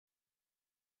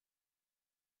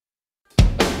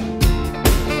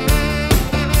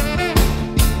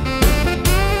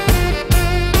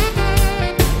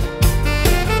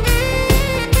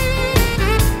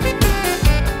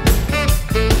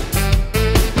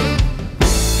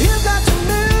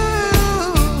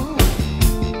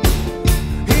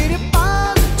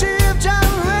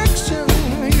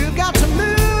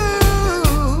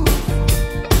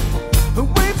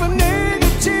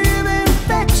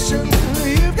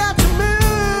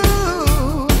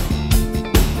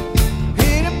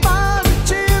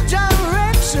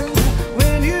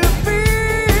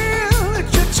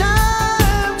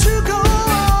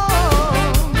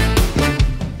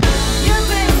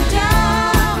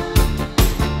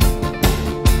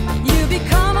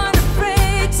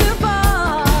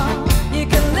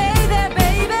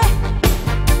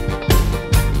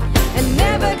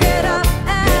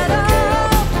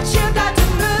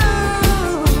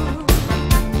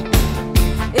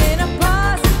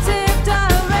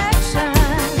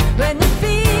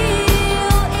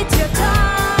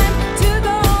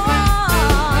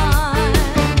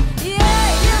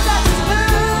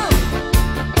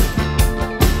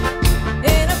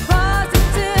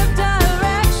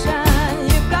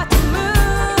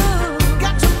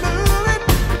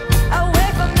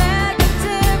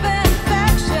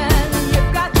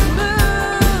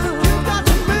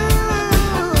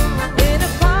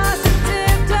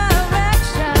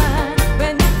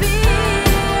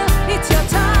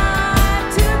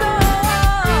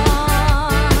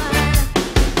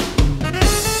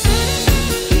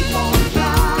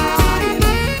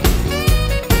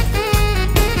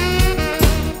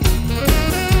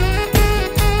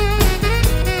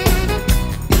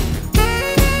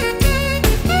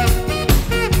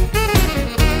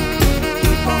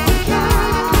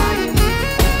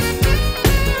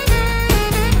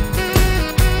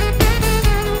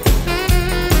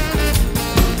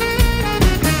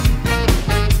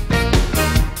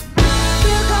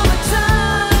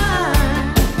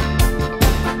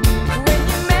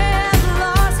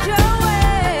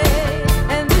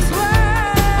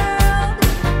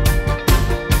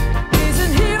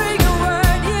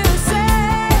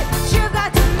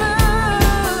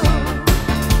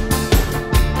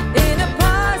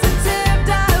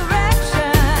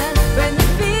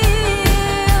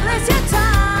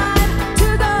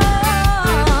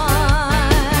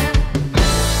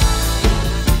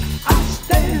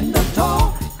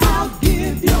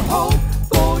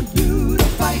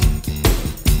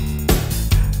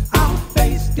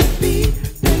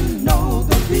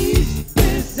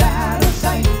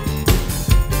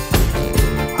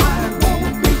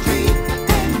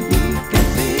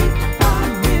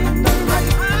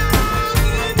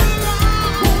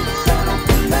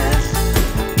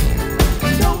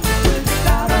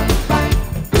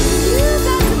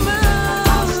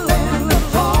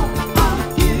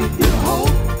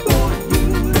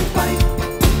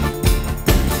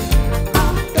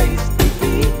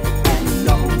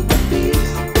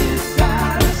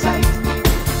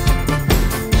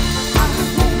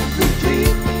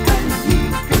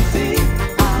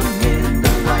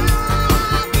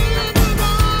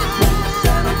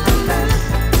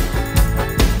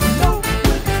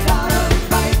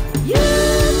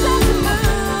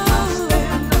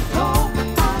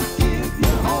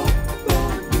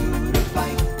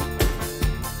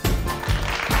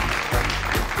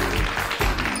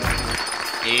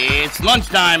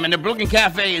lunchtime and the Brooklyn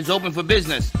Cafe is open for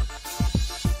business.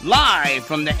 Live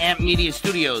from the AMP Media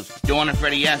Studios, Dawn and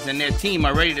Freddie S. and their team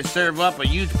are ready to serve up a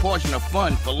huge portion of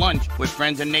fun for lunch with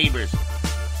friends and neighbors.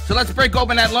 So let's break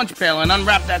open that lunch pail and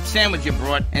unwrap that sandwich you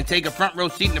brought and take a front row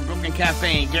seat in the Brooklyn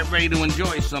Cafe and get ready to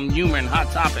enjoy some humor and hot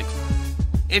topics.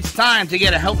 It's time to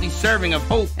get a healthy serving of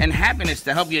hope and happiness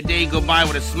to help your day go by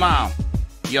with a smile.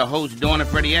 Your hosts, Dawn and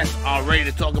Freddie S., are ready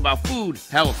to talk about food,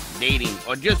 health, dating,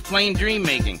 or just plain dream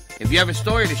making. If you have a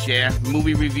story to share,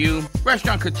 movie review,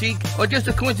 restaurant critique, or just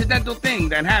a coincidental thing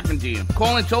that happened to you,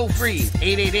 call in toll free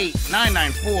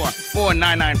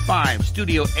 888-994-4995,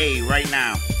 Studio A right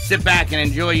now. Sit back and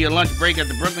enjoy your lunch break at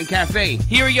the Brooklyn Cafe.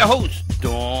 Here are your hosts,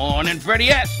 Dawn and Freddie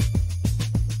S.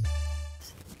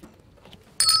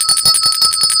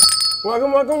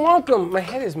 Welcome, welcome, welcome. My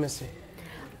head is missing.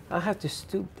 I'll have to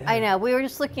stoop down. I know. I was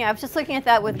just looking at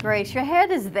that with Grace. Your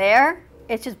head is there.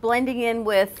 It's just blending in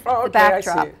with the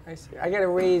backdrop. I see it. I got to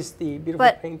raise the beautiful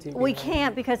painting. But we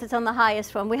can't because it's on the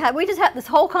highest one. We just had this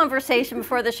whole conversation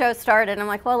before the show started. I'm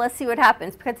like, well, let's see what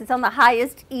happens because it's on the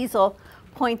highest easel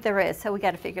point there is. So we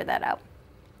got to figure that out.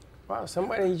 Wow,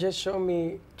 somebody just showed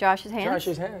me Josh's hands.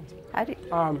 Josh's hands. How do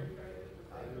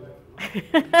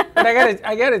But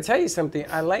I gotta tell you something.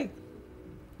 I like.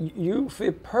 You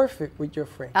fit perfect with your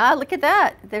frame. Ah, look at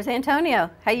that. There's Antonio.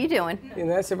 How you doing? And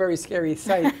that's a very scary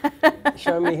sight,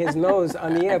 showing me his nose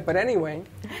on the air. But anyway,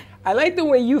 I like the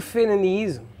way you fit in the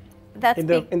easel. That's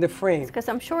in the frame. because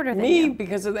I'm shorter than me, you.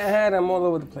 because of the hat, I'm all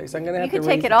over the place. I'm gonna have to. You can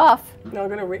take it off. No, I'm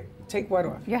gonna take what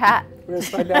off? Your hat. We're gonna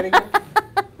start that again.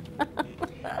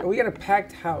 We got a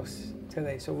packed house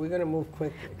today, so we're gonna move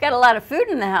quickly. We've got a lot of food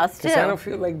in the house too. Because I don't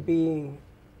feel like being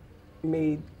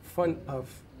made fun of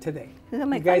today. Who's gonna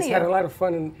make You guys fun of had you? a lot of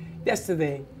fun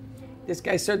yesterday. This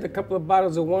guy served a couple of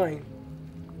bottles of wine.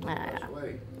 And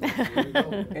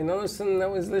all of a sudden I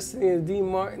was listening to Dean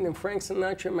Martin and Frank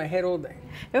Sinatra in my head all day.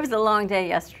 It was a long day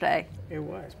yesterday. It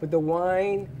was. But the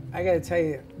wine, I gotta tell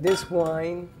you, this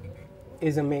wine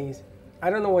is amazing.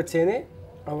 I don't know what's in it.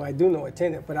 Oh, I do know what's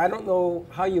in it, but I don't know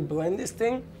how you blend this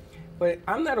thing. But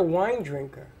I'm not a wine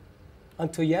drinker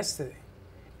until yesterday.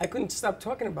 I couldn't stop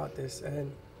talking about this.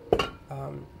 And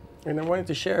I wanted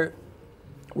to share it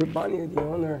with Bonnie, the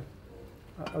owner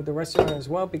of the restaurant as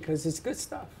well, because it's good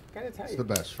stuff. Gotta tell you. It's the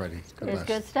best, Freddie. It's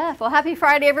good stuff. Well, happy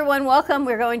Friday, everyone. Welcome.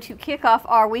 We're going to kick off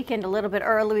our weekend a little bit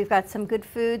early. We've got some good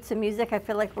food, some music. I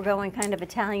feel like we're going kind of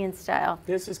Italian style.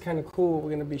 This is kind of cool. We're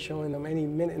going to be showing them any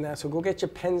minute now. So go get your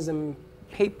pens and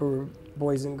paper,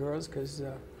 boys and girls, because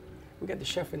we got the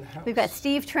chef in the house. We've got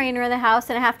Steve Traynor in the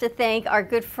house, and I have to thank our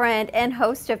good friend and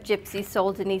host of Gypsy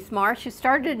Soul, Denise Marsh, who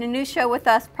started a new show with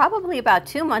us probably about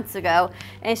 2 months ago,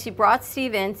 and she brought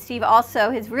Steve in. Steve also,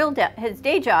 his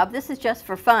day job, this is just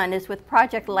for fun, is with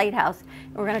Project Lighthouse.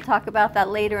 And we're going to talk about that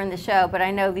later in the show, but I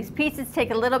know these pizzas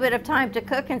take a little bit of time to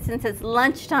cook, and since it's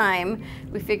lunchtime,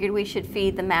 we figured we should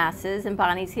feed the masses, and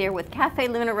Bonnie's here with Cafe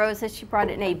Luna Rosa. She brought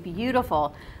in a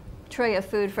beautiful tray of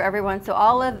food for everyone. So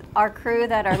all of our crew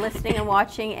that are listening and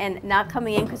watching and not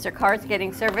coming in because their car's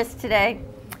getting serviced today,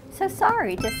 so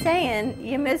sorry, just saying,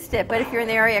 you missed it. But if you're in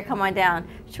the area, come on down.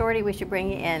 Shorty, we should bring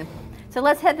you in. So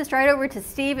let's head this right over to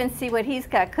Steve and see what he's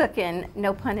got cooking,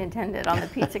 no pun intended, on the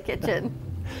pizza kitchen.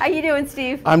 How you doing,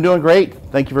 Steve? I'm doing great.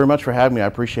 Thank you very much for having me. I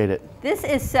appreciate it. This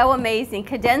is so amazing.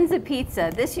 Cadenza pizza.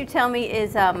 This, you tell me,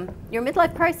 is your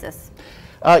midlife crisis.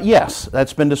 Yes,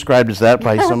 that's been described as that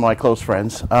by some of my close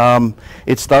friends.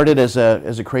 It started as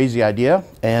a crazy idea,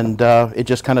 and it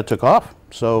just kind of took off.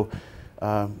 So,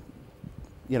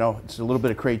 you know, it's a little bit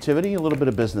of creativity, a little bit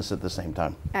of business at the same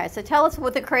time. All right, so tell us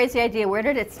what the crazy idea, where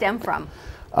did it stem from?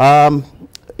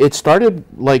 It started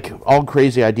like all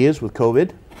crazy ideas with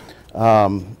COVID,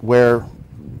 where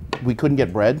we couldn't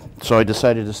get bread. So I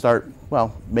decided to start,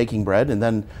 well, making bread, and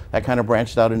then that kind of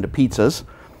branched out into pizzas.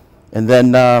 And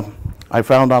then I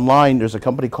found online there's a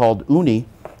company called Uni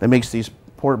that makes these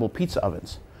portable pizza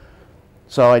ovens.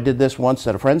 So I did this once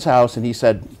at a friend's house, and he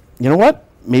said, you know what,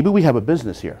 maybe we have a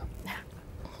business here.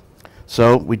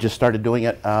 So we just started doing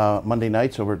it Monday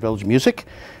nights over at Village Music,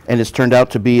 and it's turned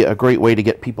out to be a great way to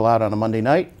get people out on a Monday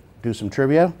night, do some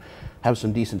trivia, have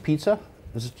some decent pizza.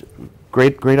 This is a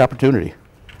great opportunity.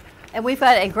 And we've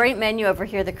got a great menu over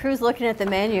here. The crew's looking at the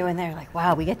menu, and they're like,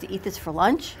 wow, we get to eat this for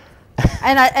lunch?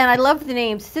 And I love the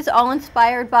names. Is this all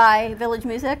inspired by Village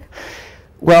Music?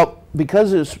 Well,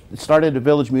 because it started at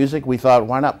Village Music, we thought,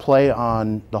 why not play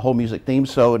on the whole music theme?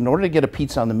 So in order to get a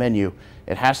pizza on the menu,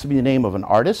 it has to be the name of an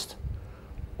artist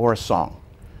or a song.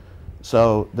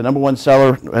 So the #1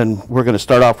 seller, and we're going to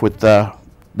start off with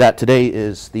that today,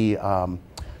 is the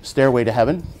Stairway to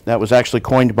Heaven. That was actually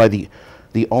coined by the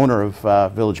owner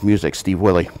of Village Music, Steve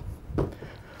Willey.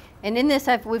 And in this,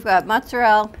 we've got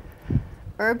mozzarella,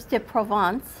 herbes de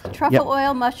Provence, truffle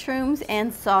oil, mushrooms,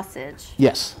 and sausage.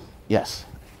 Yes, yes.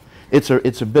 It's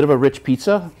a bit of a rich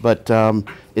pizza, but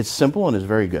it's simple and is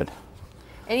very good.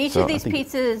 And each of these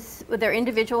pizzas, with their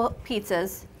individual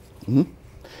pizzas. Mm-hmm.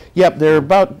 Yep, they're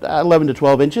about 11 to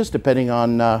 12 inches, depending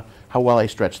on how well I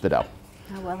stretch the dough.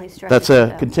 How well he stretches That's the a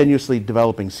dough. continuously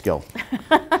developing skill.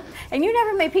 And you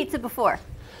never made pizza before?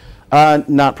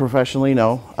 Not professionally,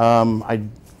 no.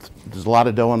 There's a lot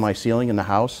of dough on my ceiling in the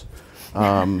house.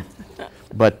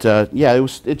 But yeah,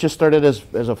 it just started as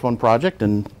a fun project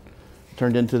and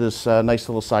turned into this nice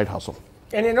little side hustle.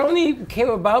 And it only came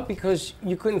about because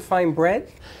you couldn't find bread?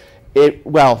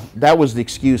 Well, that was the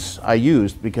excuse I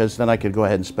used, because then I could go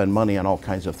ahead and spend money on all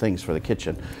kinds of things for the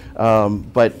kitchen.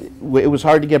 But it was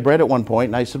hard to get bread at one point,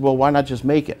 and I said, well, why not just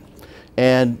make it?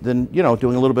 And then, you know,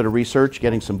 doing a little bit of research,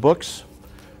 getting some books,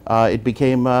 it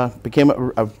became a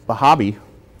hobby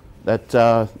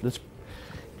that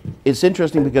it's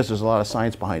interesting because there's a lot of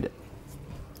science behind it.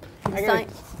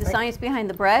 The science behind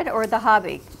the bread or the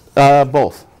hobby?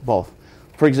 Both.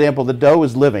 For example, the dough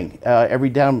is living.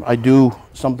 Every time I do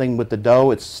something with the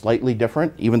dough, it's slightly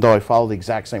different, even though I follow the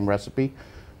exact same recipe.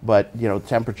 But, you know,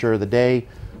 temperature of the day,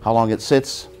 how long it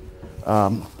sits,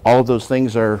 all of those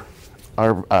things are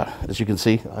as you can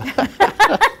see.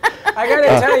 I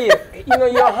gotta tell you, you know,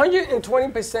 you're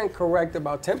 120% correct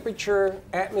about temperature,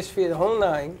 atmosphere, the whole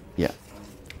nine. Yeah.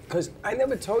 Because I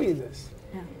never told you this.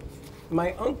 Yeah.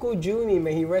 My Uncle Junie,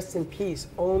 may he rest in peace,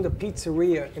 owned a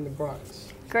pizzeria in the Bronx.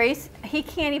 Grace, he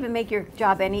can't even make your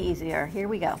job any easier. Here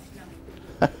we go.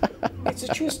 It's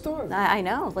a true story. I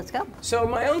know. Let's go. So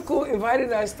my uncle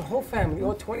invited us, the whole family,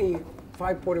 all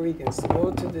 25 Puerto Ricans, to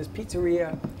go to this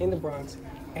pizzeria in the Bronx,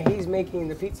 and he's making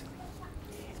the pizza.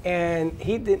 And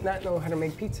he did not know how to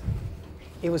make pizza.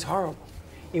 It was horrible.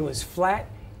 It was flat,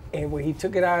 and when he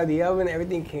took it out of the oven,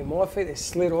 everything came off it, it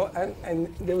slid off,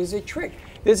 and there was a trick.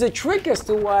 There's a trick as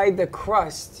to why the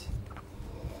crust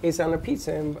is on the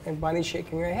pizza, and Bonnie's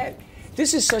shaking her head.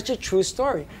 This is such a true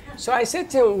story. So I said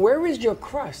to him, where is your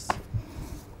crust?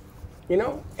 You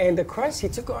know, and the crust, he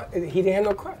didn't have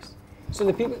no crust. So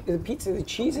the pizza, the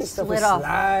cheese and stuff would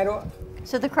slide off.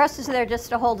 So the crust is there just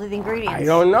to hold the ingredients? I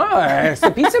don't know, it's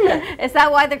the pizza man. Is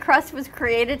that why the crust was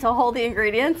created, to hold the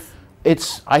ingredients?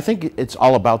 I think it's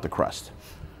all about the crust.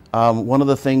 One of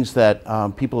the things that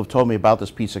people have told me about this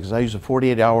pizza, because I use a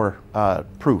 48-hour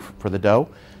proof for the dough,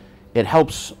 it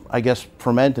helps, I guess,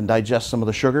 ferment and digest some of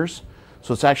the sugars.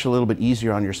 So it's actually a little bit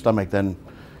easier on your stomach than,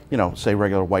 you know, say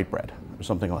regular white bread or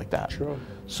something like that. True.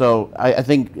 So I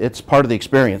think it's part of the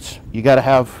experience. You got to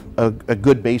have a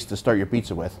good base to start your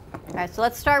pizza with. All right, so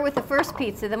let's start with the first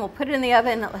pizza, then we'll put it in the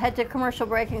oven, head to commercial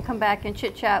break, and come back and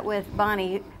chit-chat with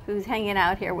Bonnie, who's hanging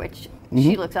out here, which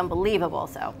she looks unbelievable.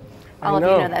 So all of you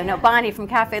know that. No, Bonnie from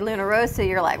Cafe Luna Rosa,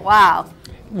 you're like, wow.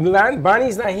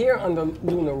 Bonnie's not here under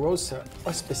Luna Rosa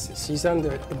auspices. She's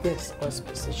under this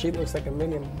auspices. She looks like $1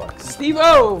 million.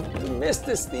 Steve-O!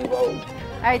 Mr. Steve-O!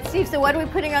 All right, Steve, so what are we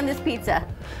putting on this pizza?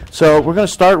 So we're going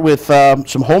to start with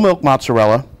some whole milk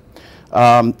mozzarella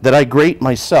that I grate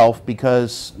myself,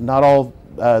 because not all,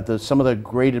 some of the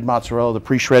grated mozzarella, the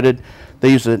pre-shredded,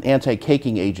 they use an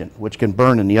anti-caking agent, which can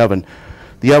burn in the oven.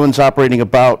 The oven's operating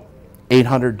about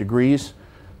 800 degrees,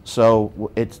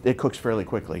 so it cooks fairly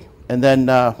quickly. And then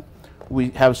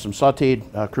we have some sauteed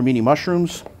cremini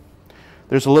mushrooms.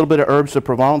 There's a little bit of herbes de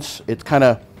Provence. It kind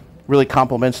of really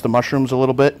complements the mushrooms a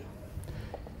little bit,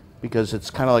 because it's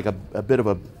kind of like a bit of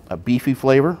a beefy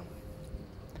flavor.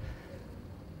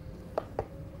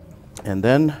 And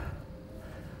then...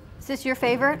 Is this your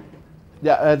favorite?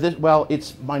 Yeah, well,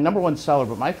 it's my #1 seller,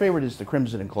 but my favorite is the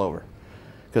crimson and clover,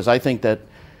 because I think that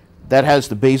has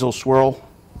the basil swirl.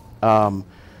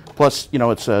 Plus, you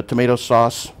know, it's a tomato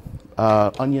sauce,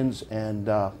 onions,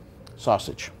 and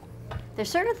sausage. There's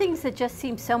certain things that just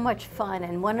seem so much fun,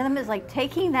 and one of them is like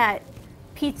taking that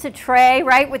pizza tray,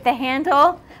 right, with the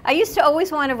handle. I used to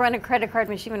always want to run a credit card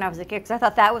machine when I was a kid, because I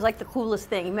thought that was like the coolest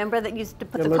thing. Remember that used to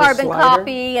put the carbon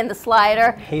copy and the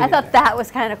slider? I thought that was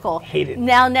kind of cool. Hated it.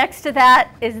 Now next to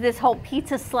that is this whole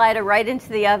pizza slider right into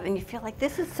the oven. You feel like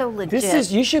this is so legit.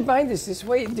 You should buy this. This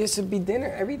would be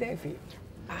dinner every day for you.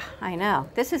 I know.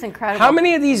 This is incredible. How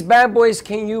many of these bad boys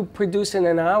can you produce in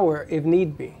an hour if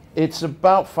need be? It's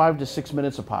about 5 to 6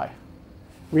 minutes a pie.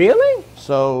 Really?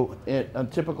 So on a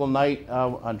typical night,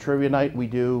 on trivia night, we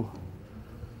do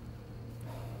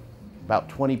about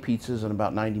 20 pizzas in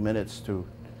about 90 minutes to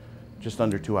just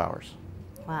under 2 hours.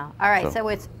 Wow. All right, so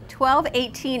it's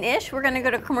 12:18-ish. We're going to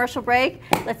go to commercial break.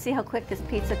 Let's see how quick this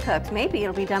pizza cooks. Maybe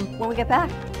it'll be done when we get back.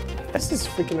 This is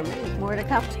freaking amazing. More to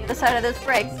come on the other side of this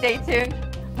break. Stay tuned.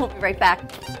 We'll be right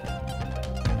back.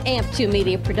 AMP2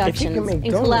 Media Productions,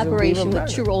 in collaboration with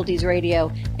True Oldies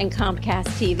Radio and Comcast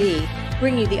TV,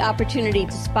 bring you the opportunity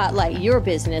to spotlight your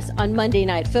business on Monday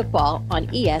Night Football on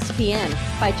ESPN.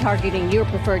 By targeting your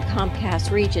preferred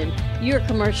Comcast region, your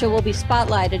commercial will be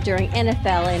spotlighted during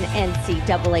NFL and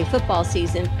NCAA football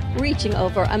season, reaching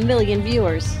over 1 million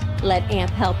viewers. Let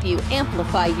AMP help you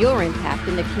amplify your impact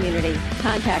in the community.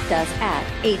 Contact us at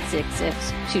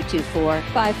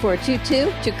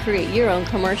 866-224-5422 to create your own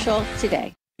commercial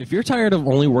today. If you're tired of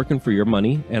only working for your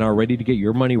money and are ready to get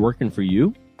your money working for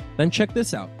you, then check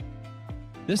this out.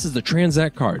 This is the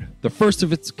Transact card, the first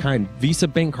of its kind Visa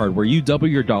bank card where you double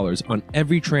your dollars on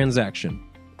every transaction.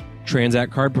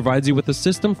 Transact card provides you with a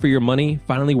system for your money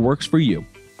finally works for you.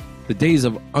 The days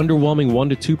of underwhelming 1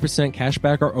 to 2%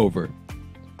 cashback are over.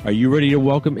 Are you ready to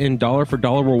welcome in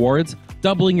dollar-for-dollar rewards,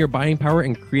 doubling your buying power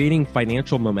and creating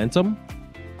financial momentum?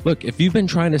 Look, if you've been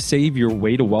trying to save your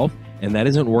way to wealth and that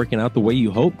isn't working out the way you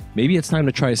hope, maybe it's time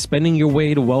to try spending your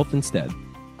way to wealth instead.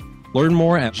 Learn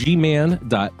more at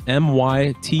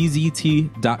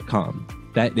gman.mytzt.com.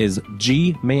 That is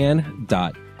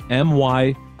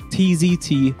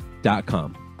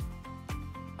gman.mytzt.com.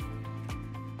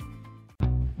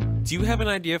 Do you have an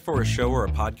idea for a show or a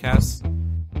podcast?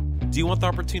 Do you want the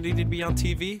opportunity to be on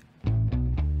TV?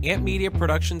 AMP Media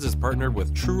Productions is partnered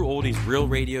with True Oldies Real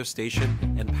Radio Station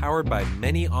and powered by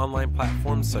many online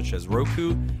platforms such as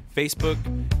Roku, Facebook,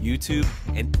 YouTube,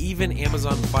 and even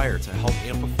Amazon Fire to help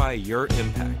amplify your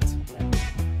impact.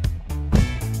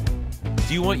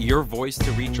 Do you want your voice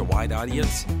to reach a wide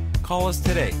audience? Call us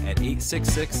today at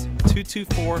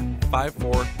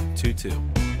 866-224-5422.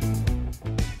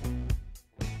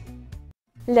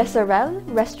 Le Sorel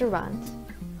Restaurant,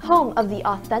 home of the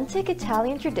authentic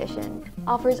Italian tradition,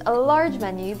 offers a large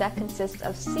menu that consists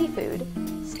of seafood,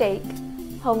 steak,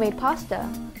 homemade pasta,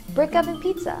 brick oven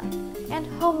pizza, and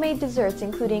homemade desserts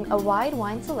including a wide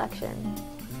wine selection.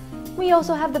 We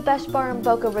also have the best bar in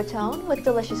Boca Raton with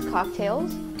delicious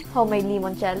cocktails, homemade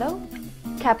limoncello,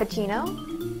 cappuccino,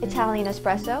 Italian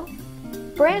espresso,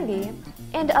 brandy,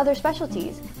 and other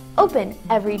specialties, open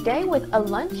every day with a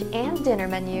lunch and dinner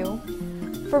menu.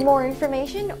 For more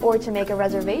information or to make a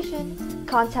reservation,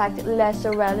 contact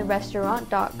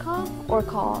lesorelrestaurant.com or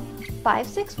call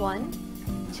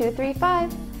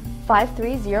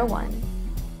 561-235-5301.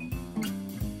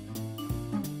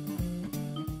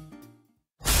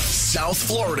 South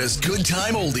Florida's Good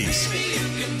Time Oldies.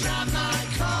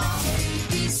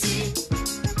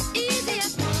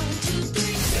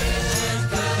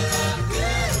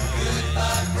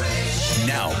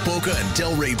 Now, Boca and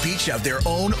Delray Beach have their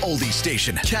own oldie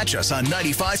station. Catch us on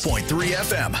 95.3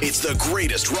 FM. It's the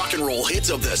greatest rock and roll hits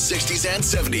of the 60s and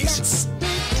 70s.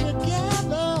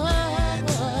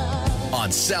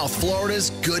 On South Florida's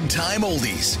Good Time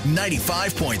Oldies,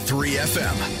 95.3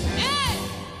 FM.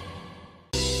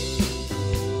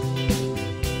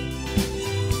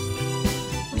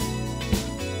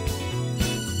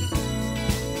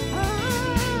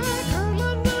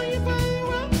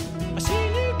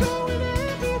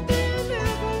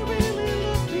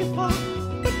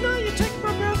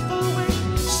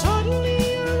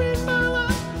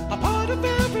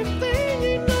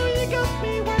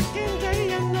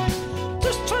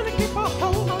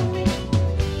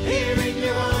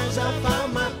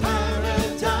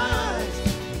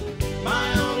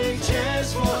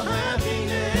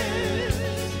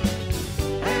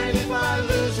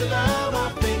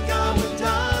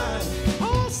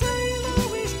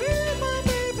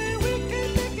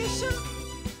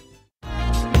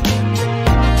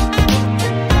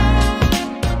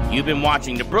 You've been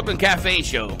watching the Brooklyn Cafe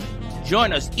Show.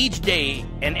 Join us each day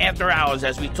and after hours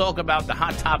as we talk about the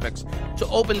hot topics to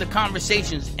open the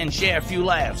conversations and share a few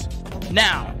laughs.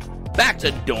 Now, back to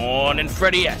Dawn and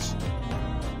Freddie S.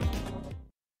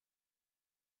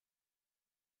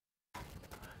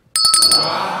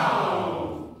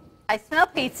 Wow. I smell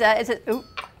pizza. Is it? Ooh,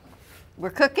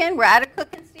 we're cooking. We're out of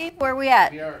cooking, Steve. Where are we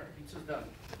at? Pizza's done.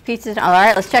 Pizza's done. All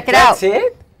right, let's check it That's out. That's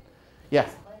it? Yeah.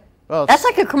 Well, that's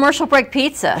like a commercial break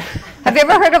pizza. Have you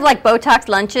ever heard of like Botox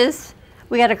lunches?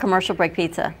 We had a commercial break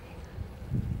pizza.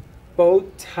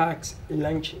 Botox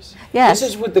lunches. Yes.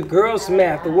 This is with the girls'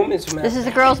 math, the women's math. This is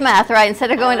the girls' math, right?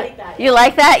 Instead of going you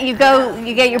like that? You go,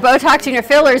 you get your Botox and your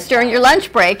fillers during your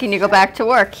lunch break and you go back to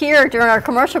work. Here, during our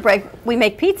commercial break, we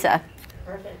make pizza.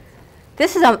 Perfect.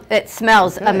 This is, it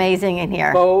smells amazing in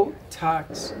here.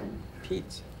 Botox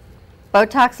pizza.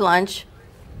 Botox lunch,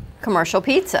 commercial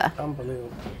pizza. Unbelievable.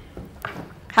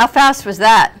 How fast was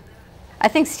that? I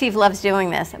think Steve loves doing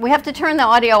this. We have to turn the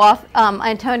audio off,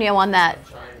 Antonio, on that.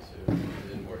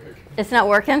 It's not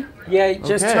working? Yeah,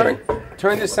 just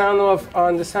Turn the sound off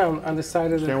on the side of the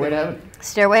Stairway to thing. Heaven.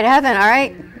 Stairway to Heaven. All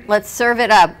right, let's serve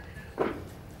it up.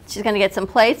 She's gonna get some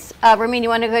plates. Ramin, you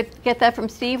want to go get that from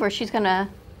Steve, or she's gonna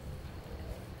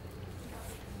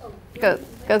go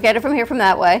get it from here, from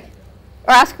that way,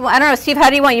 or ask. I don't know, Steve. How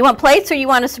do you want? You want plates, or you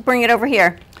want us to bring it over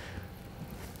here?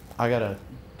 I gotta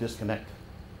disconnect.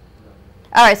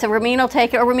 All right, so Ramin will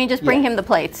take it, or Ramin just bring him the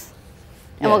plates,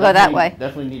 and Yeah, we'll go that way.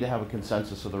 Definitely need to have a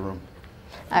consensus of the room.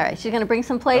 All right, she's gonna bring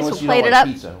some plates. Unless We'll you plate don't it like up.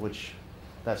 pizza, which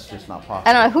that's just not possible.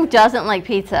 I don't know who doesn't like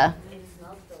pizza.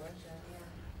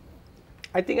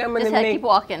 I think I'm gonna Just make. keep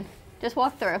walking. Just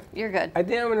walk through. You're good. I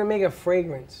think I'm gonna make a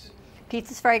fragrance.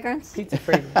 Pizza's fragrance. Pizza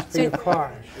fragrance for your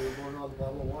car.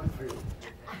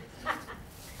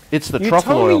 It's the You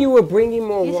truffle told oil. me you were bringing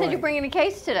more You wine. said you're bringing a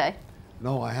case today.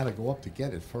 No, I had to go up to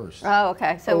get it first. Oh,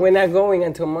 okay. But So we're not going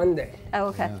until Monday. oh,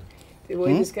 okay. The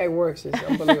way this guy works is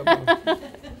unbelievable.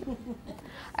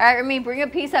 All right, Ramin, bring a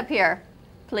piece up here,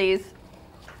 please.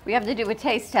 We have to do a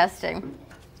taste testing.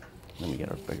 Let me get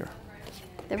it bigger.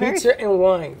 They're very Pizza and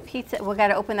wine. pizza. We got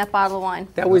to open that bottle of wine.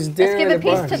 That was dinner. Let's give a at the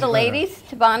piece bar. to the ladies,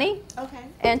 to Bonnie, Okay,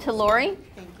 and to Lori.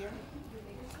 thank you.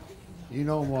 You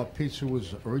know, pizza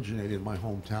was originated in my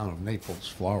hometown of Naples,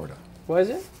 Florida. Was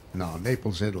it? No,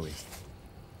 Naples, Italy.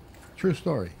 True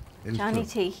story. It is Johnny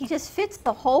true. T. He just fits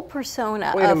the whole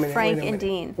persona Wait a of minute. Frank wait a and minute.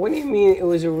 Dean. What do you mean it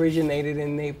was originated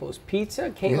in Naples? Pizza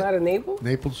came Yeah. out of Naples?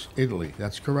 Naples, Italy.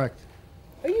 That's correct.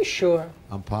 Are you sure?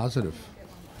 I'm positive.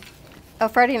 Oh,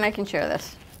 Freddie and I can share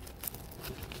this.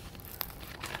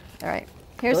 All right.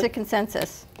 Here's What? the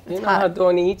consensus. You It's know how hot.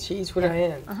 Donnie eats? She eats with her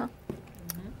hands. Uh-huh.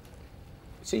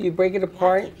 So you break it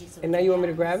apart, and now you want me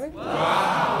to grab it?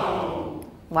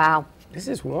 Wow. This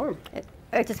is warm.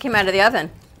 It just came out of the oven.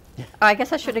 Oh, I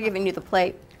guess I should have given you the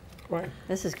plate. Right.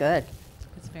 This is good.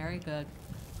 It's very good.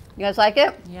 You guys like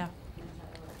it? Yeah.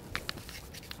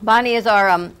 Bonnie is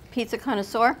our pizza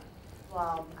connoisseur.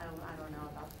 Well, I don't know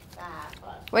about that,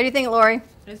 but What do you think, Lori?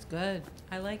 It's good.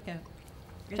 I like it.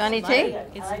 It's Johnny T? light.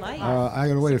 It's light. I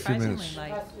gotta wait a few Surprisingly minutes.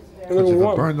 light. A Because little if I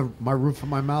warm. burn my roof of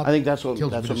my mouth, I think that's what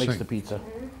kills me to makes sing. the pizza.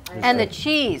 And the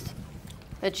cheese.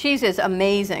 The cheese is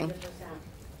amazing.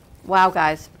 Wow,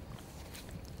 guys.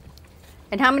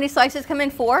 And how many slices come in?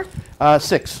 4?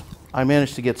 6. I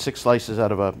managed to get 6 slices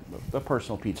out of a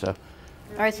personal pizza.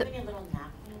 All right, so, give me a little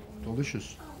napkin.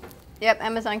 Delicious. yep,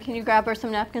 Amazon, can you grab her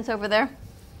some napkins over there?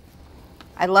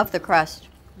 I love the crust.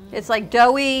 It's like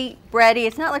doughy, bready.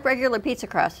 It's not like regular pizza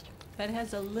crust. But it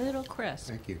has a little crisp.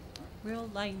 Thank you. Real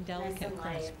light and delicate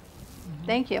crisp.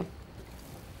 Thank you.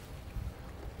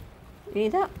 You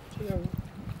need that? I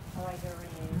like your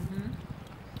ring.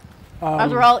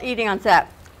 As we're all eating on set.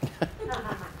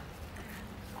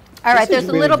 All right, This is there's a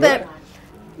really little good. bit.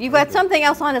 You've got something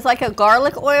else on. It's like a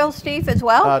garlic oil, Steve, as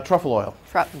well? Truffle oil.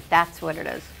 That's what it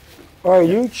is. Oh,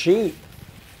 you cheat.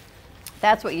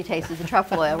 That's what you taste is the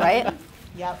truffle oil, right?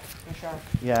 Yep, for sure.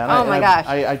 Yeah. And Oh my gosh.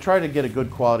 I try to get a good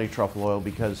quality truffle oil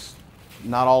because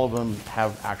not all of them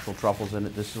have actual truffles in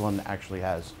it. This one actually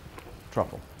has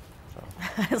truffle.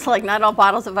 It's like not all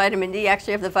bottles of vitamin D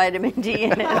actually have the vitamin D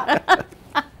in it.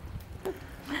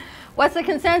 What's the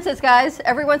consensus, guys?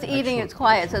 Everyone's eating. It's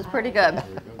quiet, so it's pretty good.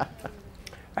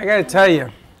 I gotta tell you,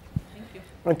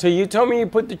 until you told me you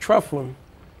put the truffle in,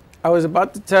 I was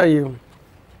about to tell you,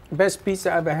 best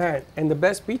pizza I ever had. And the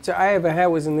best pizza I ever had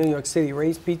was in New York City,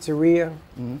 Ray's Pizzeria.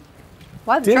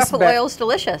 Wow, the This truffle ba- oil is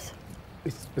delicious.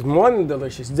 It's more than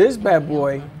delicious. This bad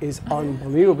boy is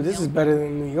unbelievable. This is better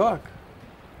than New York,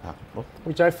 Well,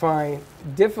 which I find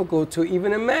difficult to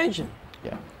even imagine.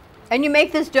 yeah. And you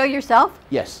make this dough yourself?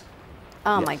 Yes.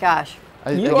 Oh Yes. my gosh.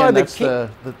 You are Again, the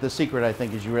that's the secret, I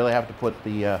think, is you really have to put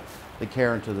the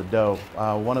care into the dough.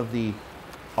 One of the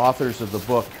authors of the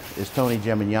book is Tony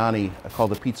Gemignani, called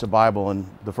the Pizza Bible, and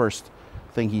the first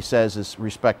thing he says is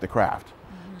respect the craft.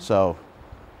 So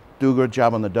do a good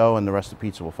job on the dough, and the rest of the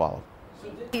pizza will follow.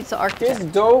 Pizza This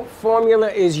architect. dough formula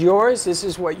is yours. This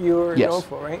is what you're Yes. known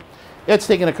for, right? It's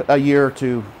taken a year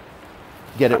to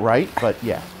get it right, but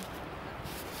yeah.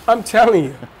 I'm telling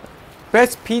you,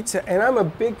 best pizza, and I'm a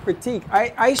big critique.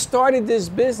 I started this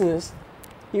business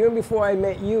even before I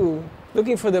met you,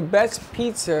 looking for the best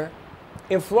pizza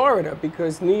in Florida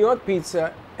because New York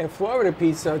pizza and Florida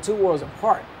pizza are 2 worlds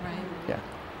apart. Right. Yeah.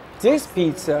 This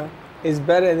pizza is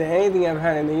better than anything I've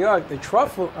had in New York. The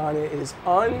truffle on it is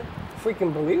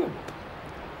unfreaking believable.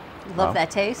 Love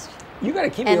that taste. You got to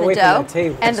keep me And the away dough. from that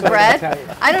table. And the That's what I bread. gotta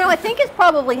tell you. I don't know. I think it's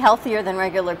probably healthier than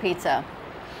regular pizza.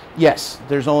 Yes,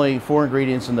 there's only 4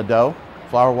 ingredients in the dough: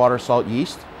 flour, water, salt,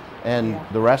 yeast, and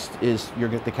the rest is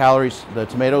the calories. The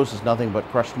tomatoes is nothing but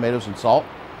crushed tomatoes and salt.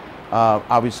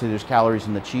 Obviously, there's calories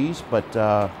in the cheese, but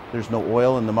there's no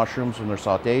oil in the mushrooms when they're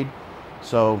sautéed.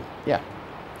 So yeah,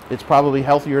 it's probably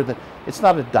healthier than, it's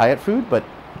not a diet food, but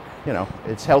you know,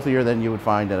 it's healthier than you would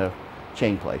find at a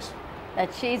chain place.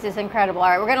 That cheese is incredible. All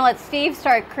right, we're going to let Steve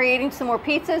start creating some more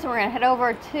pizzas. We're going to head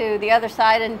over to the other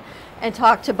side and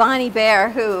talk to Bonnie Bear,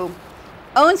 who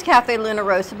owns Cafe Luna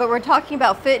Rosa, but we're talking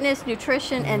about fitness,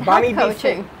 nutrition, and health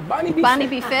coaching. Bonnie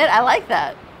Be Fit. I like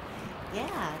that.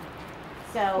 Yeah.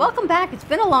 So welcome back. It's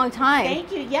been a long time.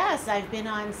 Thank you. Yes, I've been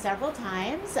on several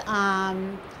times.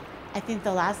 I think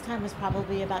the last time was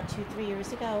probably about 2-3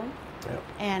 years ago. Yep.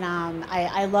 And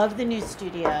I love the new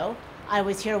studio. I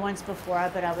was here once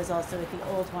before, but I was also at the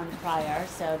old one prior.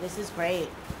 So this is great.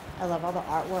 I love all the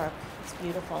artwork. It's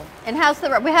beautiful. And how's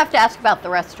we have to ask about the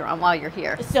restaurant while you're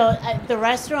here. So the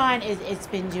restaurant it's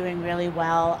been doing really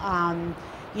well.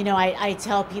 You know, I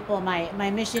tell people my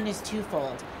mission is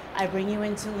twofold. I bring you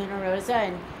into Luna Rosa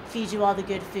and feed you all the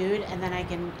good food, and then I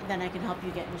can help you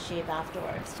get in shape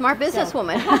afterwards. Smart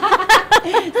businesswoman.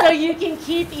 So you can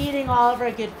keep eating all of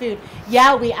our good food.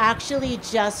 Yeah, we actually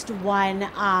just won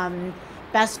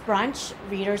Best Brunch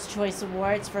Reader's Choice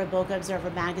Awards for Boca Observer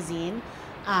magazine.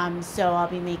 So I'll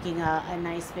be making a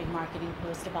nice big marketing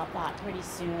post about that pretty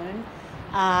soon.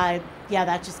 Yeah,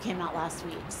 that just came out last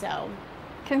week. So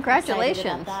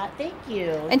congratulations. Thank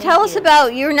you. And tell us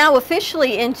about, you're now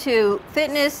officially into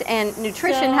fitness and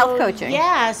nutrition, health coaching.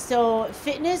 Yeah, so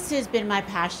fitness has been my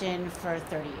passion for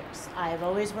 30 years. I've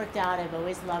always worked out. I've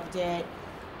always loved it.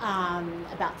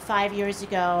 About 5 years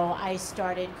ago, I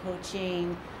started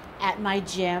coaching at my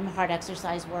gym, Hard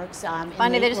Exercise Works.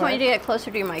 Bonnie, they just want you to get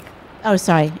closer to your mic. Oh,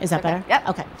 sorry. Is that okay. better? Yep.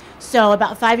 Okay. So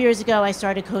about 5 years ago, I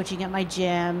started coaching at my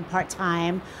gym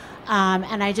part-time.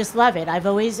 And I just love it. I've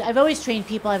always trained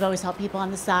people. I've always helped people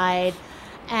on the side.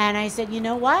 And I said, you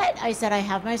know what? I said, I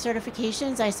have my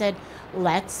certifications. I said,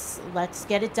 let's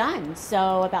get it done.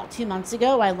 So about 2 months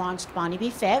ago, I launched Bonnie Be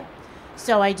Fit.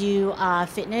 So I do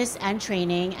fitness and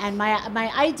training. And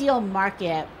my ideal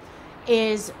market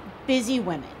is busy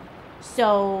women.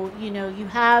 So, you know, you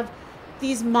have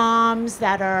these moms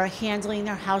that are handling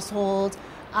their household,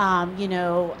 you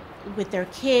know, with their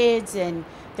kids and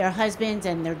their husbands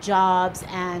and their jobs,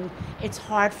 and it's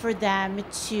hard for them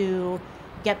to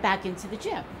get back into the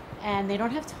gym, and they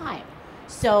don't have time.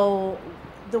 So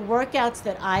the workouts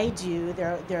that I do,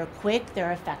 they're quick,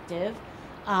 they're effective.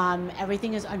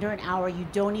 Everything is under an hour. You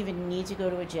don't even need to go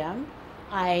to a gym.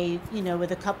 You know,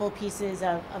 with a couple pieces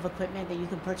of equipment that you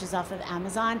can purchase off of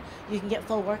Amazon, you can get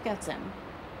full workouts in.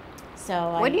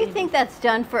 So what do you think that's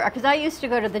done for, because I used to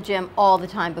go to the gym all the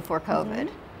time before COVID.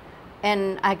 Mm-hmm.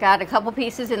 And I got a couple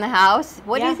pieces in the house.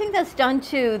 What do you think that's done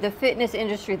to the fitness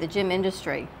industry, the gym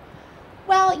industry?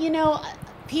 Well, you know,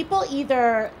 people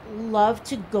either love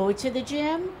to go to the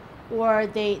gym or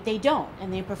they don't,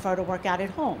 and they prefer to work out at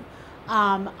home.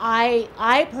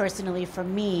 I personally, for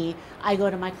me, I go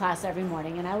to my class every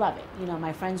morning and I love it. You know,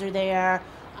 my friends are there.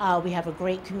 We have a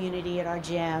great community at our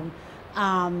gym.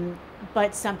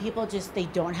 But some people just, they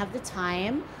don't have the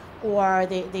time, or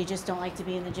they just don't like to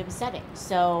be in the gym setting.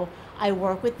 So I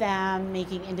work with them,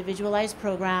 making individualized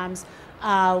programs.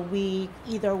 We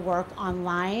either work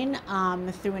online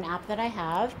through an app that I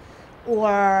have,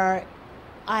 or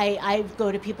I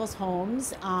go to people's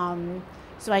homes.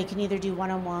 So I can either do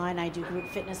one-on-one, I do group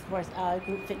fitness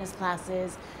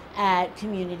classes at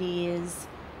communities.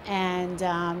 And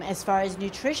as far as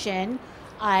nutrition,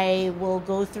 I will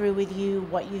go through with you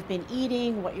what you've been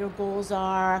eating, what your goals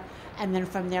are, and then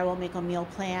from there we'll make a meal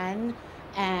plan.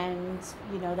 And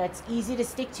you know, that's easy to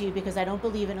stick to because I don't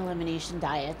believe in elimination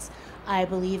diets. I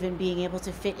believe in being able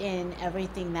to fit in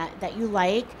everything that you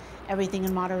like, everything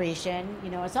in moderation. You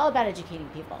know, it's all about educating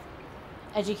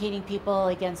people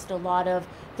against a lot of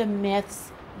the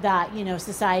myths that, you know,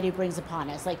 society brings upon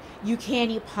us. Like, you can't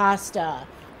eat pasta,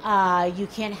 you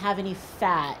can't have any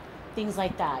fat, things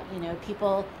like that. You know,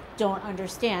 people don't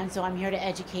understand, so I'm here to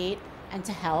educate and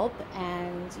to help,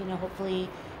 and, you know, hopefully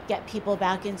get people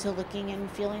back into looking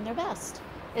and feeling their best.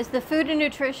 Is the food and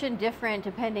nutrition different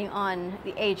depending on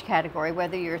the age category,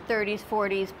 whether you're 30s,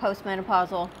 40s,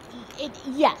 postmenopausal?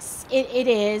 Yes, it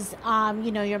is.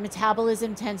 You know, your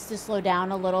metabolism tends to slow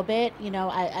down a little bit, you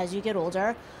know, as you get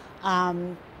older.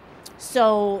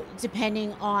 So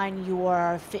depending on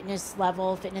your fitness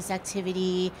level, fitness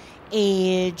activity,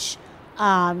 age,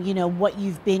 you know, what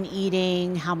you've been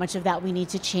eating, how much of that we need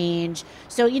to change.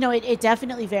 So, you know, it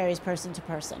definitely varies person to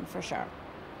person, for sure.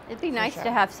 It'd be nice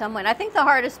to have someone. I think the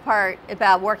hardest part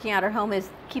about working out at home is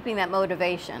keeping that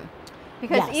motivation.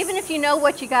 Because Yes. even if you know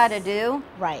what you got to do,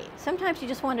 Right. sometimes you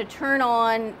just want to turn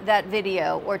on that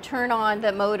video or turn on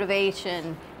the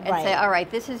motivation and say, Right. all right,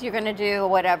 this is, you're going to do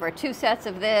whatever, 2 sets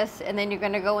of this, and then you're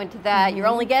going to go into that. You're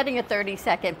only getting a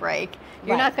 30-second break.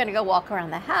 You're Right. not going to go walk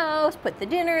around the house, put the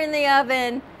dinner in the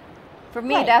oven. For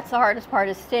me, Right. that's the hardest part,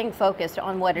 is staying focused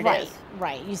on what it is.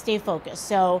 Right. You stay focused.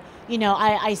 So,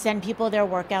 I send people their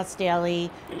workouts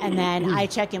daily, and then I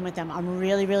check in with them. I'm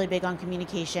really, really big on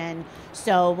communication.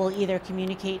 So we'll either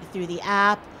communicate through the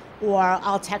app, or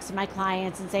I'll text my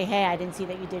clients and say, hey, I didn't see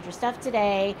that you did your stuff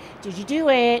today. Did you do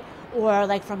it? Or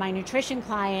like for my nutrition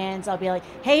clients, I'll be like,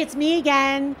 hey, it's me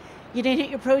again. You didn't hit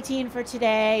your protein for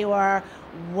today, or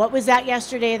what was that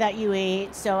yesterday that you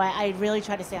ate? So I really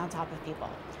try to stay on top of people.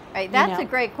 Right, that's a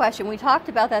great question. We talked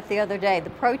about that the other day, the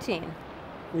protein.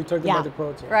 We talked Yeah. about the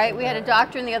protein. Right, we had a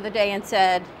doctor in the other day and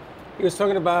said, He was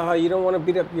talking about how you don't want to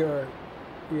beat up your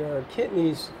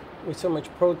kidneys with so much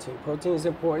protein. Protein is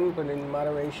important, but in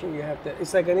moderation, you have to.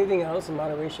 It's like anything else. In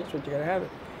moderation is what you gotta have it.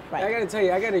 Right. I gotta tell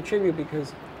you, I gotta attribute,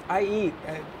 because I eat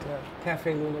at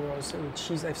Cafe Luna Rosa, and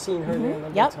I've seen her there a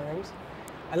number of times.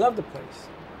 I love the place.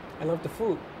 I love the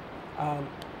food.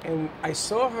 And I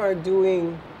saw her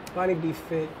doing Bonnie Be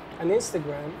Fit on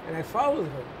Instagram, and I followed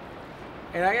her.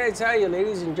 And I gotta tell you,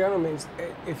 ladies and gentlemen,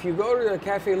 if you go to the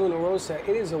Cafe Luna Rosa,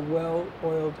 it is a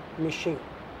well-oiled machine.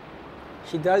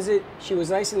 She does it. She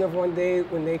was nice enough one day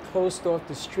when they closed off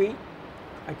the street.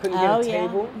 I couldn't get a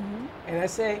table, and I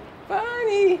say,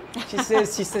 Bonnie.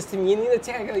 She says to me, you need a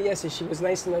tag. I go, yes. And she was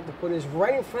nice enough to put us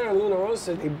right in front of Luna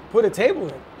Rosa. They put a table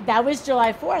in. That was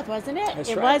July 4th, wasn't it? That's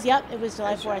it right. was, yep. It was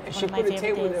July 4th. And One she of my put a favorite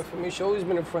table days. there for me. She's always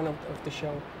been in front of the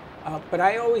show. But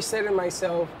I always say to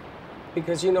myself,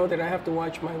 because you know that I have to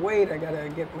watch my weight, I gotta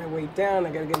get my weight down,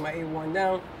 I gotta get my A1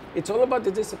 down. It's all about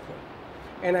the discipline.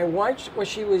 And I watched what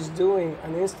she was doing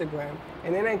on Instagram,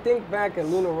 and then I think back at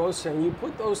Luna Rosa, and you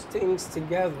put those things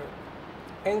together,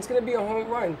 and it's gonna be a home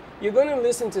run. You're gonna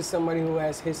listen to somebody who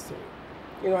has history.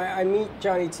 I meet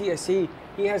Johnny T. I see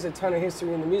he has a ton of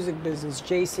history in the music business.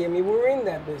 JC, I mean, we're in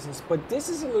that business, but this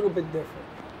is a little bit different.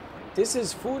 This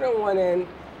is food on one end,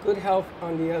 good health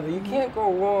on the other. You can't go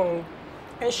wrong.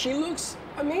 And she looks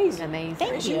amazing. Amazing.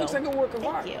 Thank She you. looks like a work of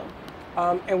art. Thank you.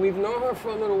 And we've known her for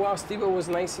a little while. Steve was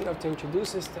nice enough to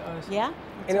introduce us to us. Yeah.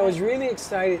 And I was really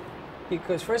excited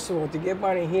because, first of all, to get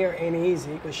Bonnie here ain't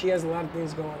easy because she has a lot of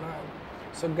things going on.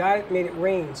 So God made it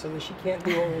rain so that she can't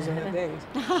do all those other things.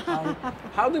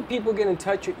 How do people get in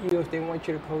touch with you if they want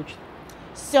you to coach them?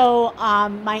 So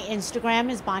my Instagram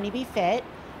is Bonnie Be Fit,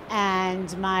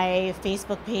 and my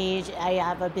Facebook page, I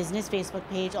have a business Facebook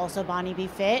page, also Bonnie Be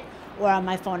Fit, or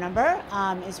my phone number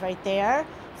is right there,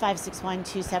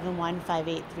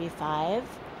 561-271-5835.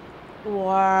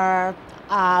 Or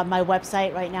my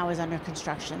website right now is under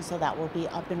construction, so that will be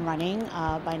up and running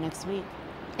by next week.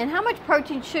 and how much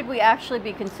protein should we actually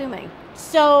be consuming?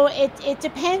 So it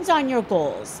depends on your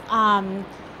goals.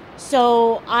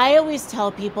 So I always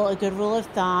tell people a good rule of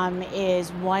thumb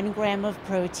is 1 gram of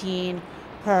protein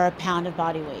per pound of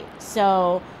body weight.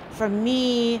 So for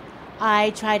me,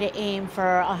 I try to aim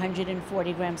for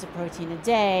 140 grams of protein a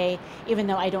day, even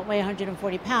though I don't weigh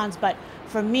 140 pounds. But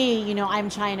for me, I'm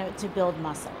trying to build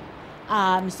muscle.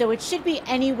 So it should be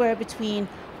anywhere between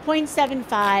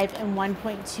 0.75 and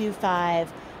 1.25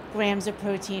 grams of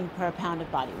protein per pound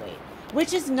of body weight,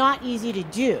 which is not easy to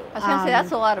do. I was going to say,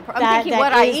 that's a lot of I'm thinking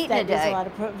what I eat in a That is day. a lot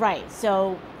of right.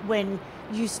 So when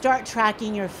you start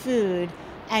tracking your food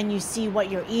and you see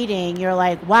what you're eating, you're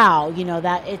like, wow,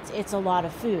 that it's a lot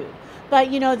of food.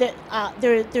 But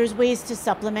that there's ways to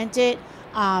supplement it.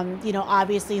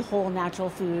 Obviously whole natural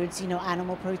foods,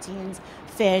 animal proteins,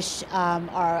 fish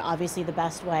are obviously the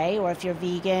best way. Or if you're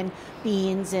vegan,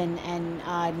 beans and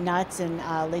nuts and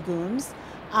legumes.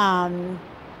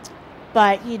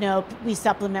 But we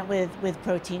supplement with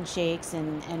protein shakes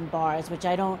and bars, which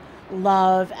I don't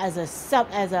love as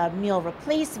a meal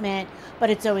replacement, but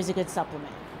it's always a good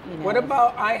supplement. What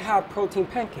about IHOP protein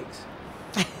pancakes?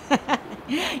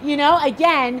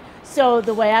 Again, so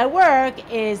the way I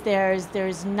work is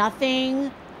there's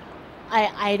nothing.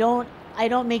 I don't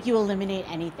make you eliminate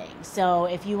anything. So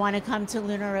if you want to come to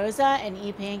Luna Rosa and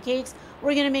eat pancakes,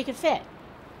 we're gonna make it fit.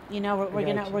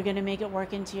 We're gonna make it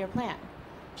work into your plan.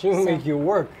 She will make you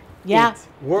work. Yeah. It.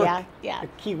 Work. Yeah. The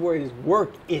key word is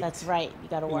work it. That's right. You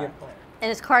got to work. And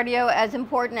is cardio as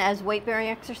important as weight-bearing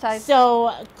exercise?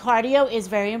 So cardio is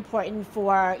very important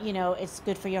for, it's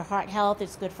good for your heart health.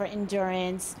 It's good for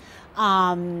endurance.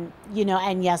 And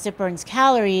yes, it burns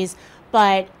calories,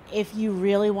 But if you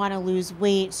really want to lose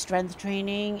weight, strength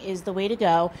training is the way to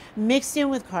go, mixed in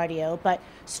with cardio. But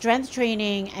strength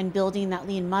training and building that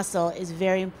lean muscle is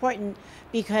very important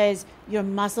because your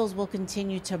muscles will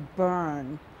continue to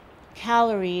burn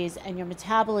calories and your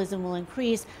metabolism will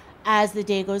increase as the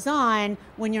day goes on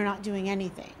when you're not doing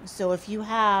anything. So if you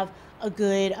have a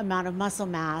good amount of muscle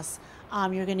mass,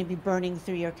 you're going to be burning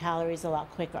through your calories a lot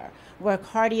quicker. Where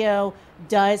cardio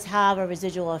does have a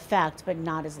residual effect, but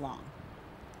not as long.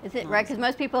 Is it right? Because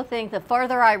most people think the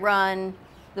farther I run,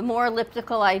 the more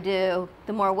elliptical I do,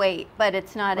 the more weight, but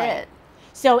it's not it.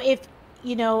 So if,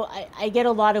 I get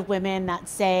a lot of women that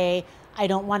say, I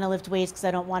don't want to lift weights because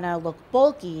I don't want to look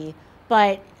bulky,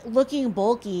 but looking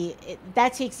bulky,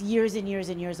 that takes years and years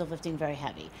and years of lifting very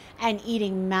heavy and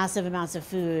eating massive amounts of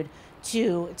food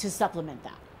to supplement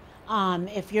that.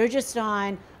 If you're just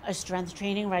on a strength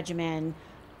training regimen,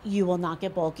 you will not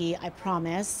get bulky, I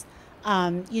promise.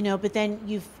 But then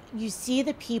you see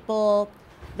the people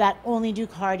that only do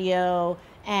cardio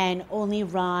and only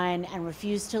run and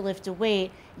refuse to lift a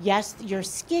weight. Yes, you're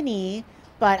skinny,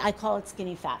 but I call it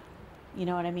skinny fat. You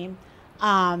know what I mean?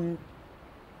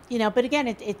 But again,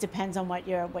 it depends on what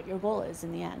your goal is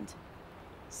in the end.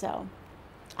 So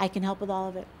I can help with all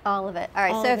of it. All of it. All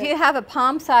right. So if you have a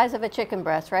palm size of a chicken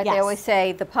breast, right? Yes. They always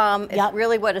say the palm is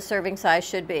really what a serving size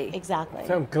should be. Exactly.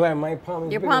 So I'm glad my palm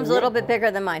is Your bigger palm's a than little your bit bigger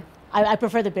than mine. I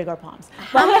prefer the bigger palms.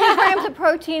 How many grams of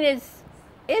protein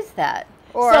is that?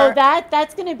 Or So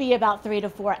that's going to be about 3 to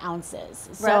 4 ounces.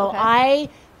 So Right, okay. I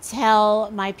tell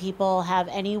my people have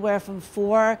anywhere from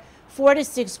 4 to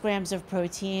 6 grams of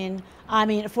protein.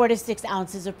 4 to 6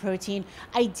 ounces of protein.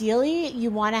 Ideally, you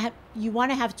want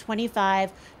to have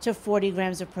 25 to 40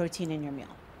 grams of protein in your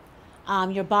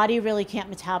meal. Your body really can't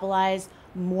metabolize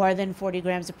more than 40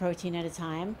 grams of protein at a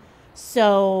time.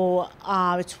 So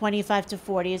 25 to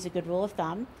 40 is a good rule of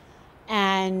thumb.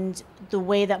 And the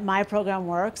way that my program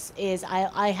works is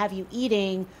I have you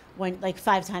eating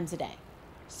 5 times a day.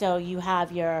 So you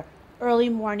have your early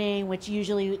morning, which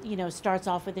usually, starts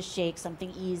off with a shake,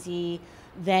 something easy.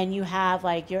 Then you have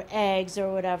your eggs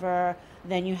or whatever.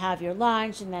 Then you have your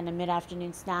lunch and then a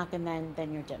mid-afternoon snack and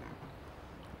then your dinner.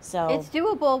 So it's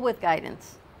doable with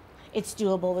guidance. It's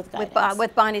doable with guidance.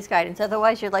 With Bonnie's guidance.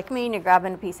 Otherwise, you're like me and you're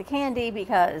grabbing a piece of candy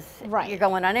because you're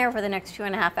going on air for the next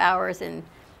 2.5 hours and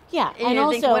yeah, and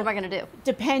also, thinking, what am I going to do?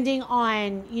 Depending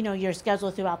on, your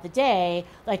schedule throughout the day,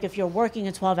 like if you're working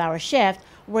a 12-hour shift,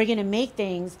 we're going to make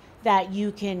things that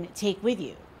you can take with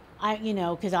you.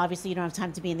 Because obviously you don't have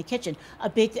time to be in the kitchen. A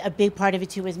big part of it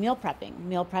too is meal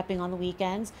prepping on the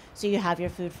weekends. So you have your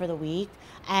food for the week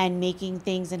and making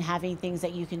things and having things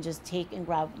that you can just take and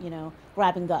grab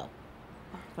and go.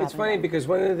 It's funny because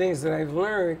one of the things that I've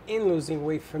learned in losing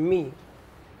weight for me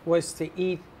was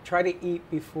to try to eat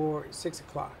before 6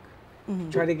 o'clock. Mm-hmm.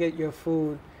 Try to get your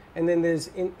food. And then there's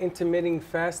intermittent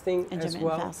fasting as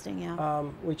well. Fasting, yeah.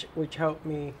 Which helped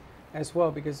me as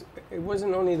well because it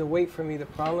wasn't only the weight for me. The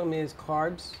problem is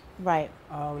carbs. Right.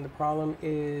 The problem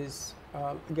is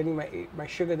getting my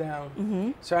sugar down.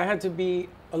 Mm-hmm. So I had to be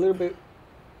a little bit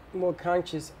more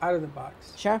conscious out of the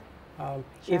box. Sure.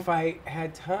 If I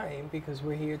had time, because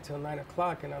we're here till 9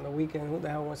 o'clock, and on the weekend, who the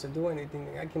hell wants to do anything?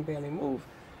 I can barely move.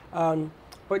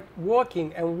 But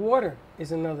walking and water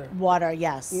is another. Water,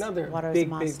 yes. Another water big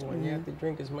is a must. one. Mm-hmm. You have to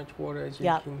drink as much water as you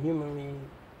can humanly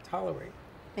tolerate.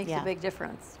 Makes a big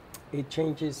difference. It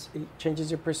changes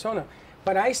your persona.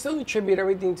 But I still attribute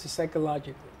everything to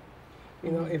psychologically.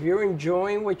 If you're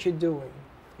enjoying what you're doing,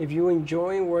 if you're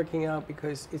enjoying working out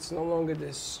because it's no longer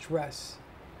this stress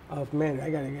of, man, I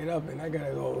gotta get up and I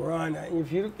gotta go run.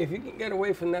 If you can get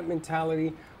away from that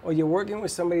mentality, or you're working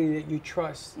with somebody that you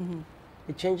trust,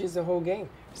 it changes the whole game.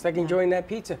 It's like enjoying that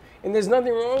pizza. And there's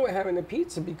nothing wrong with having a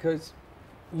pizza because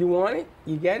you want it,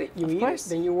 you get it, you eat it,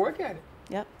 then you work at it.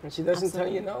 Yep. And she doesn't tell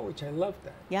you no, which I love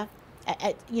that. Yeah.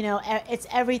 It's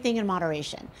everything in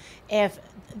moderation. If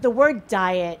the word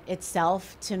diet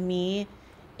itself, to me,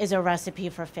 is a recipe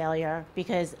for failure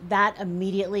because that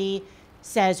immediately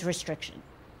says restriction.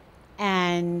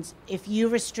 And if you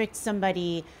restrict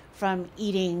somebody from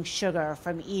eating sugar,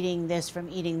 from eating this, from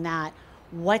eating that,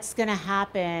 what's going to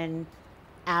happen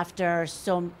after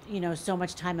so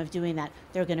much time of doing that?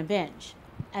 They're going to binge.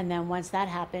 And then once that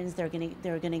happens, they're going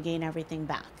to gain everything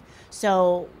back.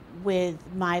 So with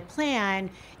my plan,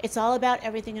 it's all about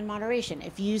everything in moderation.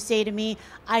 If you say to me,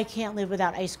 I can't live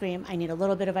without ice cream, I need a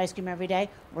little bit of ice cream every day,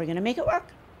 we're going to make it work.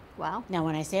 Wow. Now,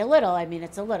 when I say a little, I mean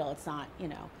it's a little. It's not,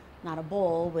 not a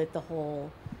bowl with the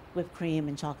whole whipped cream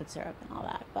and chocolate syrup and all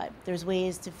that. But there's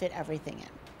ways to fit everything in.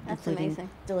 That's including amazing.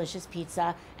 Delicious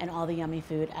pizza and all the yummy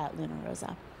food at Luna Rosa.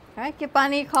 All right, give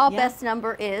Bonnie a call. Yeah. Best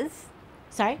number is?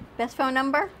 Sorry? Best phone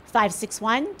number?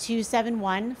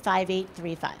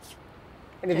 561-271-5835.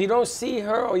 And if you don't see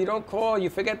her or you don't call, you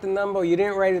forget the number, or you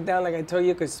didn't write it down like I told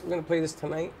you, because we're going to play this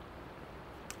tonight,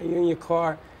 and you're in your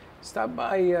car, stop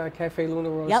by Cafe Luna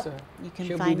Rosa. Yep. You can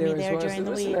She'll find be there me there as well. during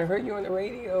the Listen, week. I heard you on the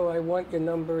radio. I want your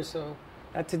number, so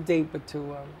not to date, but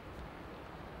to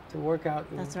work out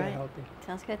and That's get right. healthy.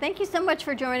 Sounds good. Thank you so much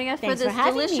for joining us Thanks for for this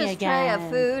having me delicious tray of again.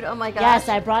 food. Oh my gosh. Yes,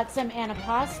 I brought some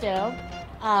antipasto,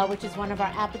 which is one of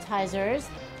our appetizers,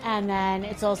 and then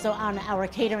it's also on our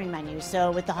catering menu.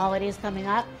 So with the holidays coming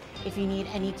up, if you need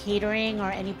any catering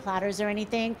or any platters or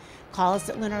anything, call us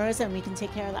at Luna Rosa and we can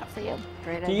take care of that for you.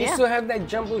 Great Do idea. you still have that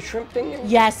jumbo shrimp thing in?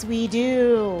 Yes, we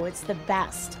do. It's the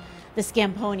best. The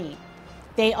Scamponi.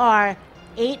 They are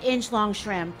 8-inch long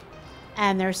shrimp,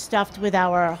 and they're stuffed with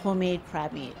our homemade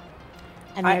crab meat.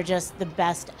 And they're just the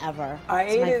best ever. I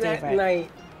It's ate my it that favorite. night.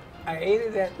 I ate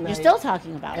it that night. You're still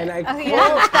talking about and it. I You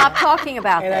don't stop talking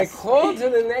about and this. I called her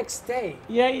the next day.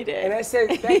 Yeah, you did. And I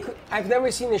said, I've never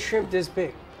seen a shrimp this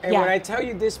big. And Yeah. when I tell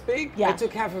you this big, I Yeah.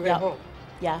 took half of it Yep. home.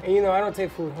 Yeah. And you know, I don't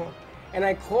take food home. And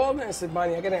I called her and I said,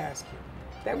 Bonnie, I got to ask you.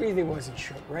 That really wasn't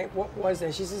shrimp, right? What was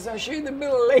that? She says, I'll show you the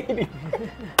bill, lady.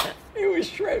 It was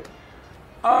shrimp.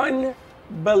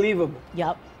 Unbelievable.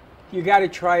 Yep. You got to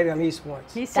try it at least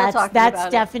once. He's still talking That's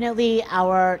about definitely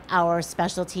our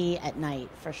specialty at night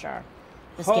for sure.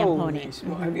 The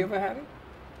Scamponi. Have you ever had it?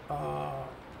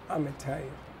 I'm going to tell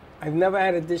you. I've never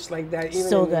had a dish like that. Even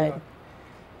So in New good. York.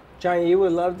 Johnny, you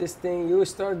would love this thing. You'll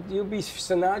be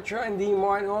Sinatra and Dean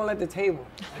Martin all at the table.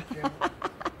 I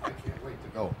can't wait to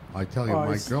go. I tell you, Oh, my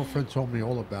it's- girlfriend told me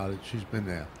all about it. She's been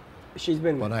there. She's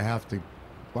been there. But I have to,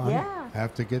 Bonnie, Yeah.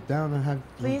 have to get down and have some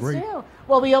Please great. do.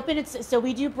 Well, we open it, so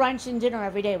we do brunch and dinner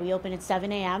every day. We open at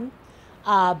 7 a.m.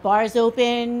 Bars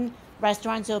open,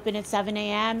 restaurants open at 7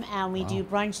 a.m. and we do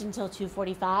brunch until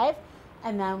 2:45,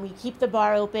 and then we keep the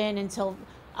bar open until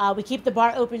we keep the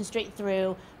bar open straight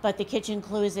through, but the kitchen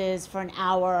closes for an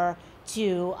hour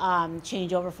to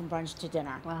change over from brunch to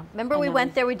dinner. Wow. Remember And we then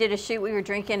went there, we did a shoot, we were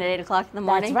drinking at 8 o'clock in the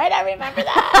morning? That's right, I remember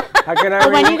that. How can I But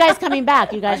when are remember? you guys coming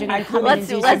back? You guys are going to come in and Let's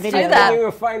do do some that. videos. I couldn't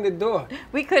even find the door.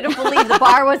 We couldn't believe the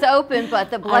bar was open, but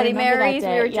the Bloody remember that Marys we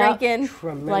day, were yep. drinking.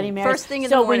 Tremendous. Bloody Mary. First thing in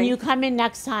so the morning. when you come in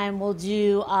next time, we'll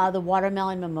do the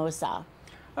watermelon mimosa.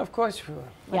 Of course we will.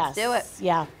 Yes. do it.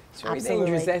 Yeah. It's very Absolutely.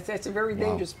 dangerous. That's a very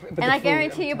dangerous. But the And I food,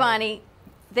 guarantee I'm you, telling Bonnie,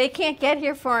 they can't get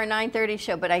here for our 9:30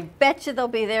 show, but I bet you they'll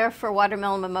be there for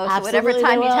watermelon mimosa, whatever Absolutely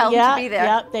time they you will. tell Yeah, them to be there.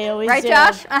 Yep, they always right, do.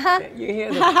 Josh? Uh-huh. You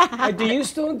hear that? Do you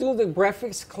still do the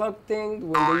Breakfast Club thing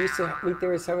when they used to meet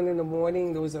there at 7 in the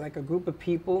morning? There was like a group of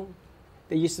people.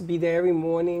 They used to be there every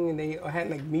morning, and they had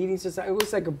like meetings or something. It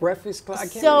was like a breakfast club. I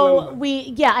can't remember.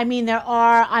 I mean, there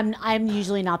are. I'm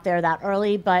usually not there that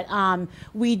early, but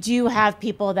we do have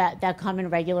people that come in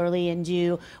regularly and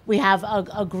do. We have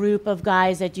a group of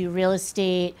guys that do real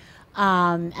estate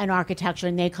and architecture,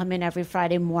 and they come in every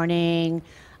Friday morning.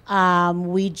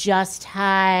 We just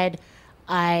had.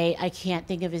 I can't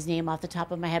think of his name off the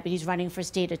top of my head, but he's running for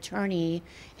state attorney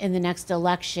in the next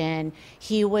election.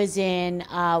 He was in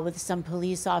with some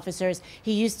police officers.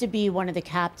 He used to be one of the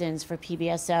captains for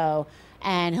PBSO,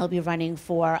 and he'll be running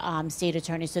for state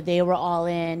attorney. So they were all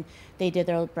in. They did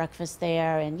their breakfast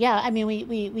there. And yeah, I mean,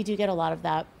 we do get a lot of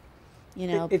that, you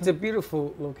know. It's a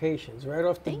beautiful location. It's right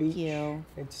off the beach. Thank you.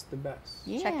 It's the best.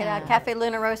 Yeah. Check it out, Cafe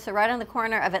Luna Rosa, right on the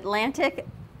corner of Atlantic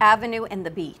Avenue and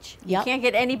the beach. You Yep. can't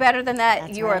get any better than that.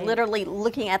 That's You are right. literally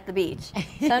looking at the beach.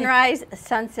 Sunrise,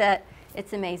 sunset,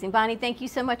 it's amazing. Bonnie, thank you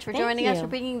so much for Thank joining us, you. for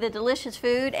bringing the delicious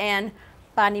food, and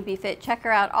Bonnie Be Fit. Check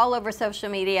her out all over social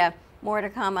media. More to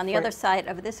come on the other side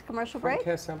of this commercial break. Frank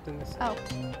has something to say. Oh,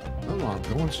 Oh, I'm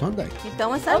going Sunday. he's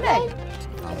going Sunday.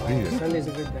 I'll be there. Sunday's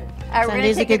a good day. All right, we're going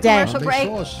Sunday's to a take a good day. commercial Sunday break.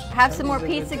 sauce. Have some more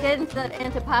Sunday's a pizza, good get into the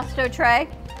antipasto tray.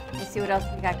 Let's see what else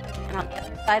we got on the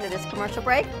other side of this commercial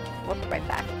break. We'll be right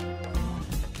back.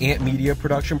 Ant Media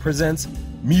Production presents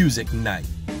Music Night,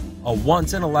 a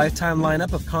once-in-a-lifetime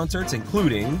lineup of concerts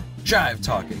including Jive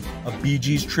Talking, a Bee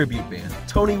Gees tribute band,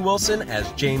 Tony Wilson as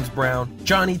James Brown,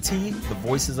 Johnny T, the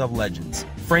Voices of Legends,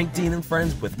 Frank Dean and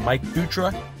Friends with Mike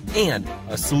Dutra, and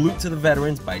a Salute to the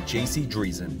Veterans by JC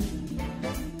Dreesen.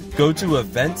 Go to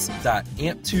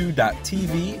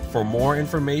events.amp2.tv for more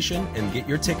information and get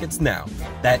your tickets now.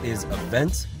 That is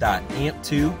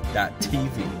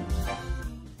events.amp2.tv.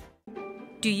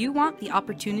 Do you want the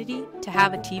opportunity to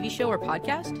have a TV show or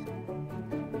podcast?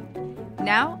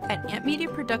 Now, at Ant Media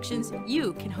Productions,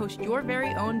 you can host your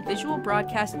very own visual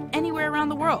broadcast anywhere around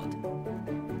the world.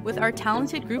 With our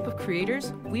talented group of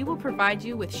creators, we will provide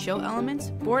you with show elements,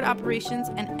 board operations,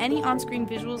 and any on-screen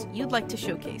visuals you'd like to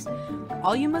showcase.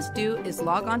 All you must do is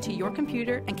log onto your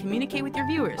computer and communicate with your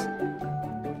viewers.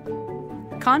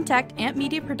 Contact Amp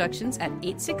Media Productions at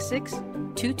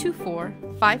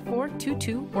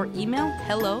 866-224-5422 or email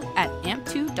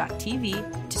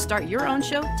hello@amp2.tv to start your own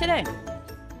show today.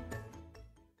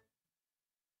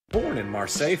 Born in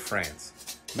Marseille,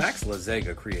 France, Max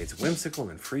Lazega creates whimsical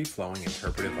and free-flowing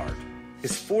interpretive art.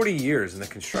 His 40 years in the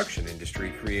construction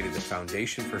industry created the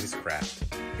foundation for his craft.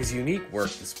 His unique work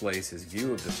displays his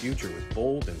view of the future with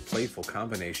bold and playful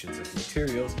combinations of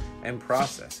materials and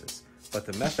processes, but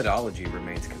the methodology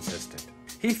remains consistent.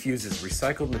 He fuses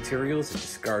recycled materials and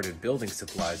discarded building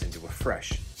supplies into a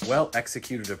fresh,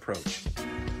 well-executed approach.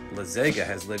 Lazega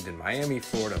has lived in Miami,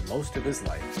 Florida most of his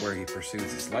life, where he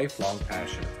pursues his lifelong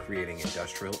passion of creating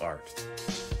industrial art.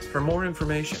 For more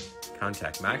information,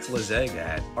 contact Max Lazega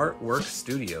at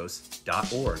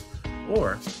artworkstudios.org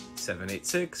or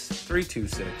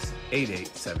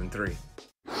 786-326-8873.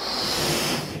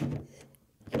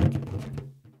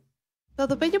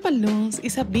 Todo Bello Balloons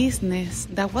is a business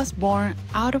that was born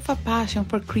out of a passion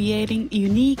for creating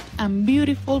unique and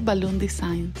beautiful balloon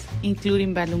designs,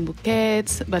 including balloon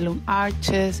bouquets, balloon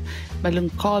arches,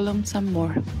 balloon columns, and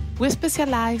more. We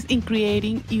specialize in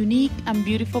creating unique and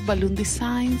beautiful balloon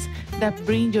designs that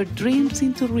bring your dreams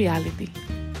into reality.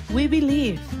 We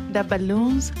believe that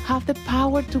balloons have the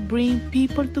power to bring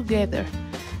people together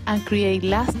and create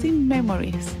lasting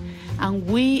memories, and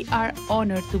we are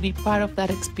honored to be part of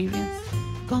that experience.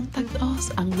 Contact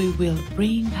us and we will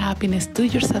bring happiness to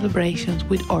your celebrations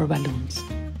with our balloons.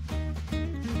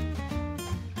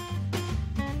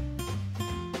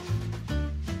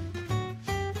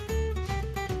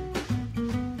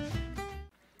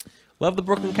 Love the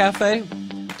Brooklyn Cafe?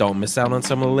 Don't miss out on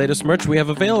some of the latest merch we have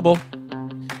available.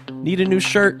 Need a new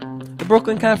shirt? The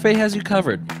Brooklyn Cafe has you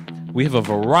covered. We have a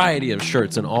variety of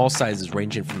shirts in all sizes,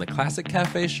 ranging from the classic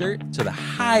cafe shirt to the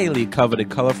highly coveted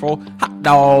colorful hot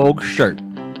dog shirt.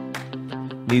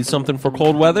 Need something for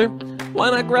cold weather?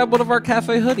 Why not grab one of our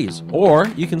cafe hoodies? Or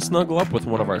you can snuggle up with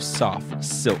one of our soft,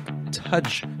 silk,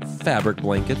 touch fabric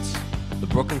blankets. The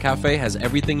Brooklyn Cafe has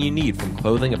everything you need, from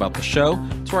clothing about the show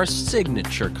to our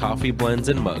signature coffee blends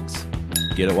and mugs.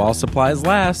 Get it while supplies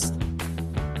last.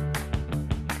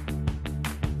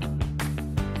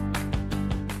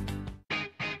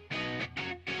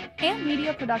 Amp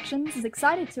Media Productions is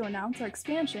excited to announce our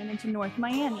expansion into North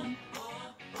Miami.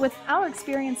 With our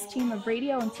experienced team of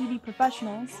radio and TV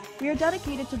professionals, we are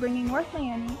dedicated to bringing North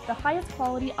Miami the highest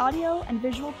quality audio and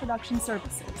visual production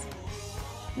services.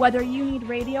 Whether you need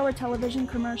radio or television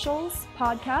commercials,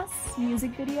 podcasts,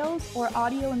 music videos, or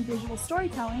audio and visual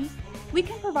storytelling, we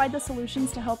can provide the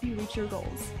solutions to help you reach your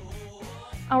goals.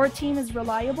 Our team is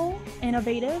reliable,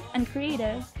 innovative, and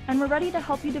creative, and we're ready to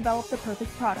help you develop the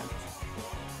perfect product.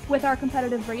 With our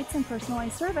competitive rates and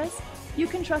personalized service, you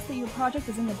can trust that your project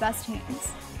is in the best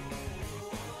hands.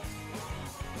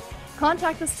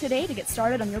 Contact us today to get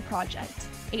started on your project.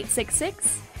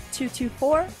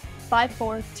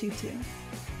 866-224-5422.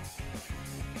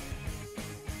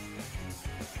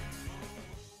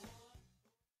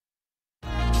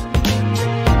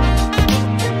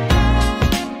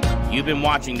 You've been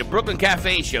watching the Brooklyn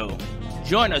Cafe Show.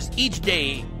 Join us each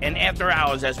day and after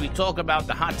hours as we talk about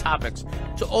the hot topics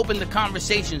to open the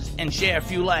conversations and share a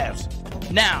few laughs.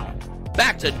 Now,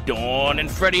 back to Dawn and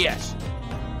Freddie S.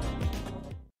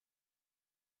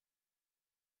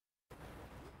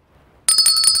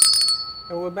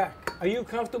 And we're back. Are you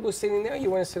comfortable sitting there or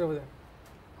you want to sit over there?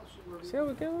 Sit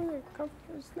over there.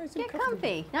 It's nice and Get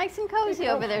comfy. Nice and cozy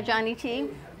over there, Johnny T.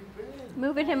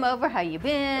 Moving him over. How you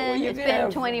been? It's been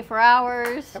 24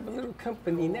 hours. Have a little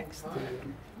company next to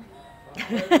you.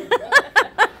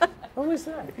 What was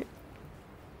that?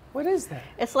 What is that?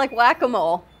 It's like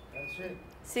whack-a-mole. That's it.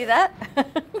 See that?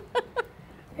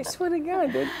 I swear to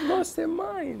God, they lost their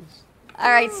minds.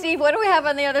 All right, Steve, what do we have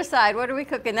on the other side? What are we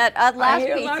cooking? That last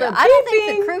hear a pizza. lot of I don't think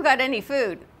beeping. the crew got any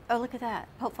food. Oh, look at that.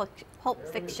 Pulp Fiction. Pulp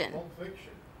Fiction.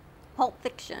 Pulp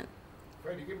Fiction.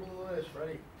 Freddie, give him a little of this,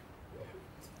 Freddie.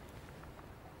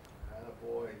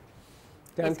 Attaboy.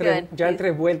 John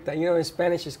Travolta. You know, in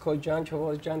Spanish it's called John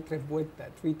Travolta, John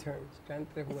Travolta. 3 terms. John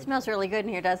Travolta. It smells really good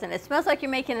in here, doesn't it? It smells like you're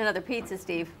making another pizza,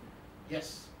 Steve.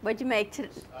 Yes. What'd you make today?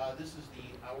 This is the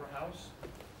Our House.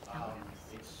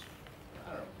 It's, I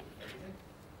don't know, everything.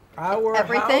 Our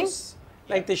Everything? House?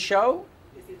 Like the show?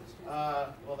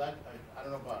 Well, that, I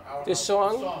don't know about Our The House.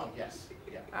 song? The song, yes.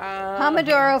 Yeah.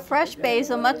 Pomodoro, fresh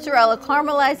basil, mozzarella,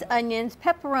 caramelized onions,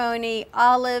 pepperoni,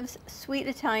 olives, sweet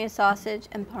Italian sausage,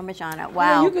 and Parmigiano.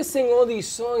 Wow. Yeah, you can sing all these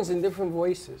songs in different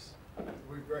voices.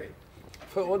 We're great.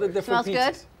 For all the different Smells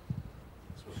good? pizzas.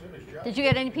 Did you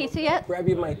get any pizza yet? Grab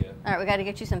your mic. All right, we got to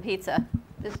get you some pizza.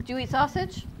 Do you eat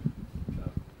sausage?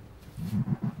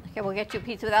 Okay, we'll get you a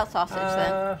pizza without sausage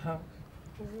then.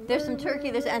 There's some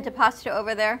turkey. There's antipasto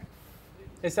over there.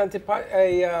 It's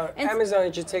Amazon.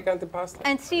 You should take antipasto.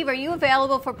 And Steve, are you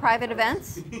available for private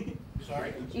events?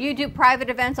 Sorry? You do private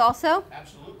events also?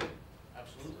 Absolutely.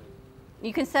 Absolutely.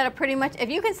 You can set up pretty much, if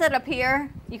you can set up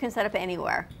here, you can set up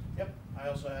anywhere. Yep. I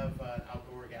also have an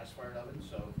outdoor gas-fired oven,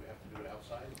 so if we have to do it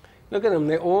outside. Look at them.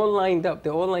 They're all lined up.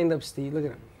 They're all lined up, Steve. Look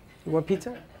at them. You want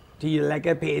pizza? Do you like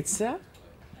a pizza?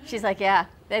 She's like, yeah,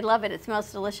 they love it. It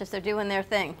smells delicious. They're doing their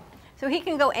thing. So he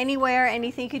can go anywhere,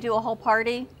 anything. He could do a whole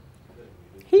party.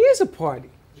 He is a party.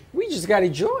 We just got to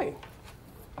join.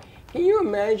 Can you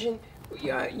imagine?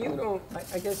 Yeah, you don't.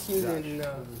 I guess you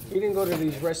didn't go to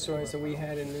these restaurants that we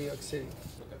had in New York City,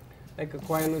 like a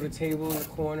quiet little table in the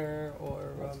corner,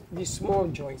 or these small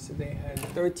joints that they had.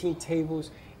 13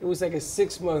 tables. It was like a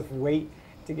 6-month wait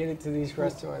to get into these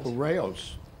restaurants.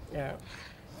 Rails. Yeah.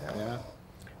 Yeah.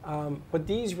 But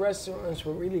these restaurants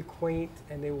were really quaint,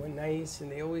 and they were nice,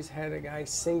 and they always had a guy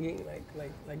singing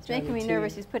like It's Johnny making me T.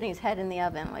 nervous. He's putting his head in the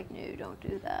oven. Like, no, don't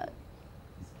do that.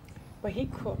 But he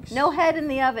cooks. No head in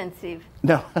the oven, Steve.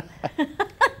 No.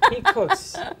 He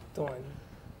cooks, Dawn.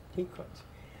 He cooks.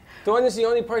 Dawn is the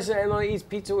only person I know that eats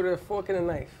pizza with a fork and a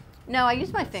knife. No, I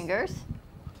use my fingers.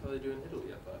 That's how they do in Italy,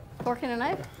 I thought. Fork and a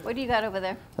knife? What do you got over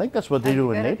there? I think that's what they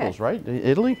do in Good, Naples, okay. right?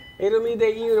 Italy? Italy,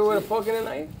 they eat it with a fork and a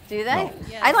knife? Do they? No.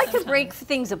 Yeah, I like to sometimes. break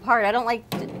things apart. I don't like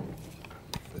to...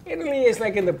 Italy is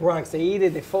like in the Bronx. They eat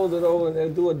it, they fold it over, and they'll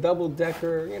do a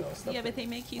double-decker, stuff. Yeah, but they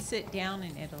make you sit down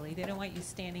in Italy. They don't want you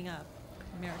standing up,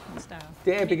 American style.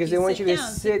 Yeah, Make because they want you to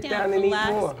sit down and eat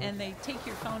relax, more. And they take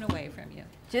your phone away from you.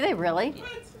 Do they really?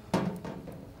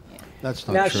 That's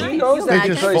not Now, true. she knows They that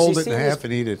just because fold she it in sees half this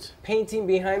and eat it. painting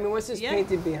behind me. What's this Yeah.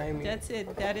 painting behind me? That's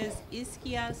it. That is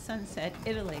Ischia Sunset,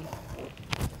 Italy.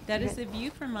 That is the view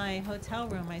from my hotel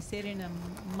room. I stayed in a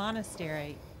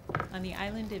monastery on the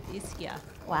island of Ischia.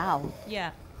 Wow.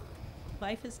 Yeah.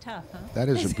 Life is tough, huh? That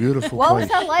is a beautiful What place. was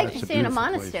that like That's to stay in a beautiful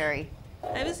place. monastery?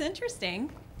 It was interesting.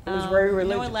 It was very No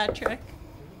religious. electric.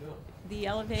 The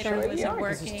elevator Sure, wasn't yeah,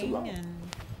 'cause it's too working, low. and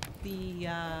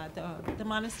the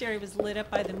monastery was lit up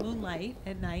by the moonlight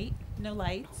at night. No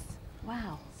lights.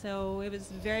 Wow. So it was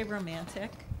very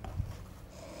romantic,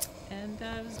 and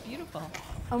it was beautiful.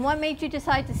 And what made you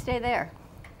decide to stay there?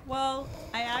 Well,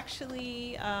 I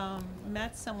actually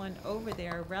met someone over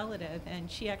there, a relative, and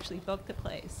she actually booked the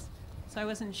place. So I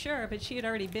wasn't sure, but she had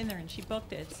already been there and she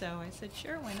booked it. So I said,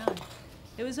 sure, why not?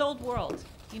 It was old world.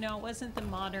 It wasn't the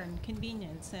modern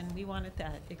convenience, and we wanted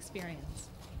that experience.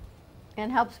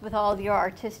 And helps with all your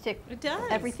artistic, It does.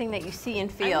 everything that you see and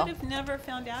I feel. would have never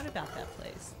found out about that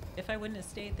place if I wouldn't have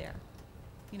stayed there.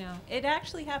 It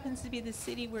actually happens to be the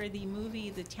city where the movie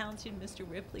The Talented Mr.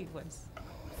 Ripley was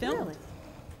filmed. Really?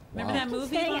 Remember that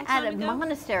movie? a Staying long at time a ago?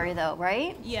 monastery, though,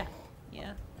 right? Yeah,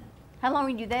 yeah. How long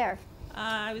were you there?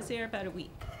 I was there about a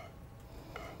week.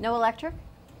 No electric?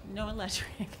 No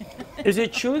electric. Is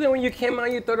it true that when you came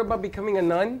out, you thought about becoming a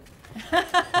nun?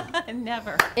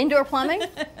 Never. Indoor plumbing?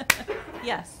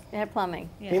 Yes. They had plumbing.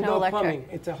 Yeah. No Indoor electric. plumbing.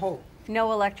 It's a hole.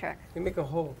 No electric. You make a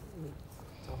hole.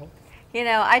 It's a hole.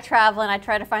 I travel and I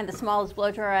try to find the smallest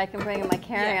blow dryer I can bring in my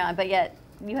carry-on, but yet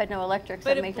you had no electric, so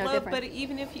But it makes no difference. But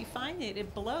even if you find it,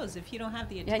 it blows. If you don't have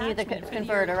the Yeah, you attachment need the for the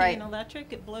converter, European right.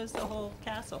 electric, it blows the whole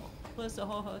castle, blows the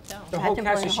whole hotel. The whole Imagine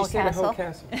castle. bringing a She whole stayed in the whole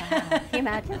castle. castle. Can you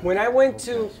imagine? When I went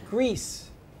to Greece,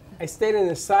 I stayed on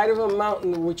the side of a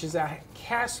mountain, which is a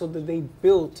castle that they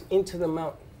built into the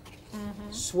mountain.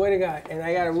 Swear to God. And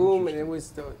I got a room, and it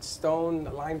was the stone,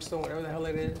 the limestone, whatever the hell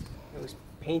it is. It was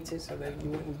painted so that you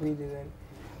wouldn't breathe it in.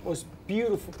 Most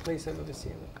beautiful place I've ever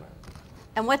seen in the planet.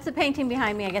 And what's the painting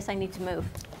behind me? I guess I need to move.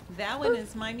 That one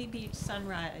is Miami Beach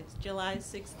Sunrise, July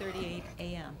 6:38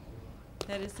 a.m.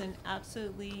 That is an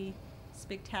absolutely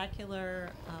spectacular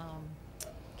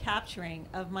capturing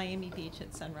of Miami Beach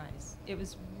at sunrise. It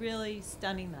was really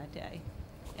stunning that day.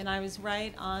 And I was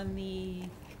right on the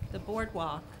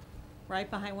boardwalk, right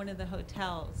behind one of the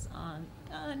hotels on,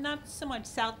 not so much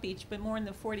South Beach, but more in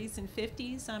the 40s and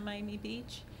 50s on Miami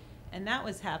Beach. And that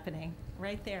was happening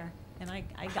right there. And I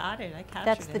got it. I captured it.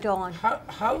 That's the dawn.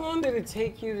 How long did it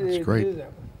take you to That's great. do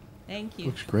that? Thank you.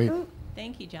 Looks great.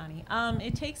 Thank you, Johnny.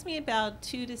 It takes me about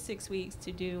 2 to 6 weeks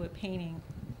to do a painting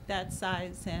that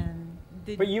size, and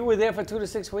But you were there for 2 to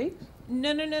 6 weeks?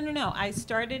 No. I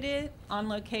started it on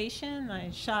location. I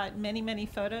shot many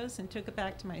photos and took it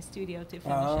back to my studio to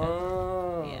finish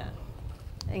Oh. it.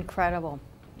 Yeah. Incredible.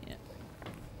 Yeah.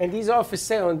 And these are for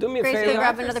sale. And do me a Grace, favor. go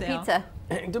grab for another sale. pizza.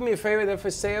 Do me a favor, they're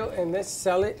for sale, and let's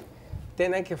sell it.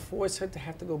 then I can force her to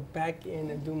have to go back in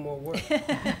and do more work.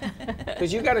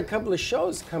 Because you got a couple of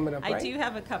shows coming up, right? I do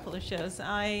have a couple of shows.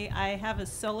 I have a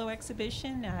solo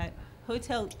exhibition at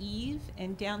Hotel Eve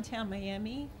in downtown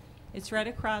Miami. It's right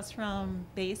across from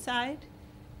Bayside.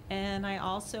 And I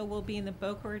also will be in the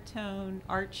Boca Raton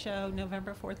Art Show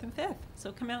November 4th and 5th.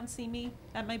 So come out and see me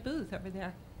at my booth over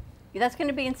there. That's going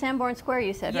to be in Sanborn Square,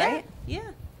 you said, right?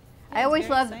 Yeah. I always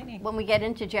love exciting. when we get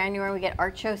into January, we get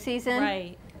art show season.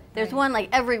 Right. There's one like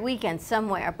every weekend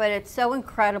somewhere, but it's so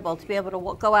incredible to be able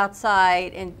to go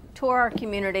outside and tour our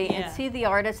community and see the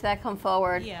artists that come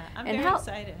forward. Yeah, I'm and very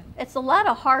excited. It's a lot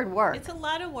of hard work. It's a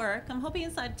lot of work. I'm hoping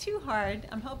it's not too hard.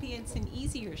 I'm hoping it's an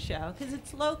easier show because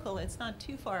it's local. It's not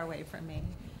too far away from me.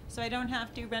 So I don't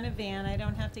have to rent a van. I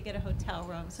don't have to get a hotel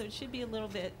room. So it should be a little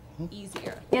bit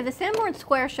easier. Yeah, the Sanborn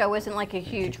Square show isn't like a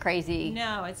huge, crazy...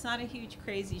 No, it's not a huge,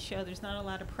 crazy show. There's not a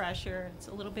lot of pressure. It's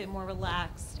a little bit more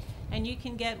relaxed. And you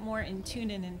can get more in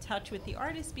tune and in touch with the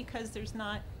artists because there's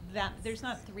not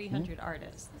 300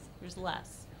 artists. There's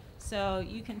less. So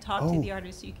you can talk to the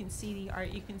artists, you can see the art,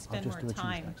 you can spend more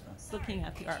time looking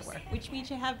at the artwork, which means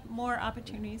you have more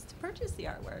opportunities to purchase the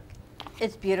artwork.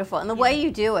 It's beautiful. And the way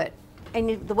you do it,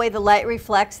 and the way the light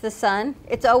reflects the sun,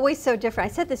 it's always so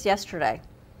different. I said this yesterday.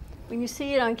 When you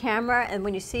see it on camera and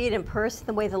when you see it in person,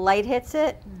 the way the light hits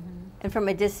it, and from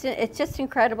a distance, it's just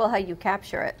incredible how you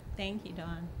capture it. Thank you,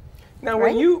 Dawn. Now,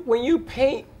 when you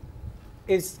paint,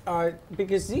 it's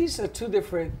because these are two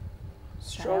different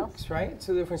strokes, right?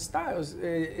 Two different styles.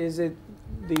 Is it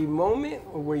the moment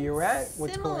or where you're at?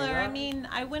 What's Similar. going on? I mean,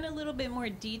 I went a little bit more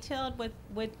detailed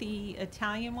with the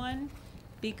Italian one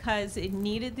because it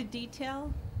needed the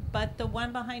detail. But the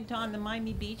one behind Dawn, the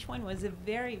Miami Beach one, was a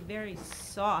very, very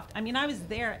soft. I mean, I was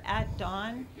there at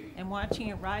dawn and watching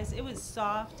it rise. It was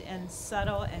soft and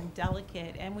subtle and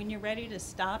delicate. And when you're ready to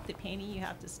stop the painting, you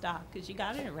have to stop because you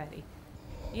got it already.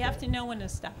 You have to know when to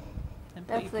stop and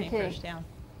put your paintbrush down.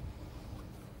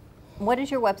 What is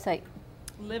your website?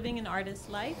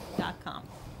 livinganartistlife.com.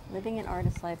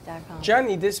 livinganartistlife.com.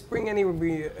 Johnny, this bring any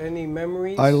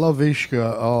memories? I love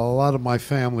Ishka. A lot of my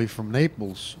family from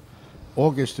Naples.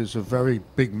 August is a very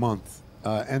big month,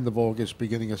 end of August,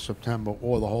 beginning of September,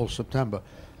 or the whole September.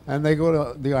 And they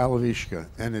go to the Isle of Ishka,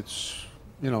 and it's,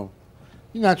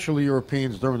 naturally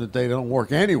Europeans during the day, they don't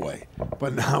work anyway.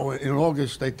 But now in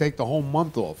August, they take the whole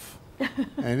month off.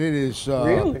 And it is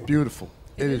Really? beautiful.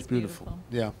 It is beautiful.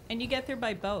 Yeah. And you get there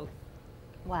by boat.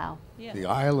 Wow. Yeah. The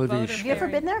Isle of Boat or Ishka. Have you ever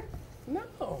ferry. been there?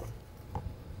 No,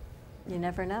 You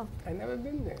never know. I never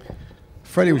been there.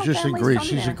 Freddie was My just in family's Greece.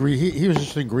 from He's a there. Greek. He was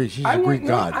just in Greece. He's a Greek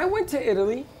god. I went to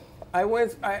Italy. I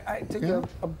took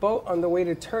a boat on the way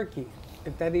to Turkey,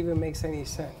 if that even makes any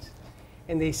sense.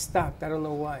 And they stopped. I don't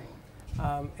know why.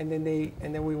 And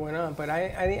then we went on. But I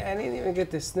didn't even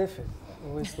get to sniff it.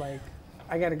 It was like,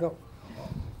 I got to go.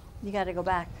 You got to go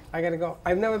back. I got to go.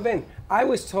 I've never been. I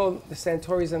was told the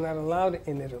Santoris are not allowed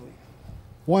in Italy.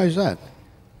 Why is that?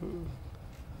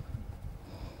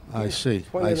 I see.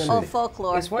 I see. Oh,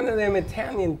 folklore. It's one of them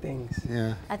Italian things.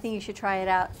 Yeah. I think you should try it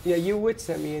out. Yeah, you would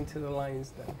send me into the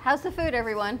lines then. How's the food,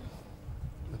 everyone?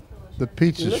 The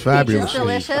pizza's Look, fabulous.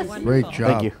 delicious. Great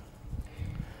job. Thank you.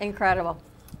 Incredible.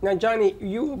 Now, Johnny,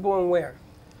 you were born where?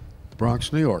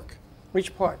 Bronx, New York.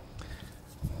 Which part?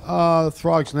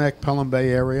 Throgs Neck, Pelham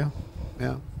Bay area.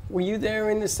 Yeah. Were you there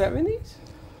in the 70s?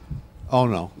 Oh,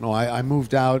 no. No, I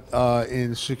moved out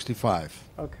in 65.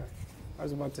 Okay. I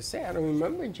was about to say, I don't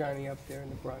remember Johnny up there in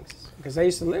the Bronx. Because I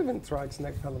used to live in Throgs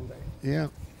Neck, Pelham Bay. Yeah.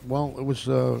 Well, it was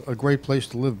a great place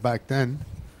to live back then.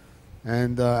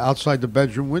 And outside the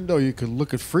bedroom window, you could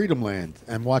look at Freedom Land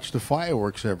and watch the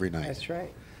fireworks every night. That's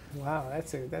right. Wow,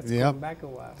 that's Yep. going back a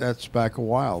while. That's back a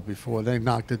while before they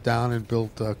knocked it down and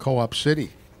built Co-op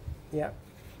City. Yeah,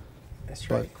 that's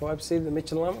right. Co-op City, the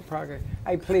Michelama project.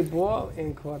 I played ball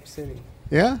in Co-op City.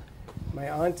 Yeah? My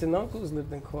aunts and uncles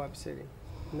lived in Co-op City.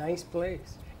 Nice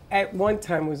place. At one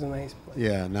time, it was a nice place.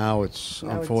 Yeah, now it's Now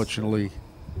it's- unfortunately...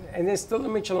 And there's still the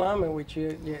Michelama, which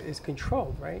is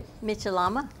controlled, right?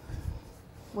 Michelama?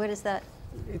 What is that?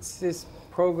 It's this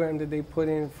program that they put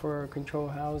in for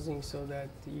controlled housing so that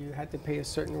you had to pay a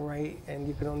certain rate and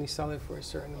you could only sell it for a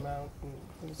certain amount.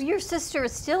 Your sister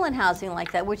is still in housing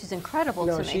like that, which is incredible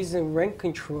to No, me. she's in rent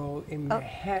control in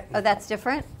Manhattan. Oh, that's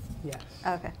different? Yes.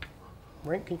 Okay.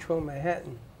 Rent control in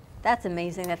Manhattan. That's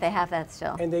amazing that they have that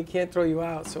still. And they can't throw you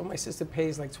out. So my sister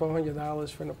pays like $1,200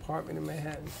 for an apartment in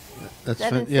Manhattan. That's that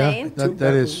fan- insane? Yeah,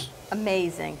 that is...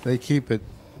 Amazing. They keep it.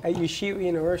 At Yeshiva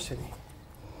University.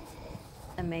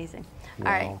 Amazing. Wow.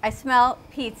 All right, I smell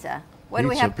pizza. What do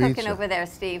we have cooking Pizza. over there,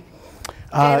 Steve?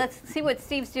 Okay, let's see what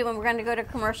Steve's doing. We're going to go to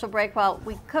commercial break while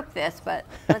we cook this, but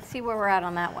let's see where we're at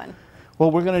on that one. Well,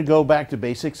 we're going to go back to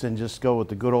basics and just go with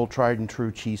the good old tried and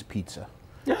true cheese pizza.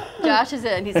 Josh is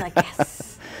in. He's like,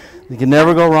 yes. You can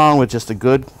never go wrong with just a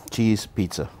good cheese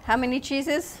pizza. How many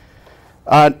cheeses?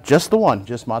 Just the one,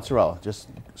 just mozzarella. Just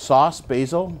sauce,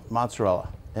 basil, mozzarella,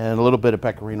 and a little bit of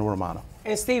pecorino romano.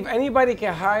 And Steve, anybody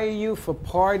can hire you for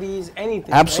parties,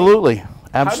 anything. Absolutely, right?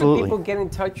 absolutely. How do people get in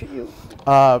touch with you?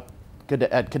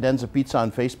 At Cadenza Pizza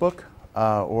on Facebook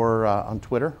or on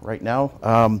Twitter right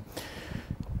now.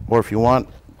 Or if you want,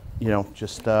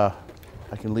 just I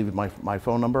can leave my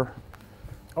phone number.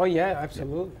 Oh yeah,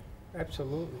 absolutely,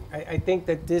 absolutely. I think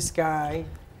that this guy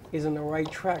is on the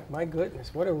right track. My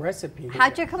goodness, what a recipe.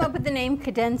 How'd you come up with the name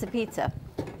Cadenza Pizza?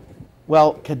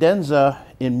 Well, cadenza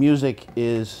in music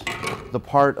is the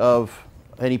part of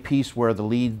any piece where the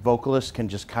lead vocalist can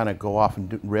just kind of go off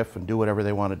and riff and do whatever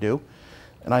they want to do.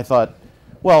 And I thought,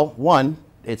 well, one,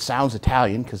 it sounds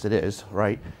Italian, because it is,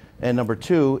 right? And number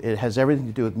two, it has everything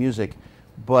to do with music,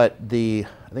 but I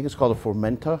think it's called a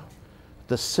formenta.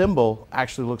 The symbol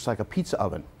actually looks like a pizza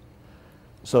oven.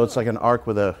 So it's like an arc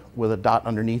with a dot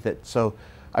underneath it. So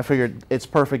I figured it's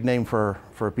perfect name for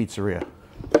a pizzeria.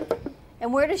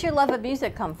 And where does your love of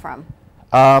music come from?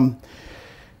 I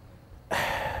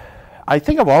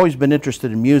think I've always been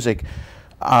interested in music.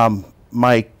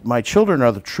 My children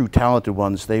are the true talented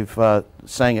ones. They've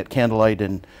sang at Candlelight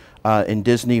and in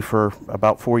Disney for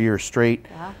about 4 years straight.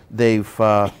 Wow. They've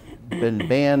been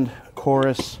band,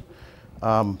 chorus.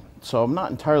 So I'm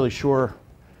not entirely sure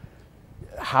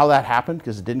how that happened,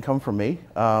 because it didn't come from me.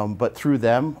 But through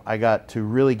them, I got to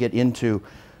really get into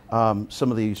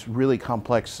some of these really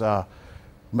complex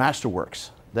masterworks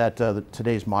that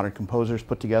today's modern composers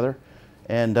put together.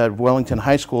 And at Wellington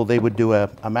High School, they would do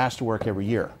a masterwork every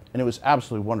year. And it was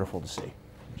absolutely wonderful to see,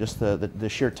 just the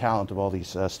sheer talent of all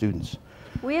these students.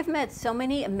 We have met so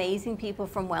many amazing people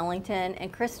from Wellington,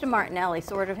 and Krista Martinelli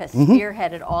sort of has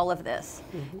spearheaded all of this.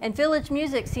 And Village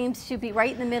Music seems to be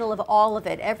right in the middle of all of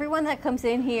it. Everyone that comes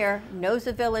in here knows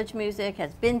of Village Music,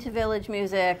 has been to Village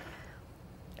Music,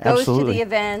 goes to the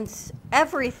events,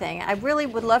 everything. I really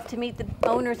would love to meet the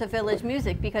owners of Village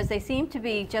Music, because they seem to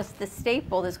be just the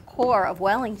staple, this core of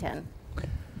Wellington.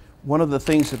 One of the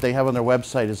things that they have on their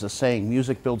website is a saying,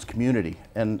 music builds community,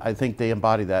 and I think they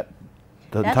embody that.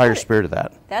 The entire spirit of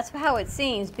that. That's how it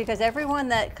seems, because everyone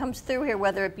that comes through here,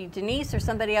 whether it be Denise or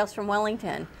somebody else from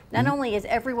Wellington, not only is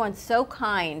everyone so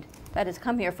kind that has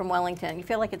come here from Wellington, you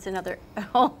feel like it's a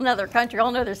whole another country, a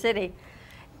whole another city,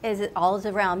 it all is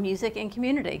around music and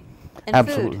community and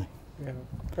food. Yeah.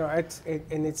 No,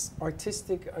 and it's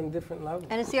artistic on different levels.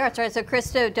 And it's the arts, right? So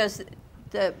Krista does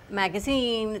the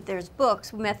magazine, there's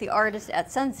books. We met the artist at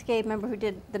Sunscape, remember, who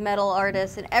did the metal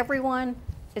artist, and everyone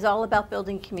is all about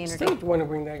building community. Steve want to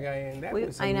bring that guy in. That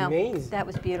was amazing. I know. That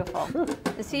was beautiful.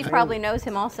 And Steve probably knows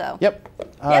him also. Yep.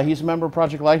 He's a member of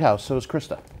Project Lighthouse, so is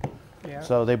Krista. Yeah.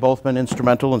 So they've both been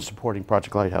instrumental in supporting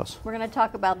Project Lighthouse. We're going to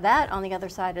talk about that on the other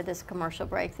side of this commercial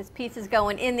break. This pizza's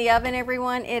going in the oven,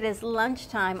 everyone. It is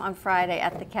lunchtime on Friday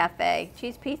at the cafe.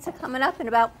 Cheese pizza coming up in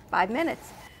about 5 minutes.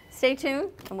 Stay tuned,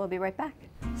 and we'll be right back.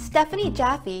 Stephanie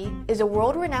Jaffe is a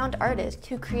world-renowned artist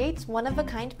who creates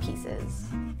one-of-a-kind pieces.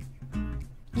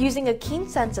 Using a keen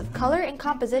sense of color and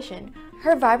composition,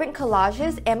 her vibrant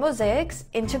collages and mosaics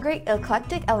integrate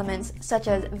eclectic elements such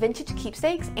as vintage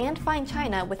keepsakes and fine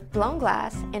china with blown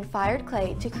glass and fired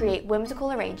clay to create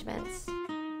whimsical arrangements.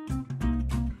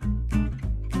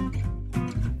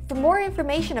 For more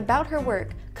information about her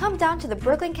work, come down to the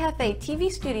Brooklyn Cafe TV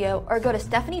studio or go to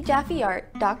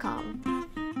StephanieJaffeArt.com.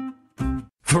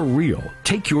 For real,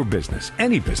 take your business,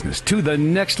 any business, to the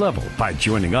next level by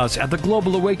joining us at the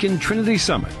Global Awaken Trinity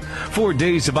Summit. 4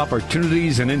 days of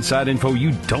opportunities and inside info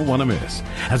you don't want to miss,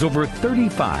 as over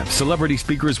 35 celebrity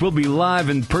speakers will be live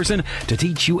in person to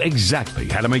teach you exactly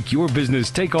how to make your business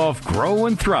take off, grow,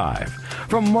 and thrive.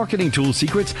 From marketing tool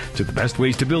secrets to the best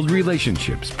ways to build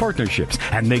relationships, partnerships,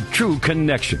 and make true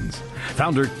connections.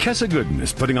 Founder Kessa Gooden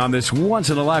is putting on this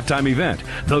once-in-a-lifetime event,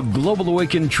 the Global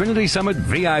Awaken Trinity Summit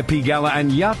VIP Gala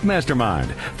and Yacht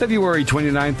Mastermind, February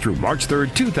 29th through March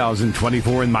 3rd,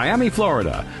 2024 in Miami,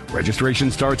 Florida.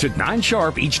 Registration starts at 9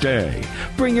 sharp each day.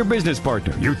 Bring your business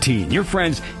partner, your team, your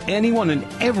friends, anyone and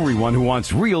everyone who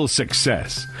wants real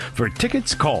success. For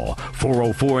tickets, call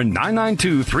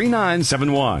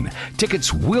 404-992-3971.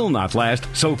 Tickets will not last,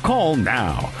 so call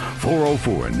now.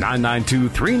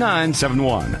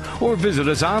 404-992-3971. Or visit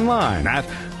us online at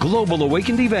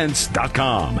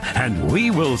globalawakenedevents.com, and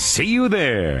we will see you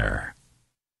there.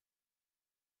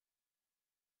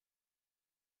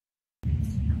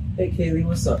 Hey Kaylee,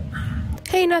 what's up?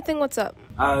 Hey, nothing, what's up?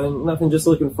 Nothing, just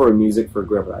looking for music for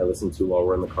Grandpa that I listen to while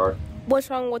we're in the car. What's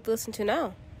wrong with what to listen to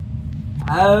now?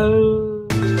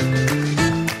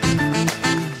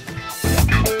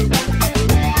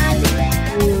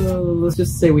 Let's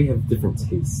just say we have different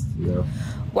tastes, you know?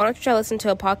 Why don't you try listening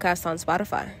to a podcast on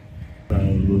Spotify?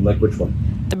 Like which one?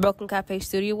 The Broken Cafe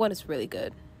Studio one is really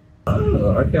good.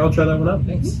 Okay, I'll try that one out.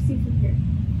 Thanks.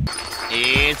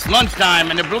 It's lunchtime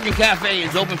and the Brooklyn Cafe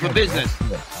is open for business.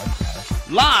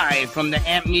 Live from the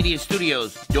Amp Media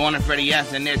Studios, Dawn and Freddie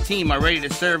S. and their team are ready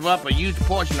to serve up a huge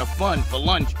portion of fun for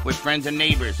lunch with friends and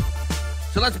neighbors.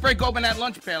 So let's break open that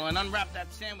lunch pail and unwrap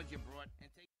that sandwich you brought.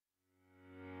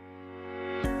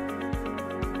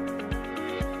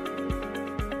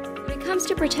 When it comes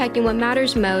to protecting what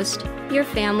matters most, your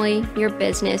family, your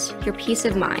business, your peace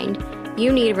of mind,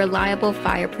 you need reliable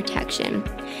fire protection.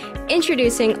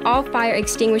 Introducing All Fire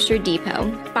Extinguisher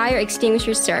Depot, Fire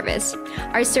Extinguisher Service.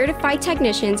 Our certified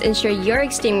technicians ensure your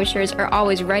extinguishers are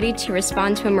always ready to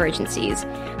respond to emergencies.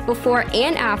 Before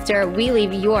and after, we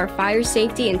leave your fire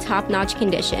safety in top-notch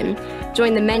condition.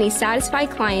 Join the many satisfied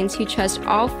clients who trust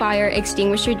All Fire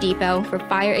Extinguisher Depot for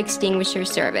fire extinguisher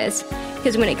service.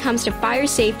 Because when it comes to fire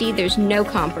safety, there's no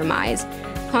compromise.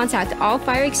 Contact All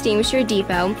Fire Extinguisher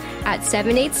Depot at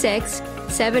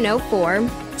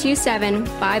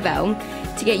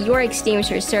 786-704-2750 to get your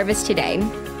extinguisher service today.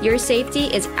 Your safety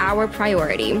is our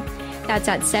priority. That's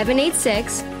at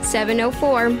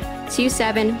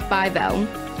 786-704-2750.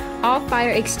 All Fire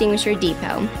Extinguisher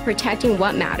Depot, protecting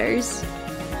what matters.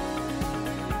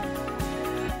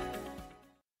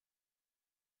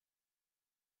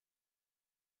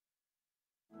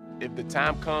 If the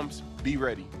time comes, be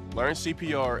ready. Learn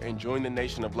CPR and join the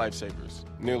nation of lifesavers.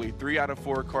 Nearly 3 out of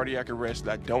 4 cardiac arrests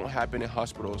that don't happen in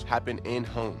hospitals happen in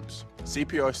homes.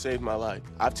 CPR saved my life.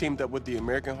 I've teamed up with the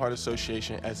American Heart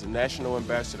Association as a national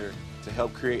ambassador to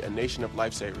help create a nation of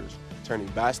lifesavers, turning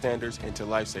bystanders into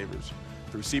lifesavers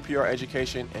through CPR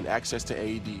education and access to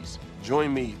AEDs.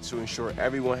 Join me to ensure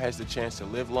everyone has the chance to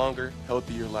live longer,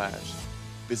 healthier lives.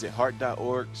 Visit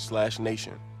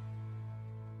heart.org/nation.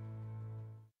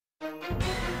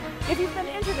 If you've been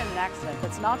injured in an accident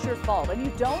that's not your fault and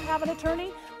you don't have an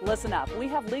attorney, listen up. We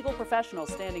have legal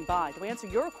professionals standing by to answer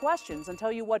your questions and tell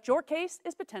you what your case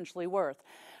is potentially worth.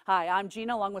 Hi, I'm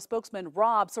Gina along with spokesman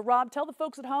Rob. So Rob, tell the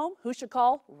folks at home who should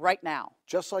call right now.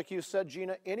 Just like you said,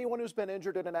 Gina, anyone who's been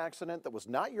injured in an accident that was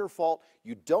not your fault,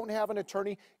 you don't have an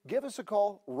attorney, give us a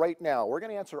call right now. We're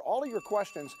going to answer all of your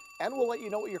questions and we'll let you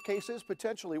know what your case is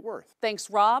potentially worth. Thanks,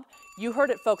 Rob. You heard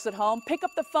it, folks at home. Pick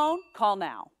up the phone, call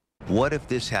now. What if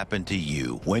this happened to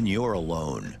you when you're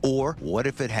alone? Or what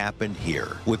if it happened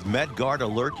here? With MedGuard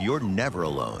Alert, you're never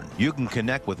alone. You can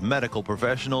connect with medical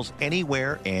professionals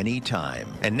anywhere, anytime.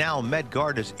 And now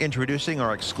MedGuard is introducing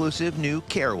our exclusive new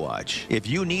Care Watch. If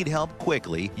you need help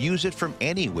quickly, use it from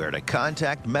anywhere to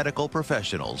contact medical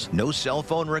professionals. No cell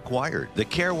phone required. The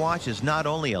Care Watch is not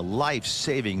only a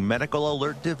life-saving medical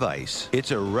alert device, it's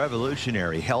a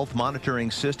revolutionary health monitoring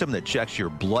system that checks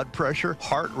your blood pressure,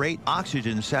 heart rate,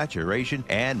 oxygen saturation,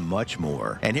 and much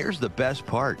more. And here's the best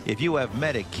part. If you have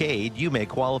Medicaid, you may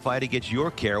qualify to get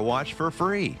your Care Watch for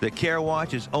free. The Care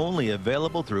Watch is only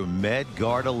available through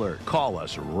MedGuard Alert. Call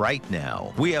us right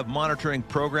now. We have monitoring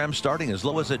programs starting as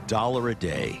low as $1 a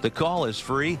day. The call is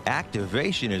free,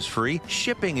 activation is free,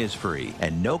 shipping is free,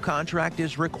 and no contract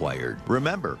is required.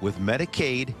 Remember, with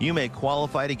Medicaid, you may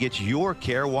qualify to get your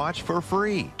Care Watch for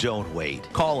free. Don't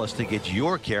wait. Call us to get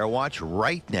your Care Watch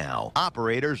right now.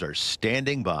 Operators are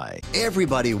standing by.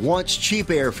 Everybody wants cheap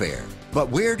airfare, but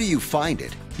where do you find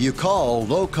it? You call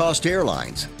Low Cost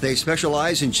Airlines. They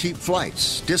specialize in cheap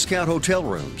flights, discount hotel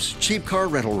rooms, cheap car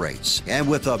rental rates, and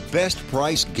with a best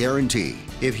price guarantee.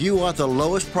 If you want the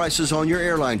lowest prices on your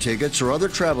airline tickets or other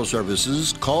travel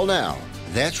services, call now.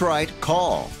 That's right,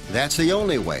 call. That's the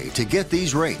only way to get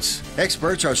these rates.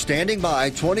 Experts are standing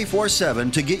by 24/7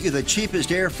 to get you the cheapest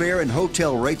airfare and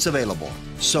hotel rates available.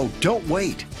 So don't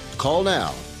wait. Call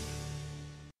now.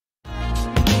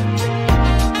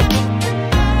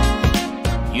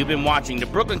 You've been watching the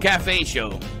Brooklyn Cafe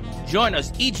Show. Join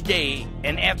us each day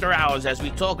and after hours as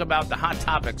we talk about the hot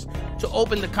topics to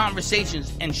open the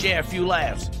conversations and share a few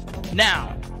laughs.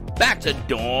 Now, back to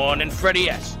Dawn and Freddie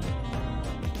S.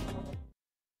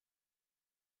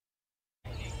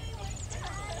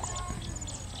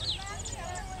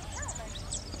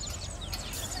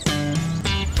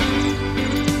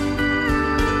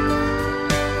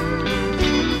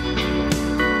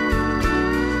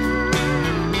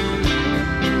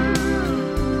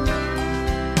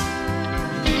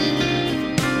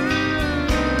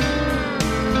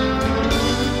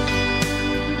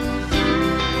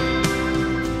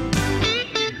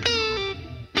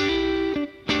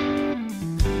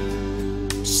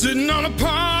 Sitting on a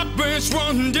park bench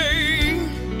one day,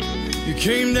 you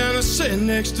came down and sat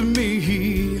next to me.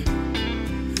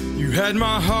 You had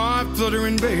my heart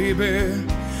fluttering, baby,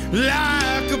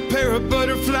 like a pair of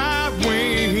butterfly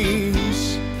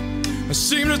wings. I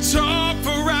seemed to talk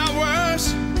for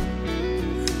hours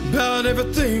about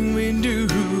everything we knew.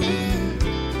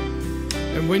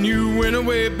 And when you went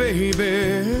away,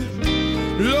 baby,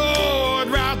 Lord,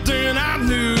 right then I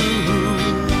knew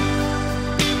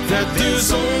that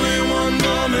there's only one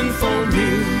woman for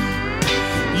me.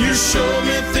 You showed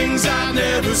me things I'd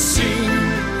never seen.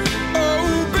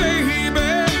 Oh,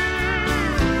 baby,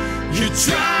 you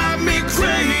drive me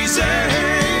crazy.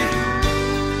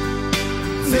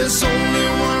 There's only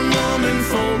one woman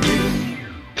for me.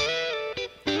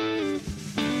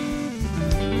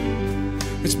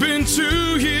 It's been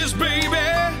 2 years, baby.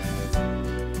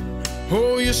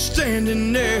 Oh, you're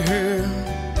standing there.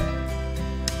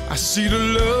 I see the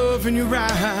love in your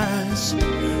eyes,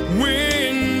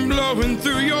 wind blowing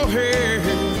through your hair.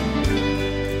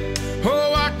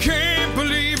 Oh, I can't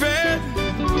believe it.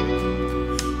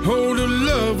 Oh, the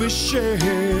love we shared.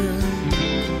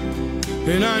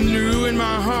 And I knew in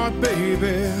my heart,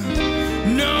 baby,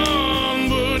 none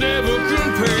would ever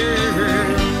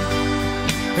compare.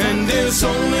 And there's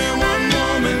only one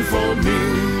woman for me.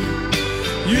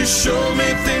 You show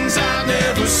me things I've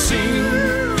never seen.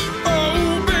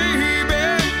 Oh, baby,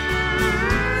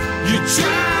 you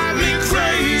drive me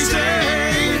crazy.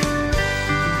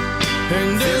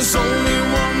 And there's only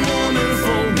one woman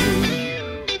for me.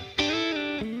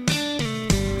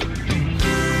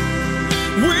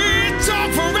 We talk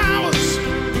for hours,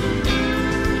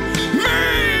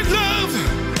 made love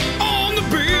on the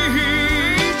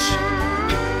beach.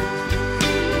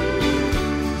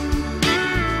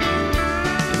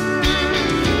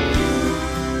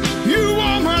 You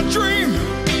are my dream,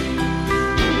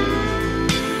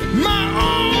 my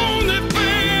only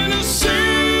fantasy.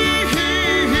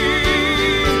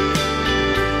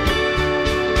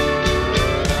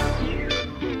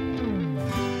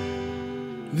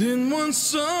 Then one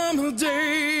summer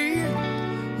day,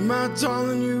 my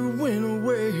darling, you went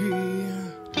away.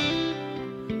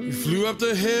 You flew up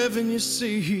to heaven, you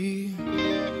see,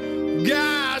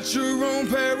 got your own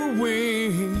pair of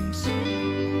wings.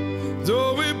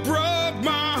 Though it broke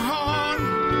my heart,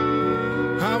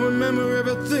 I remember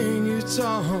everything you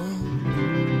taught.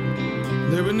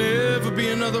 There would never be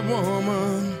another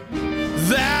woman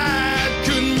that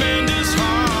could mend his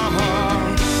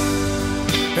heart.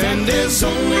 And there's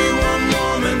only one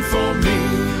woman for me.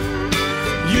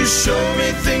 You show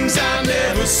me things I've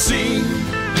never seen.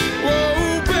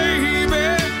 Whoa, baby,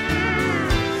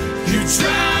 you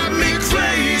drive me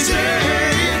crazy.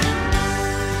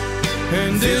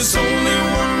 And there's only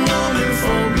one woman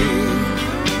for me.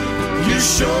 You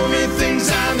show me things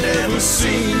I've never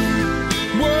seen.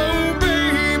 Whoa,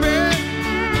 baby,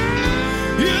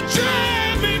 you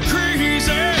drive me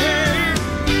crazy.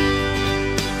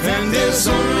 And there's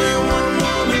only one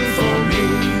woman for me.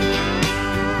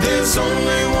 There's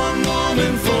only one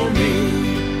woman for me.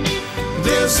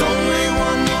 There's only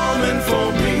one woman for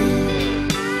me.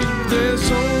 There's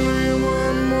only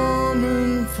one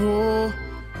woman for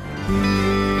me.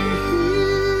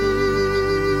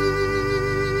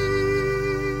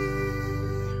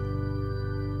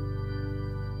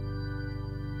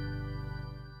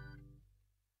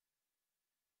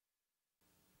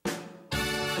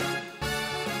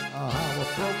 How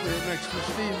appropriate next to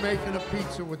Steve making a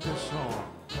pizza with this song.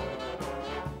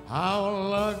 How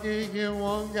lucky can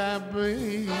one guy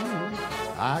be?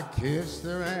 I kissed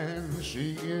her and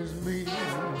she is me.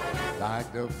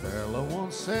 Like the fella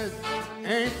once said,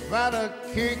 ain't that a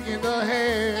kick in the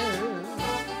head?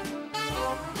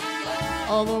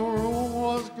 Oh, the room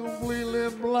was completely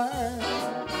black.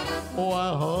 Oh,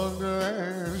 I hugged her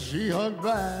and she hugged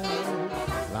back.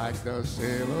 Like the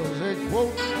sailors they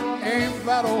quote, ain't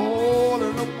that a hole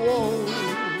in the boat?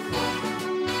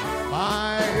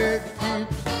 My head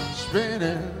keeps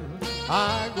spinning,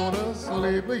 I go to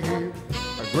sleep again,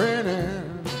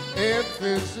 grinning. If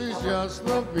this is just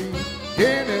the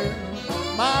beginning,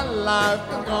 my life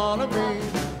is gonna be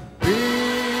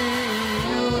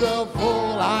beautiful.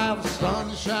 I have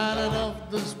sunshine enough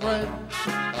to spread.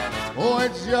 Oh,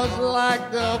 it's just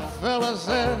like the fella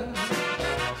said.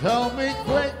 Tell me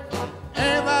quick,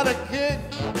 ain't that a kick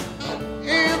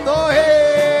in the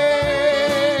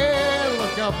head?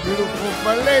 Look how beautiful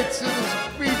my legs in this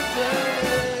pizza.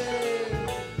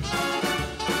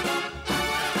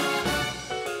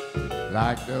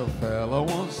 Like the fella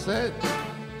once said,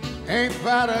 ain't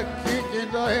that a kick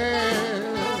in the head?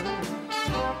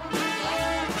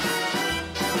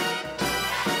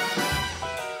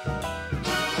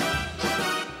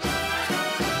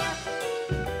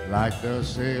 Like the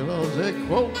sailors they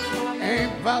quote,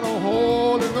 ain't found a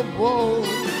hole in the boat.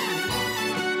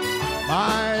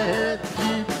 My head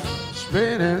keeps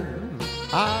spinning,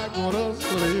 I go to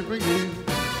sleep again,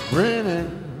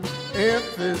 grinning.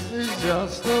 If this is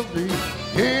just the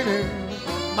beginning,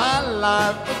 my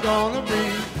life is gonna be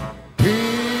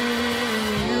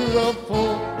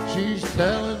beautiful. She's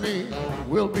telling me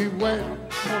we'll be wed.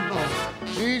 Oh no,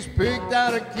 she's picked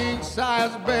out a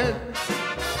king-size bed.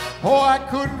 Oh, I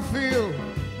couldn't feel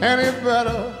any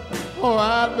better. Oh,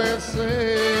 I'd better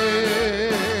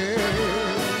say,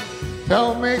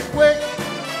 tell me quick.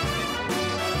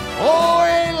 Oh,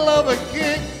 ain't love a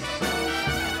kick?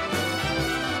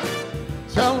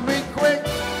 Tell me quick,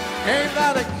 ain't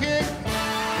that a kick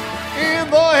in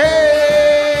the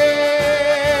head?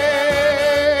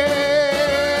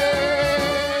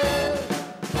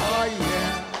 Oh,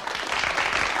 yeah.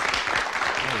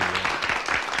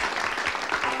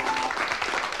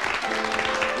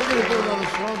 We're going to do another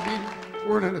song.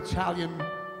 We're in an Italian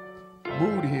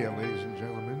mood here, ladies and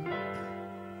gentlemen.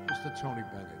 Mr. Tony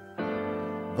Bennett.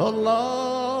 The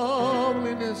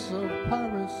loveliness of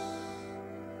Paris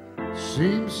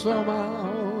seems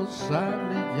somehow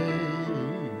sadly gay.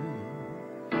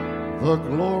 The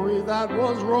glory that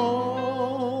was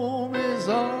Rome is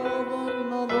of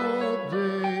another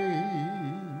day.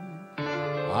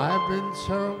 I've been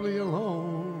terribly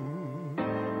alone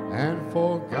and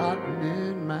forgotten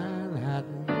in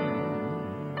Manhattan.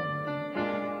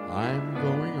 I'm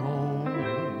going home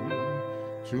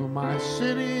to my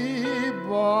city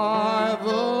by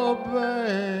the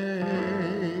bay.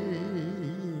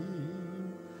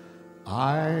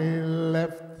 I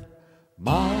left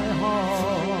my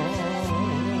heart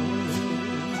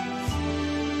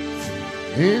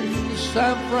in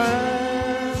San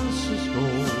Francisco.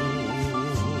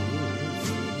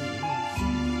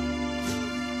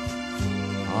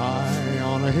 High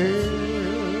on a hill,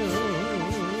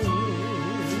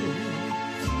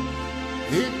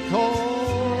 it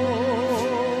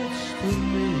calls to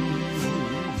me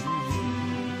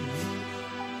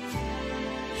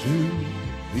to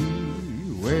be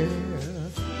where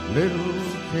little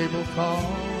cable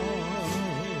cars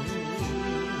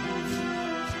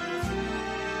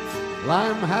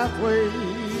climb halfway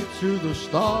to the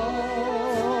stars.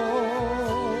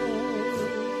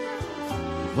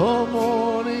 The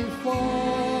morning fog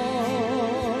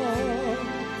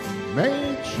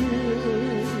may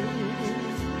chill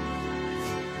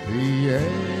the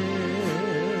air.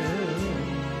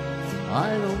 I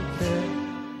don't care,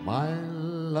 my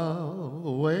love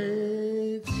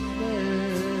waits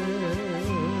there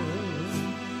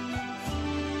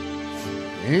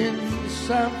in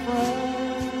San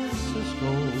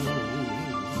Francisco.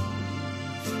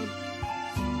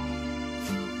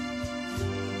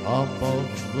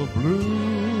 Above the blue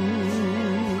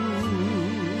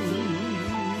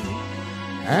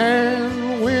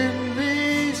and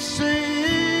windy seas,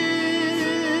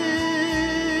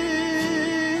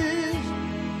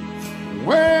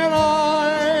 when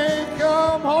I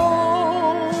come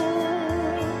home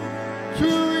to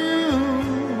you,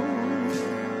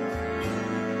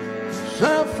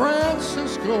 San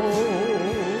Francisco,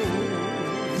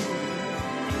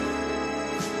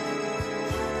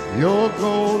 your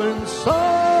golden sun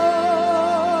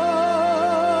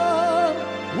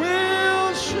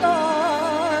will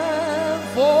shine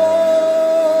for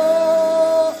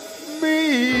me.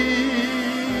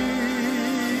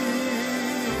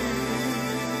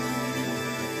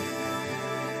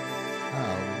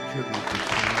 I'll tribute this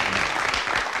song.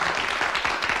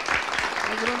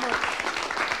 Thank you very much.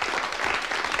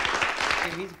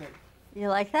 Yeah, he's good. You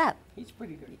like that? He's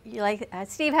pretty good. You like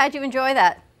Steve? How'd you enjoy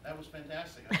that? That was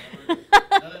fantastic. I've never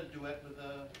done a duet with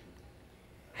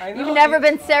I know. You've never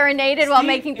been serenaded while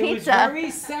making It was pizza.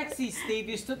 very sexy, Steve.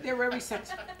 You stood there very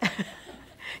sexy.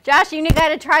 Josh, you got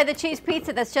to try the cheese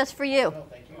pizza. That's just for you.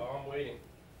 Thank you. I'm waiting.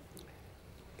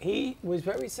 He was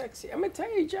very sexy. I'm going to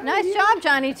tell you, Johnny. Nice job,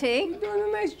 Johnny T. You're doing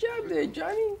a nice job there,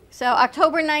 Johnny. So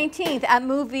October 19th at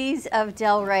Movies of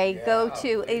Delray. Go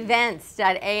to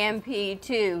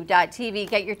events.amp2.tv.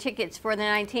 Get your tickets for the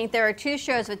 19th. There are 2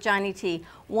 shows with Johnny T.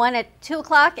 One at 2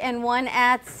 o'clock and one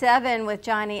at 7 with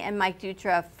Johnny and Mike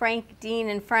Dutra. Frank, Dean,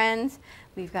 and Friends.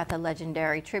 We've got the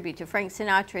legendary tribute to Frank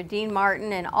Sinatra, Dean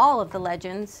Martin, and all of the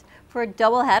legends for a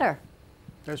doubleheader.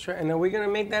 That's right. And are we going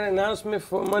to make that announcement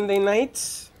for Monday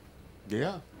nights?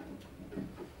 Yeah.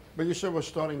 But you said we're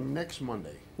starting next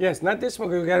Monday. Yes, not this one.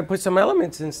 We got to put some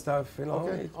elements and stuff. You know.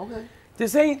 Okay, okay.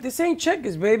 This ain't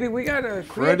checkers, baby. We got to.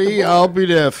 Freddie, I'll be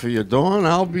there for you. Dawn,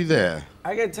 I'll be there.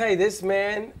 I got to tell you, this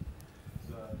man,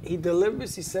 he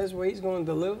delivers. He says where he's going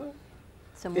to deliver.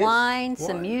 Some This wine,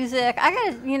 some music. I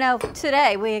got, you know,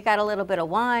 today we got a little bit of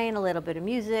wine, a little bit of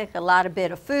music, a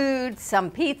bit of food, some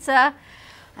pizza.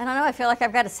 I don't know, I feel like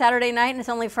I've got a Saturday night and it's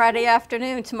only Friday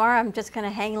afternoon. Tomorrow I'm just going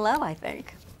to hang low, I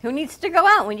think. Who needs to go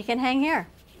out when you can hang here?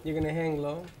 You're going to hang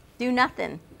low? Do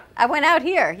nothing. I went out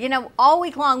here. You know, all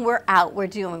week long we're out, we're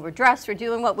dressed, we're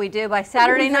doing what we do. By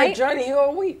Saturday We've night. had Johnny here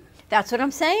all week. That's what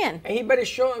I'm saying. And he better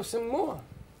show up some more.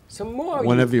 Some more.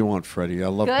 Whenever you want, Freddie. I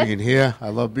love Good. being here. I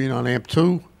love being on AMP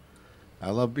 2. I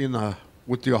love being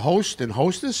with your host and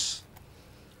hostess.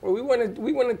 Well, we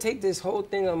want to take this whole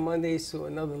thing on Mondays to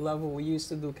another level. We used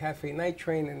to do Cafe Night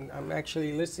Train, and I'm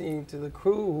actually listening to the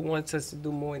crew who wants us to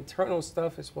do more internal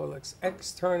stuff as well as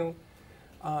external.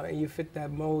 And you fit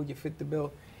that mold, you fit the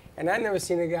bill. And I never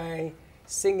seen a guy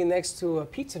singing next to a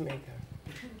pizza maker.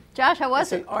 Josh, how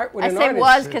was it? Art with I an say artist.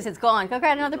 was because it's gone. Go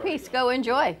grab another piece. Go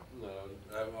enjoy.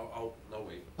 No,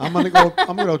 wait. I'm gonna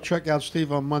go check out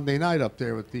Steve on Monday night up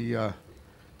there at the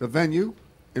venue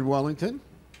in Wellington.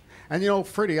 And you know,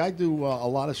 Freddie, I do a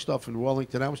lot of stuff in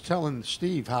Wellington. I was telling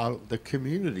Steve how the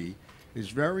community is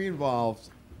very involved.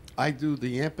 I do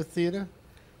the amphitheater,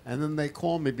 and then they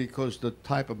call me because the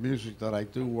type of music that I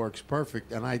do works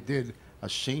perfect. And I did a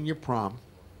senior prom,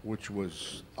 which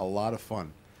was a lot of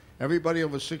fun. Everybody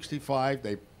over 65,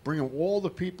 they bring all the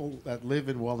people that live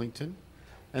in Wellington,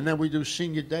 and then we do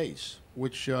senior days,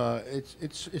 which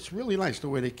it's really nice the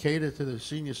way they cater to the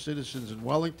senior citizens in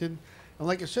Wellington. And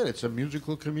like I said, it's a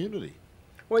musical community.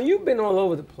 Well, you've been all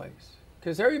over the place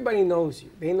because everybody knows you.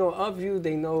 They know of you.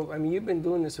 They know, I mean, you've been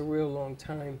doing this a real long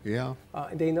time. Yeah.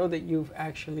 They know that you've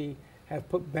actually have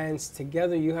put bands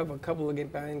together. You have a couple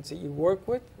of bands that you work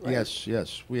with, right? Yes,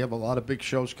 yes. We have a lot of big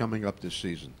shows coming up this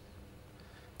season.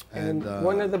 And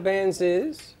one of the bands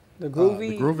is the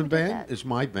Groovy. The Groovin' Band is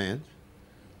my band.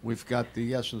 We've got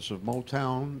the Essence of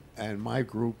Motown and my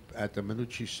group at the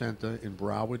Minucci Center in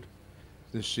Broward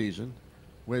this season.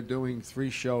 We're doing 3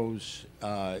 shows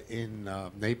in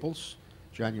Naples,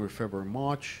 January, February,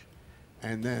 March,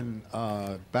 and then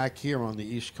back here on the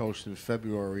East Coast in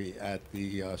February at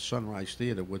the Sunrise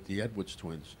Theater with the Edwards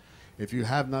Twins. If you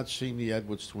have not seen the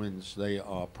Edwards Twins, they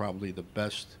are probably the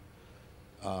best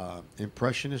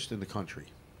impressionists in the country.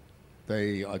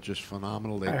 They are just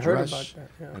phenomenal. They dress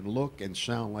and look and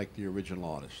sound like the original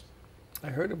artist. I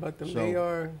heard about them. So, They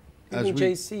are, even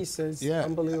JC says,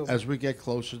 unbelievable. As we get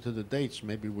closer to the dates,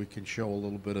 maybe we can show a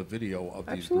little bit of video of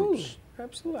these Absolutely. groups.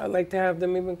 Absolutely. I'd like to have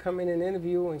them even come in and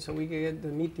interview, and so we can get to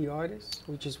meet the artists,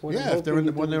 which is what Yeah, if they're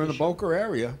when they're in the Boca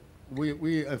area,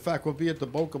 we in fact we'll be at the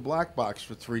Boca Black Box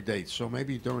for 3 dates. So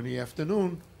maybe during the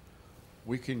afternoon,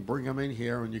 we can bring them in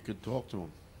here and you could talk to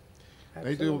them.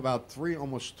 They do about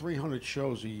almost 300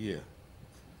 shows a year.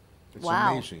 It's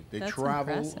amazing. They That's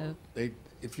travel. impressive.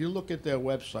 If you look at their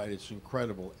website, it's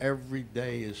incredible. Every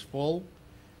day is full,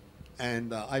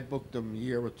 and I booked them a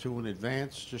year or 2 in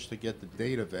advance just to get the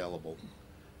date available,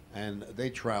 and they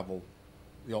travel,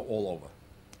 all over,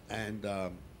 and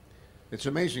it's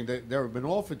amazing. They've been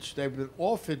offered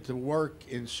to work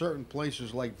in certain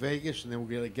places like Vegas, and they were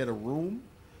going to get a room,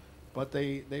 but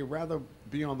they rather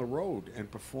be on the road and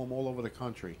perform all over the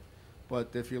country.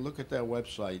 But if you look at their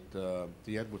website,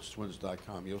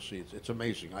 theedwardstwins.com, you'll see it's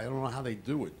amazing. I don't know how they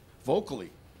do it vocally.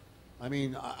 I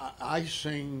mean, I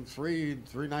sing three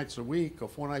nights a week or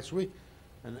 4 nights a week,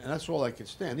 and that's all I can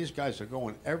stand. These guys are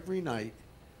going every night,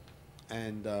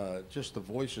 and just the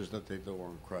voices that they do are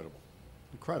incredible.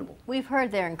 Incredible. We've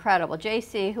heard they're incredible.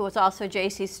 JC, who was also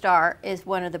JC Starr, is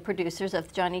one of the producers of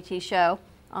the Johnny T Show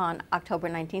on October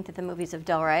 19th at the Movies of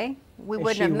Delray. We And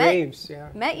wouldn't she have raves,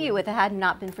 met you if it had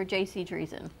not been for JC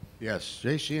Dreesen. Yes,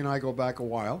 JC and I go back a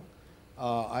while.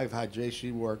 I've had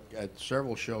JC work at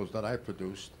several shows that I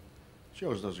produced. She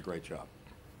always does a great job.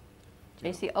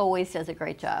 JC always does a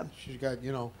great job. She's got,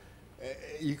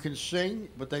 you can sing,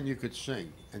 but then you could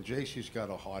sing. And JC's got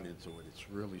a heart into it. It's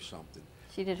really something.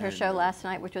 She did her show last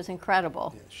night, which was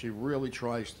incredible. Yeah, she really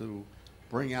tries to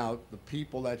bring out the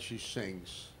people that she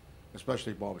sings,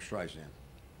 especially Barbra Streisand.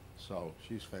 So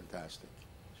she's fantastic.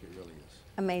 She really is.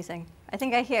 Amazing. I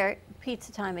think I hear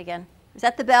pizza time again. Is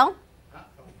that the bell?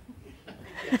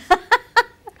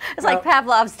 It's like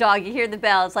Pavlov's dog. You hear the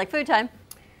bell. It's like food time.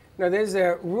 Now, there's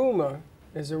a rumor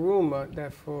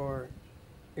that for,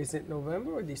 is it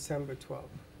November or December 12th?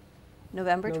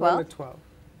 November 12th?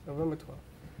 November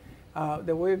 12th.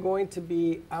 That we're going to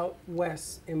be out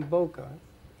west in Boca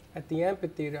at the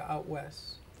amphitheater out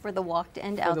west. For the walk to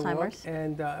end For the Alzheimer's. walk.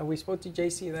 And we spoke to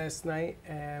JC last night,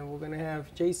 and we're going to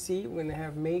have JC, we're going to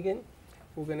have Megan,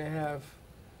 we're going to have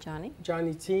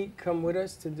Johnny T come with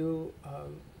us to do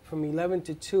from 11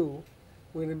 to 2.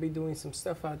 We're going to be doing some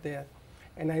stuff out there.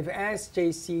 And I've asked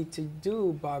JC to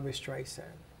do Barbra Streisand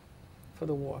for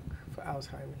the walk for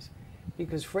Alzheimer's,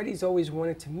 because Freddie's always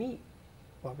wanted to meet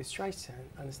Barbra Streisand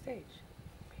on the stage.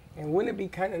 And wouldn't it be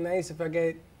kind of nice if I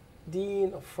get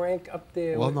Dean or Frank up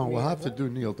there? Well, with no, me we'll as have to well? do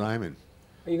Neil Diamond.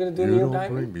 Are you going to do You Neil don't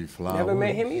Diamond? bring me flowers Never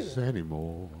met him either.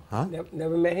 anymore. Huh?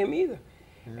 Never met him either.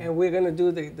 Yeah. And we're going to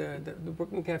do the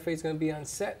Brooklyn Cafe is going to be on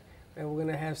set, and we're going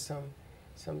to have some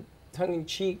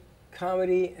tongue-in-cheek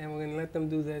comedy, and we're going to let them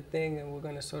do their thing, and we're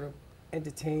going to sort of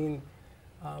entertain.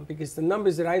 Because the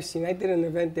numbers that I've seen, I did an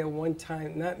event there one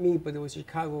time, not me, but it was a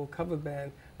Chicago cover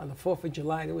band on the 4th of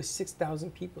July. There was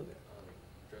 6,000 people there.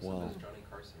 Dress up as Johnny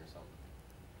Carson or something.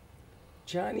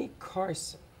 Johnny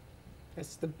Carson.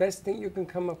 That's the best thing you can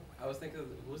come up with. I was thinking,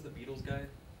 who was the Beatles guy?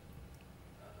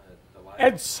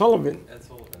 Ed Sullivan. Ed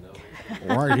Sullivan,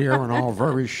 Right here on our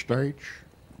very stage.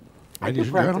 Ladies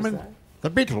and gentlemen,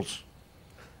 the Beatles.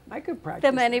 I could practice.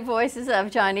 The many voices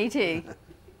of Johnny T.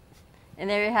 And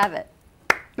there you have it.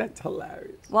 That's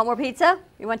hilarious. Want more pizza?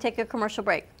 You want to take a commercial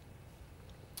break?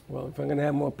 Well, if I'm going to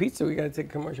have more pizza, we got to take a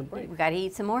commercial break. We got to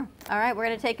eat some more. All right, we're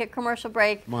going to take a commercial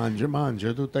break. Manja,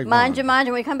 do take Manja.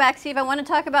 When we come back, Steve, I want to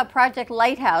talk about Project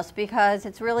Lighthouse, because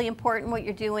it's really important what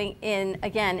you're doing in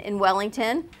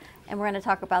Wellington. And we're going to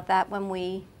talk about that when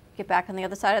we get back on the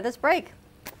other side of this break.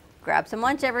 Grab some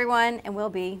lunch, everyone, and we'll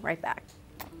be right back.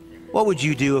 What would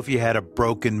you do if you had a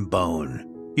broken bone?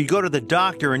 You'd go to the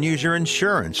doctor and use your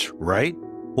insurance, right?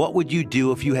 What would you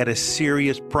do if you had a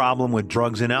serious problem with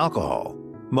drugs and alcohol?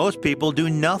 Most people do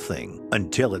nothing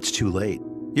until it's too late.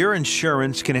 Your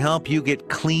insurance can help you get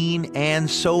clean and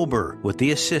sober with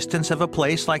the assistance of a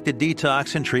place like the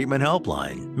Detox and Treatment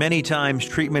Helpline. Many times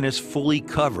treatment is fully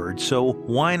covered, so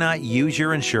why not use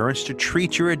your insurance to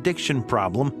treat your addiction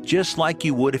problem just like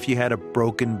you would if you had a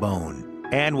broken bone?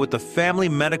 And with the Family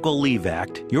Medical Leave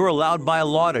Act, you're allowed by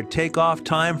law to take off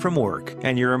time from work,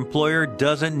 and your employer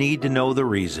doesn't need to know the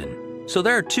reason. So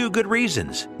there are two good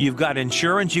reasons. You've got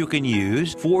insurance you can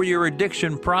use for your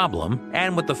addiction problem,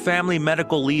 and with the Family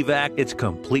Medical Leave Act, it's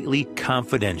completely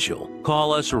confidential.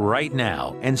 Call us right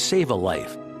now and save a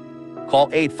life. Call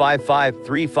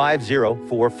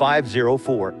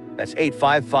 855-350-4504. That's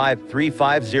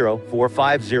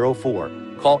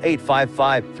 855-350-4504. Call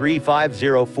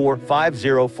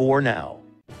 855-350-4504 now.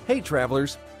 Hey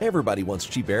travelers, everybody wants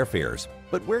cheap airfares,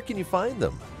 but where can you find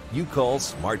them? You call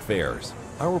Smart Fares.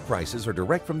 Our prices are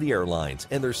direct from the airlines,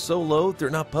 and they're so low they're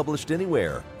not published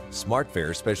anywhere. Smart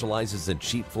Fares specializes in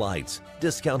cheap flights,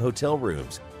 discount hotel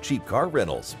rooms, cheap car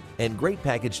rentals, and great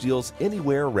package deals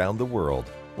anywhere around the world.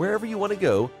 Wherever you want to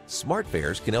go, Smart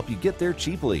Fares can help you get there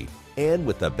cheaply and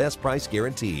with the best price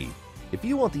guarantee. If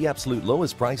you want the absolute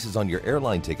lowest prices on your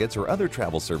airline tickets or other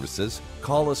travel services,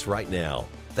 call us right now.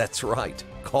 That's right,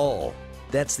 call.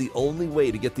 That's the only way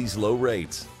to get these low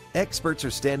rates. Experts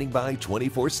are standing by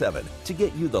 24/7 to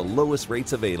get you the lowest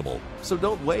rates available, so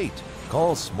don't wait.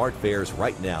 Call Smart Fares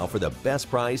right now for the best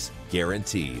price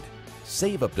guaranteed.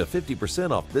 Save up to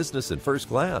 50% off business and first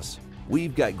class.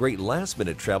 We've got great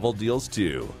last-minute travel deals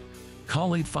too.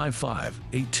 Call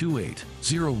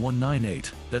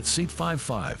 855-828-0198. That's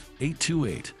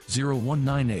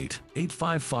 855-828-0198.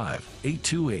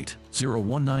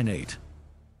 855-828-0198.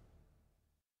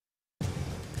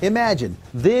 Imagine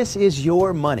this is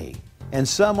your money and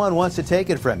someone wants to take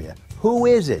it from you. Who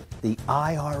is it? The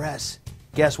IRS.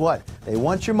 Guess what? They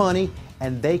want your money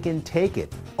and they can take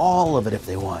it, all of it if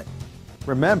they want.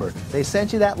 Remember, they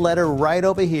sent you that letter right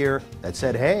over here that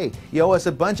said, hey, you owe us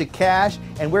a bunch of cash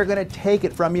and we're going to take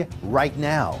it from you right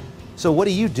now. So what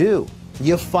do?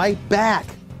 You fight back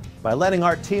by letting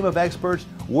our team of experts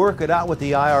work it out with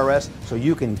the IRS so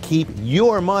you can keep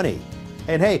your money.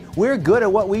 And hey, we're good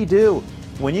at what we do.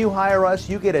 When you hire us,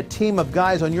 you get a team of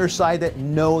guys on your side that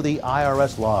know the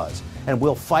IRS laws, and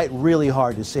we'll fight really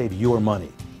hard to save your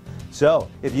money. So,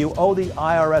 if you owe the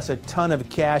IRS a ton of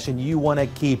cash and you want to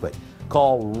keep it,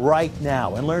 call right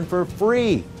now and learn for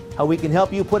free how we can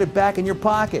help you put it back in your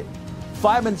pocket.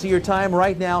 5 minutes of your time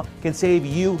right now can save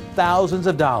you thousands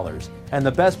of dollars. And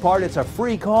the best part, it's a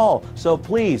free call, so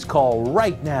please call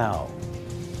right now.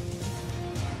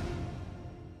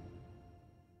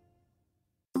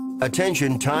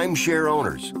 Attention timeshare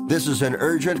owners. This is an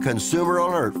urgent consumer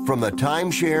alert from the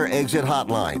Timeshare Exit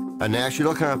Hotline, a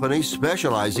national company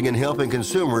specializing in helping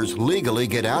consumers legally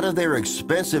get out of their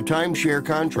expensive timeshare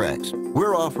contracts.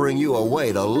 We're offering you a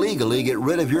way to legally get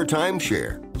rid of your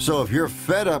timeshare. So if you're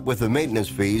fed up with the maintenance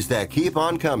fees that keep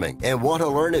on coming and want to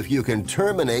learn if you can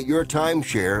terminate your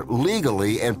timeshare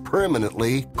legally and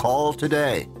permanently, call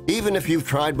today. Even if you've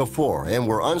tried before and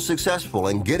were unsuccessful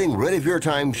in getting rid of your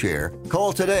timeshare,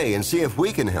 call today and see if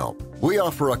we can help. We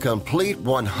offer a complete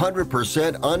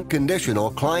 100% unconditional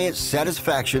client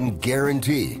satisfaction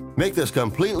guarantee. Make this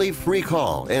completely free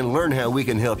call and learn how we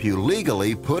can help you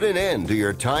legally put an end to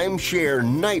your timeshare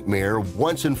nightmare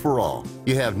once and for all.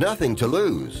 You have nothing to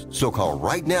lose, so call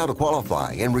right now to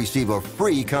qualify and receive a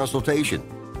free consultation.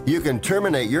 You can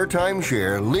terminate your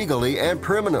timeshare legally and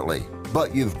permanently,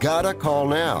 but you've got to call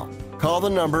now. Call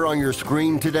the number on your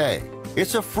screen today.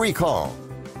 It's a free call.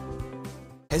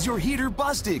 Has your heater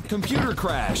busted, computer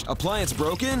crashed, appliance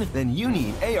broken? Then you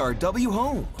need ARW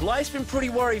Home. Life's been pretty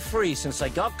worry-free since I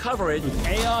got covered with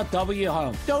ARW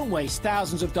Home. Don't waste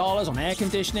thousands of dollars on air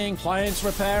conditioning, appliance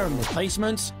repair, and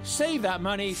replacements. Save that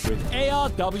money with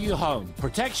ARW Home.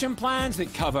 Protection plans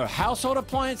that cover household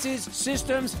appliances,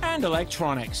 systems, and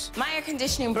electronics. My air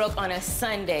conditioning broke on a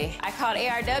Sunday. I called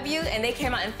ARW, and they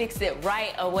came out and fixed it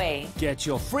right away. Get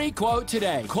your free quote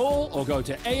today. Call or go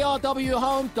to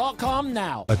arwhome.com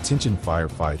now. Attention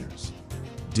firefighters.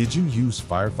 Did you use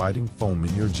firefighting foam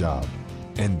in your job?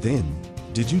 And then,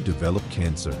 did you develop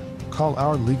cancer? Call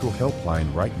our legal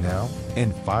helpline right now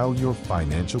and file your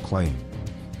financial claim.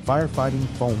 Firefighting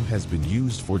foam has been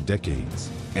used for decades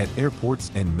at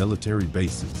airports and military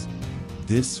bases.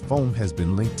 This foam has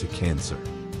been linked to cancer.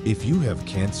 If you have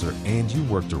cancer and you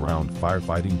worked around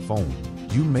firefighting foam,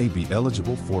 you may be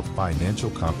eligible for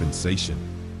financial compensation.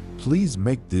 Please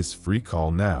make this free call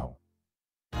now.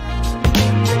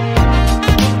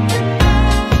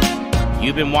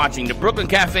 You've been watching the Brooklyn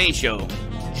Cafe Show.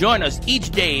 Join us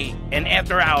each day and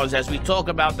after hours as we talk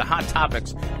about the hot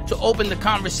topics to open the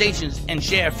conversations and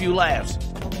share a few laughs.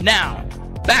 Now,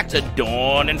 back to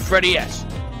Dawn and Freddie S.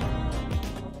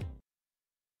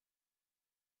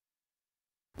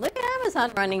 Look at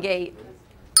Amazon running gate.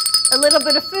 A little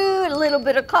bit of food, a little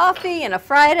bit of coffee, and a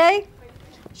Friday.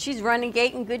 She's running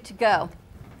gate and good to go.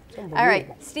 All right,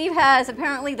 Steve has,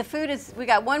 apparently the food is, we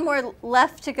got one more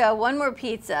left to go, one more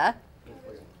pizza.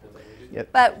 Yep.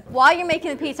 But while you're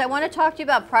making the pizza, I want to talk to you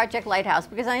about Project Lighthouse,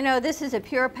 because I know this is a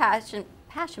pure passion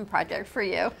project for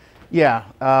you. Yeah,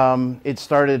 it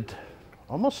started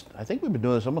almost, I think we've been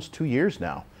doing this almost 2 years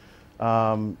now,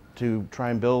 to try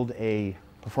and build a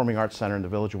performing arts center in the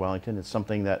Village of Wellington. It's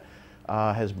something that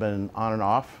has been on and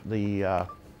off the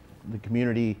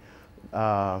community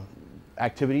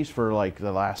activities for like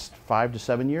the last 5 to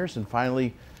 7 years, and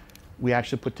finally we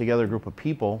actually put together a group of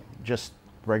people, just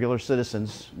regular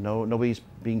citizens. Nobody's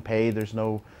being paid. There's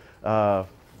no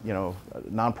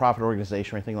nonprofit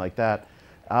organization or anything like that,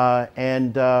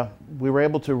 and we were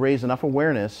able to raise enough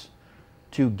awareness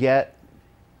to get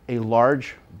a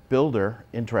large builder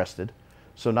interested.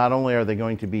 So not only are they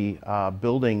going to be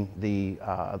building the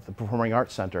Performing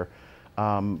Arts Center,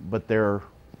 but they're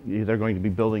going to be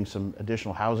building some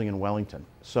additional housing in Wellington.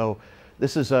 So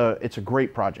this is it's a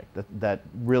great project that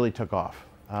really took off.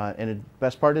 And the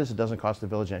best part is it doesn't cost the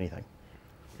village anything.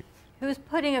 Who's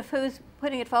putting it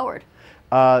forward?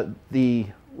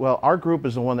 Well, our group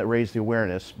is the one that raised the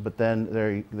awareness, but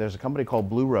then there's a company called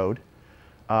Blue Road.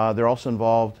 They're also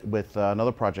involved with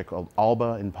another project called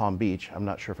Alba in Palm Beach. I'm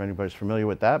not sure if anybody's familiar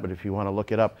with that, but if you want to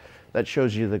look it up, that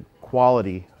shows you the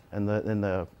quality and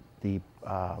the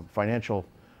financial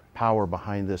power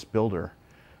behind this builder.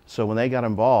 So when they got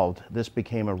involved, this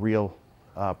became a real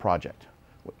project.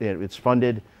 It's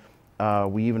funded.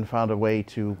 We even found a way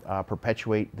to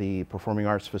perpetuate the performing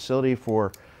arts facility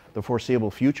for the foreseeable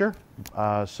future.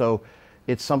 So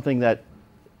it's something that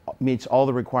meets all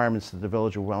the requirements that the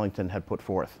Village of Wellington had put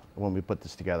forth when we put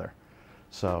this together.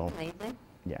 So, amazing.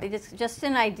 Yeah. It's just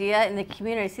an idea in the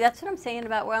community. See, that's what I'm saying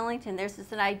about Wellington. There's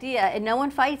just an idea, and no one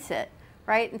fights it,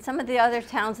 right? And some of the other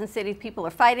towns and cities, people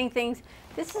are fighting things.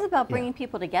 This is about bringing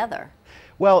people together.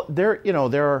 Well, there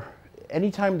are,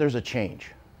 anytime there's a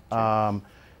change,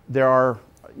 there are,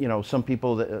 some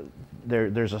people that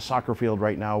there's a soccer field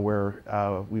right now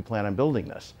where we plan on building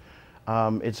this.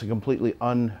 It's a completely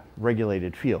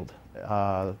unregulated field,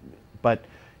 but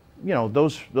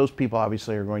those people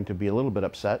obviously are going to be a little bit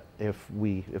upset if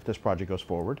this project goes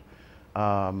forward.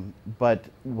 But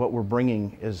what we're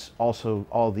bringing is also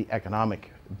all the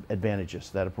economic advantages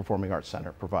that a performing arts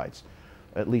center provides.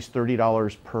 At least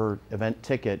 $30 per event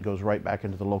ticket goes right back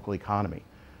into the local economy.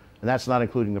 And that's not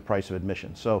including the price of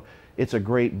admission. So it's a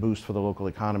great boost for the local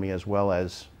economy, as well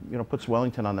as, puts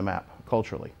Wellington on the map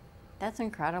culturally. That's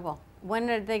incredible. When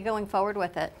are they going forward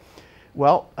with it?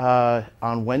 Well,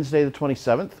 on Wednesday the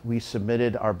 27th, we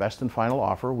submitted our best and final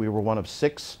offer. We were one of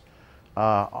 6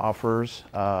 offers.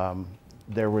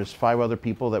 There was 5 other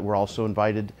people that were also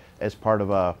invited as part of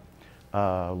a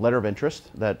letter of interest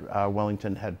that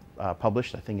Wellington had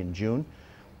published, I think in June.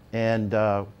 And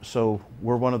so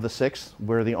we're one of the 6.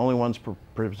 We're the only ones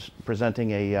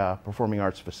presenting a performing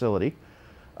arts facility.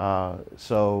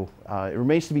 So it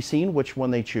remains to be seen which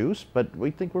one they choose, but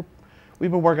we think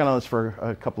we've been working on this for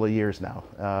a couple of years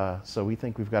now. So we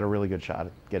think we've got a really good shot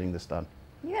at getting this done.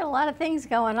 You got a lot of things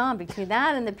going on between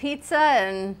that and the pizza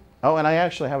and... Oh, and I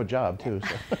actually have a job too,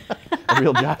 so a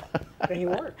real job. And you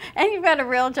work. And you've got a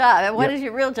real job. And what Yep. is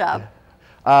your real job?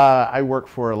 I work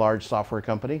for a large software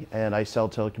company, and I sell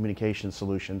telecommunications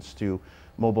solutions to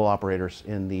mobile operators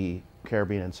in the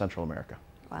Caribbean and Central America.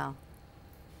 Wow.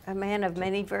 A man of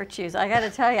many virtues. I got to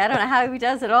tell you, I don't know how he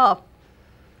does it all.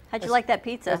 How'd you like that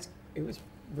pizza? It was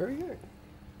very good.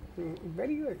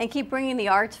 Very good. And keep bringing the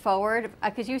arts forward,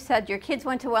 because you said your kids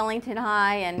went to Wellington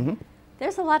High, and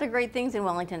there's a lot of great things in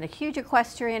Wellington, a huge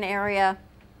equestrian area,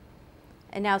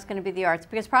 and now it's going to be the arts,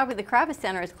 because probably the Kravis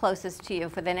Center is closest to you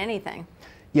than anything.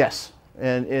 Yes,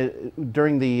 and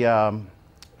during the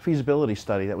feasibility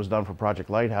study that was done for Project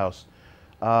Lighthouse,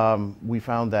 we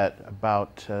found that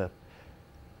about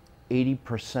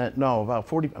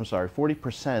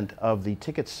 40% of the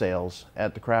ticket sales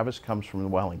at the Kravis comes from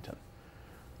Wellington.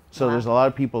 So there's a lot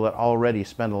of people that already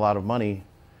spend a lot of money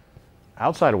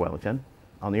outside of Wellington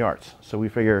on the arts. So we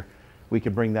figure we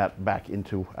could bring that back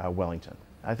into Wellington.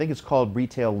 I think it's called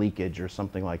retail leakage or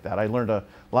something like that. I learned a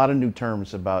lot of new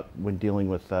terms about when dealing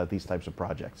with these types of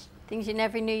projects. Things you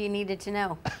never knew you needed to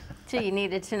know, till you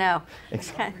needed to know.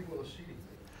 Exactly.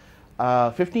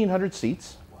 1,500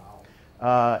 seats.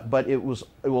 But it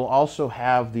will also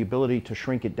have the ability to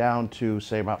shrink it down to,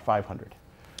 say, about 500.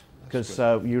 Because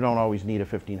you don't always need a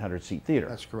 1,500 seat theater.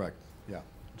 That's correct, yeah.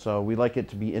 So we like it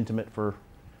to be intimate for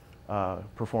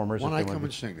performers. When I come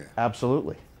and sing there.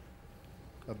 Absolutely.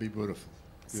 That'd be beautiful.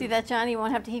 See that, Johnny? You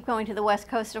won't have to keep going to the west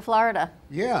coast of Florida.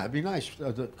 Yeah, it'd be nice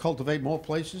to cultivate more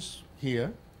places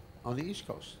here on the East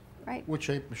Coast. Right. Which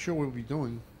I'm sure we'll be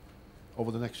doing over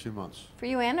the next few months. For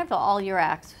you and for all your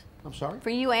acts. I'm sorry? For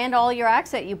you and all your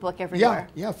acts that you book everywhere.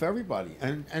 Yeah, for everybody.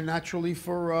 And naturally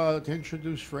for to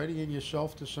introduce Freddie and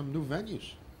yourself to some new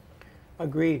venues.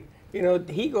 Agreed. You know,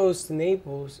 he goes to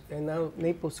Naples, and now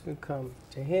Naples can come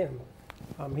to him.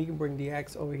 He can bring the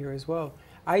acts over here as well.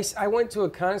 I went to a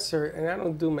concert, and I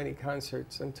don't do many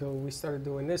concerts until we started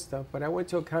doing this stuff, but I went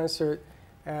to a concert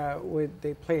where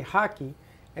they play hockey,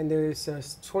 and there's a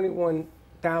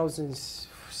 21,000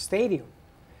 stadium.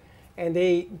 And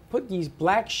they put these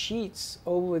black sheets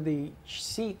over the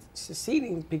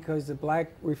seating because the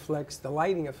black reflects the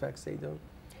lighting effects they do.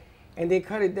 And they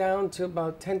cut it down to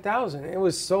about 10,000. It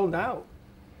was sold out.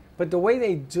 But the way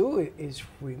they do it is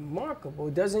remarkable.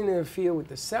 It doesn't interfere with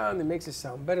the sound. It makes it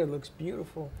sound better. It looks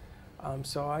beautiful.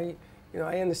 So I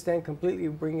understand completely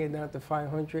bringing it down to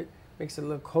 500. Makes it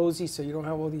look cozy so you don't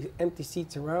have all these empty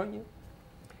seats around you.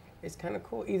 It's kind of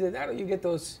cool. Either that or you get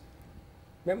those.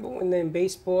 Remember when in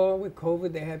baseball with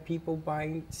COVID, they had people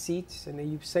buying seats and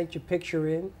you sent your picture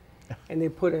in and they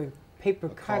put a paper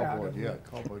cutout of it.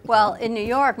 Well, in New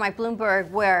York, Mike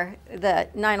Bloomberg, where the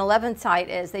 9/11 site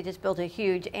is, they just built a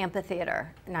huge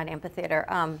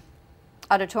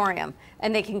auditorium.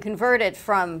 And they can convert it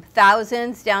from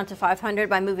thousands down to 500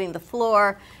 by moving the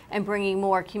floor and bringing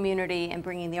more community and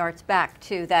bringing the arts back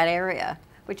to that area,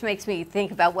 which makes me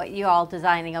think about what you all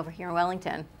designing over here in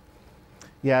Wellington.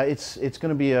 Yeah, it's going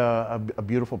to be a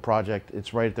beautiful project.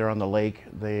 It's right there on the lake.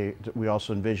 We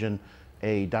also envision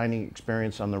a dining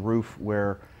experience on the roof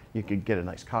where you could get a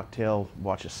nice cocktail,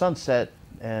 watch a sunset,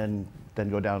 and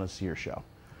then go down and see your show.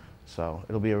 So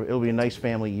it'll be a nice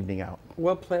family evening out.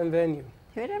 Well-planned venue.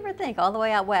 Who'd ever think? All the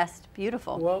way out west.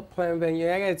 Beautiful. Well-planned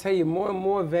venue. I got to tell you, more and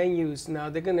more venues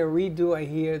now, they're going to redo, I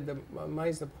hear, the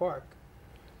Meisner Park.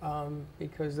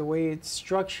 Because the way it's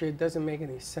structured doesn't make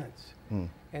any sense.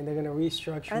 And they're going to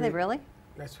restructure it. Are they really?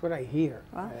 That's what I hear.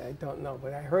 Wow. I don't know,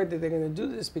 but I heard that they're going to do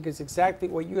this because exactly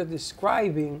what you're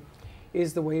describing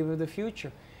is the wave of the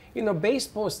future. You know,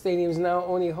 baseball stadiums now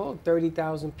only hold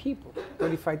 30,000 people,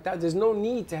 35,000. There's no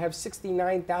need to have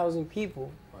 69,000 people,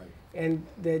 and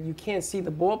that you can't see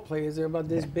the ball players. They're about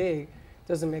this big.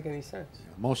 Doesn't make any sense.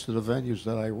 Most of the venues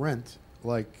that I rent,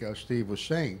 like Steve was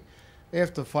saying,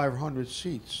 after 500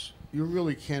 seats, you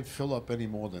really can't fill up any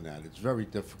more than that. It's very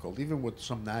difficult. Even with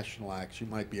some national acts, you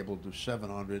might be able to do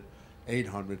 700,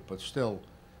 800, but still,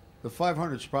 the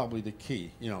 500 is probably the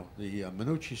key. You know, the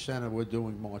Minucci Center we're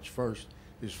doing March 1st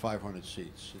is 500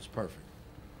 seats. It's perfect.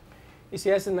 You see,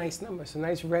 that's a nice number. It's a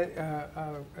nice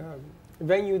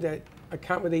venue that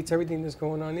accommodates everything that's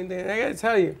going on in there. And I got to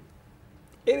tell you,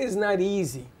 it is not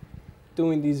easy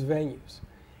doing these venues.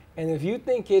 And if you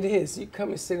think it is, you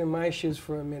come and sit in my shoes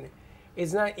for a minute.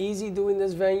 It's not easy doing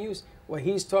these venues. What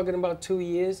he's talking about 2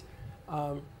 years,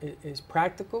 is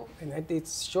practical, and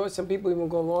it's sure some people even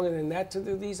go longer than that to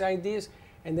do these ideas.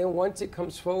 And then once it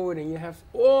comes forward and you have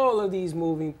all of these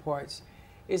moving parts,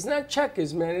 it's not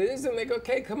checkers, man. It isn't like,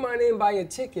 okay, come on in, buy a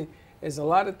ticket. There's a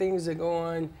lot of things that go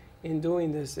on in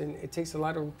doing this, and it takes a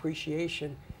lot of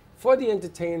appreciation for the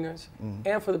entertainers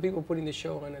and for the people putting the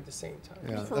show on at the same time.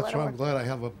 Yeah, that's why I'm glad I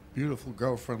have a beautiful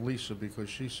girlfriend, Lisa, because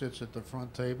she sits at the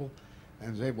front table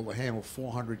and is able to handle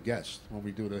 400 guests when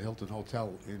we do the Hilton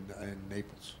Hotel in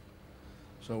Naples.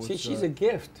 So See, it's, she's a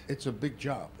gift. It's a big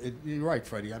job. You're right,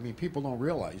 Freddie. I mean, people don't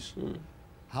realize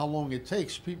how long it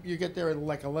takes. You get there at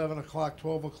like 11 o'clock,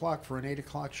 12 o'clock for an 8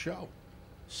 o'clock show.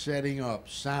 Setting up,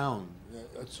 sound.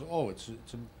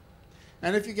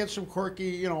 And if you get some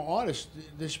quirky, artists,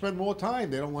 they spend more time.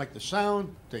 They don't like the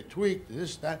sound. They tweak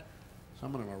this, that.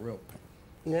 Some of them are real pain.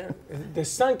 Yeah, the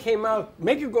sun came out,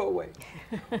 make it go away.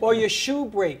 Or your shoe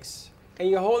breaks, and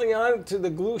you're holding on to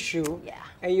the glue shoe,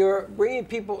 and you're bringing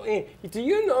people in. Do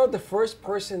you know the first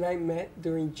person I met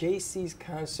during JC's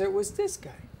concert was this guy?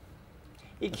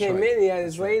 He came in, he had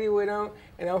his lady with him,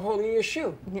 and I'm holding your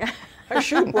shoe. Yeah. Her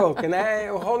shoe broke, and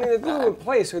I'm holding the glue in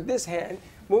place with this hand,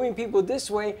 moving people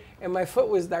this way, and my foot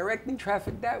was directing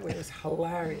traffic that way. It was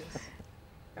hilarious.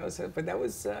 But that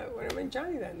was when I met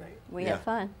Johnny that night. We had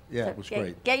fun. Yeah, it was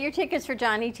great. Get your tickets for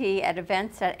Johnny T at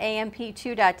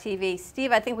events.amp2.tv.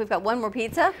 Steve, I think we've got one more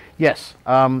pizza. Yes.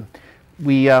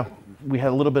 We had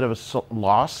a little bit of a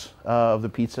loss of the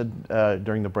pizza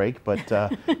during the break, but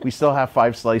we still have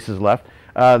 5 slices left.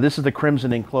 This is the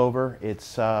Crimson and Clover.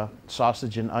 It's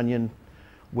sausage and onion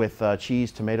with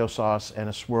cheese, tomato sauce, and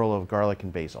a swirl of garlic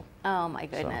and basil. Oh my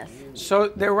goodness. So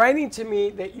they're writing to me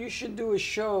that you should do a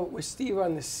show with Steve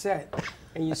on the set,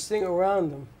 and you sing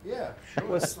around him. Yeah, sure.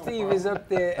 Well, Steve is up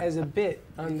there as a bit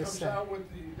on the set. Comes out with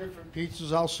the different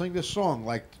pizzas. I'll sing the song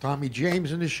like Tommy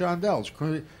James and the Shondells,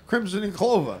 Crimson and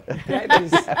Clover. That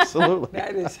is absolutely.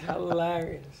 That is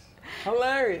hilarious.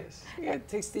 Hilarious. You got to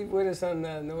take Steve with us on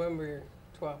November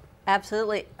 12th.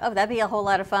 Absolutely. Oh, that'd be a whole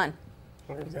lot of fun.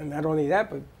 And not only that,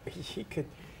 but he could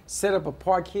set up a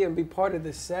park here and be part of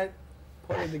the set,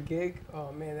 part of the gig.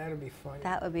 Oh man, that'd be fun.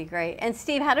 That would be great. And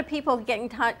Steve, how do people get in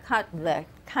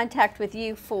contact with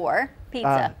you for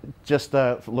pizza? Just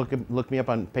look me up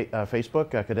on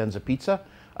Facebook, Cadenza Pizza.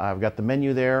 I've got the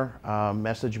menu there.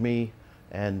 Message me,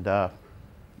 and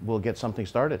we'll get something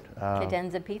started.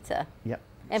 Cadenza Pizza. Yep.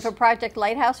 And for Project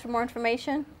Lighthouse, for more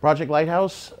information? Project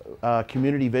Lighthouse,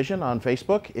 Community Vision on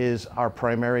Facebook is our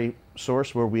primary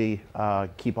source where we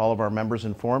keep all of our members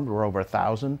informed. We're over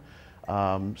 1,000.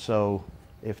 So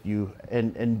if you,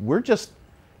 and we're just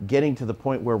getting to the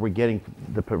point where we're getting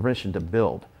the permission to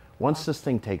build. Once this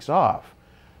thing takes off,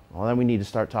 well, then we need to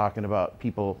start talking about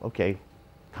people, okay,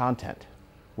 content.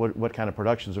 What kind of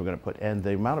productions we're going to put. And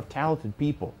the amount of talented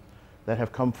people that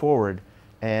have come forward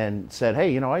and said,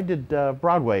 hey, I did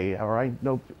Broadway, or I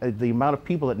know the amount of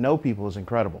people that know people is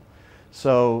incredible.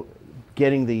 So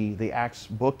getting the acts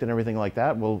booked and everything like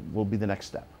that will be the next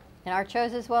step. And art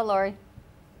shows as well, Lori?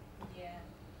 Yeah,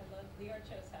 I love the art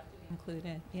shows have to be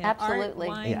included. Yeah. Absolutely.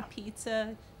 Art, wine, Yeah.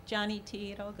 pizza, Johnny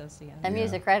T, it all goes together. And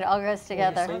music, right? It all goes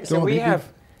together. So we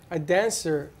have a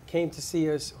dancer came to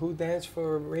see us who danced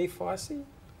for Ray Fosse.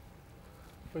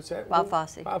 What's that? Bob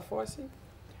Fosse. Bob Fosse.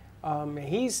 And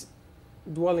he's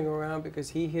dwelling around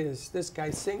because he hears this guy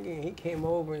singing, and he came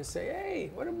over and say, hey,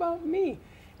 what about me?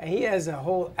 And he has a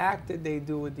whole act that they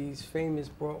do with these famous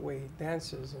Broadway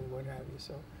dancers and what have you.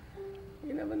 So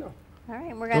you never know. All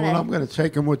right, we're I'm going to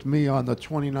take him with me on the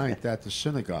 29th at the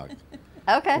synagogue.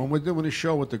 Okay. When we're doing a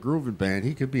show with the Groovin' Band,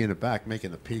 he could be in the back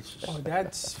making the pizzas. Oh,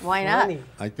 that's Why not? funny.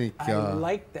 I think I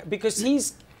like that because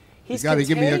he's you got to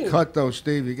give me a contained. cut, though,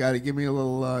 Steve. You got to give me a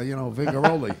little,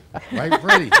 Vigoroli. Right,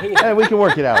 Freddie? Yeah, we can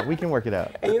work it out. We can work it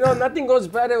out. And nothing goes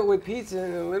better with pizza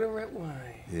than a little red wine.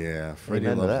 Yeah, Freddie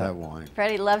Amen to loves that. that wine.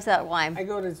 Freddie loves that wine. I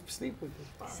go to sleep with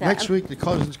it. So, Next week, the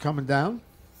cousin's coming down.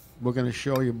 We're going to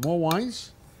show you more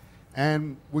wines.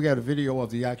 And we got a video of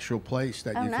the actual place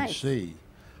that Oh, you can nice. see.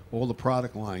 All the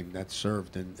product line that's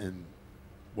served and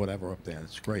whatever up there.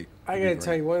 It's great. I got to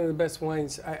tell you, one of the best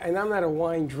wines, and I'm not a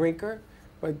wine drinker,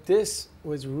 but this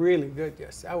was really good.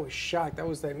 Yes, I was shocked. I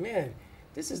was like, man,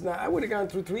 this is not, I would have gone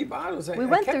through 3 bottles. we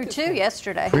went through 2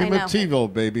 yesterday.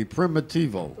 Primitivo, baby.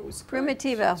 Primitivo.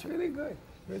 Primitivo. It's really good.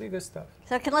 Really good stuff.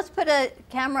 So let's put a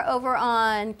camera over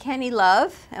on Kenny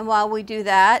Love, and while we do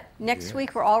that, next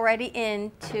week we're already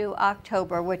into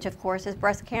October, which of course is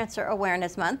Breast Cancer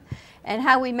Awareness Month. And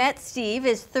how we met Steve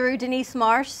is through Denise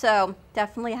Marsh, so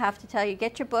definitely have to tell you,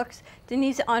 get your books.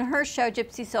 Denise, on her show,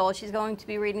 Gypsy Soul, she's going to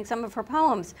be reading some of her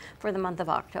poems for the month of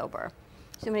October.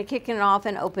 So I'm going to be kicking it off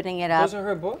and opening it up. Those are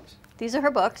her books? These are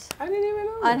her books. I didn't even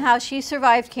know. On how she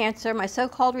survived cancer, my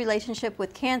so-called relationship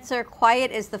with cancer, quiet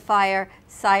is the fire,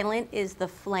 silent is the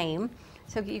flame.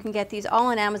 So you can get these all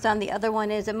on Amazon. The other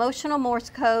one is Emotional Morse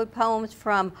Code, Poems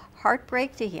from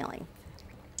Heartbreak to Healing.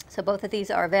 So both of these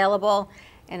are available.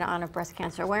 In honor of Breast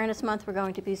Cancer Awareness Month, we're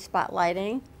going to be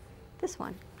spotlighting this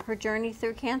one, her journey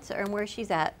through cancer and where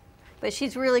she's at. But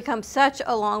she's really come such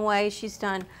a long way. She's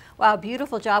done, wow, a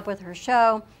beautiful job with her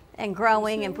show and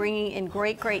growing and bringing in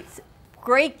great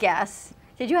guests.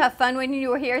 Did you have fun when you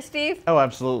were here, Steve? Oh,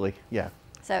 absolutely. Yeah.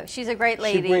 So she's a great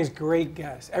lady. She brings great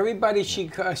guests. Everybody she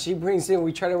brings in,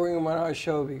 we try to bring them on our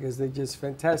show because they're just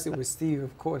fantastic, with Steve,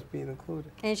 of course, being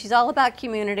included. And she's all about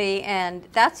community, and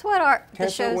that's what the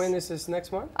Cancer show's... Awareness is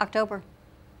next month? October,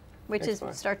 which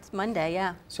starts Monday,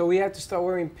 yeah. So we have to start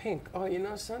wearing pink. Oh, you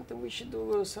know something? We should do a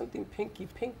little something pinky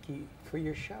for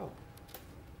your show.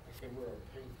 I can wear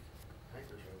a pink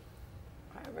handkerchief.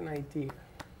 I have an idea.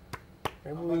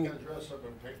 Maybe I'm not going to dress up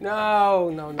in pink. No.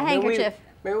 A handkerchief.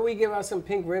 Maybe we give out some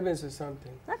pink ribbons or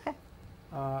something. Okay.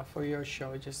 For your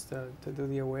show, just to do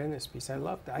the awareness piece. I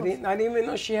love that. I didn't even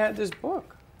know she had this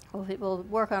book. Well, we'll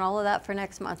work on all of that for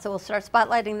next month. So we'll start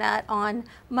spotlighting that on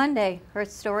Monday, her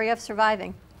story of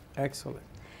surviving. Excellent.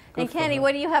 And Kenny,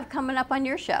 what do you have coming up on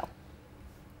your show?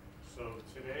 So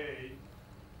today,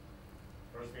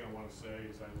 first thing I want to say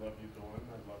is I love you, Dawn.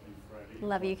 I love you, Freddie.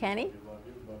 Love you, Kenny. Love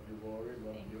you, Lori.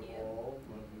 Love you all.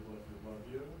 Love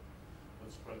you.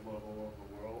 Let's spread love all over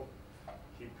the world.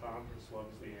 Keep calm, because love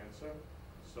is the answer.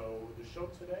 So the show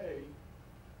today,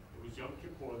 it was Yom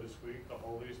Kippur this week, the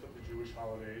holiest of the Jewish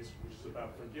holidays, which is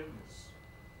about forgiveness.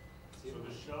 So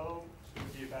the show is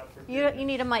going to be about forgiveness. You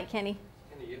need a mic, Kenny.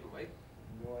 Can you get a mic?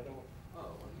 No, I don't.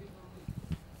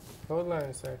 Hold on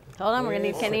a second. Hold on, we're going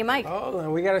to need Kenny a mic. Hold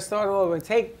on, we got to start all over.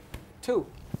 Take two.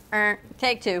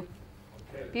 Take two.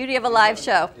 Okay. Beauty of a live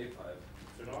show. Is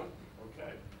it on?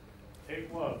 Okay.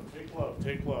 Take love, take love,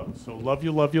 take love. So love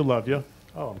you, love you, love you.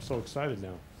 Oh, I'm so excited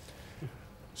now.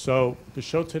 So the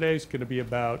show today is going to be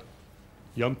about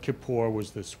Yom Kippur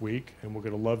was this week, and we're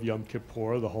going to love Yom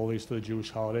Kippur, the holiest of the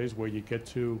Jewish holidays, where you get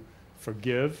to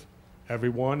forgive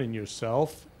everyone and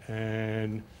yourself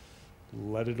and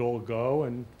let it all go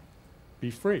and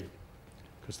be free,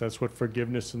 because that's what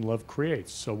forgiveness and love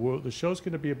creates. So the show's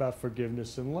going to be about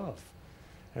forgiveness and love,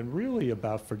 and really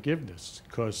about forgiveness,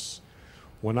 because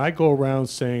when I go around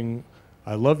saying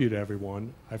I love you to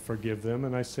everyone, I forgive them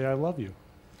and I say I love you.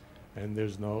 And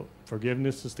there's no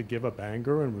forgiveness is to give up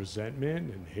anger and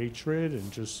resentment and hatred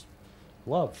and just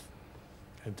love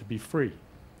and to be free.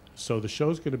 So the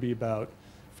show's going to be about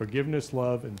forgiveness,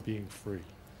 love, and being free.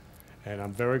 And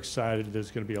I'm very excited.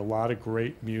 There's going to be a lot of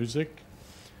great music,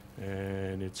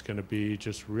 and it's going to be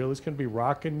just real. It's going to be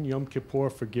rockin' Yom Kippur,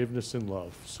 forgiveness and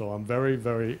love. So I'm very,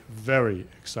 very, very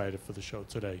excited for the show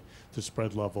today to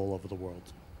spread love all over the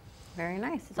world. Very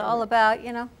nice. It's all about,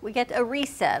 we get a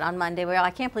reset on Monday. I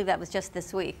can't believe that was just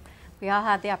this week. We all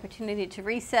had the opportunity to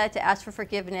reset, to ask for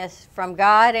forgiveness from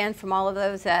God and from all of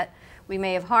those that we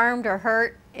may have harmed or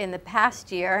hurt in the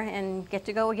past year, and get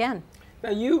to go again.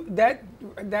 Now that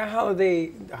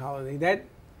holiday,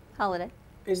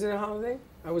 is it a holiday?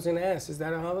 I was going to ask, is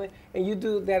that a holiday? And you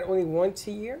do that only once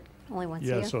a year? Only once a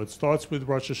year. Yeah, so it starts with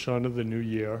Rosh Hashanah, the new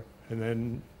year, and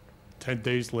then 10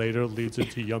 days later leads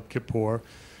into Yom Kippur,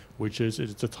 which is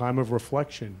it's a time of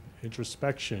reflection,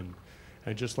 introspection,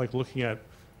 and just like looking at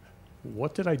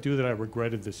what did I do that I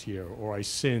regretted this year, or I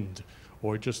sinned,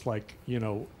 or just like,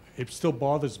 it still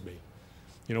bothers me.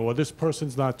 Or this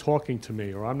person's not talking to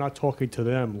me, or I'm not talking to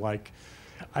them. Like,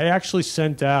 I actually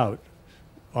sent out,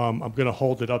 I'm going to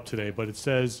hold it up today, but it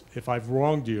says, if I've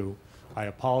wronged you, I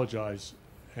apologize,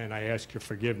 and I ask your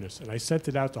forgiveness. And I sent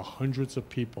it out to hundreds of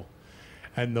people.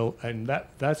 And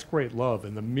that's great love.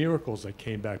 And the miracles that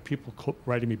came back, people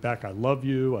writing me back, I love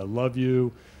you, I love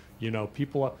you.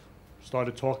 People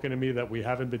started talking to me that we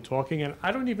haven't been talking, and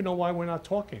I don't even know why we're not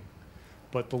talking.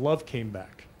 But the love came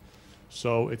back.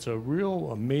 So it's a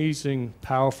real amazing,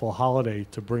 powerful holiday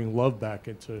to bring love back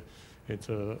into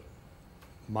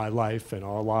my life and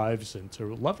our lives, and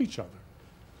to love each other.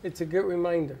 It's a good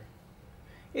reminder.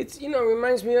 It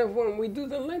reminds me of when we do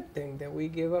the Lent thing, that we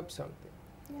give up something.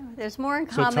 Yeah, there's more in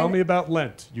common. So tell me about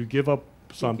Lent. You give up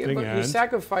something, you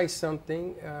sacrifice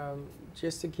something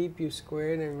just to keep you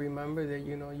squared, and remember that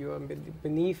you are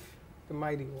beneath the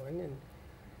mighty one,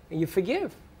 and you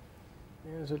forgive.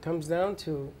 So it comes down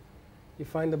to you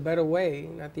find a better way,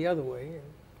 not the other way.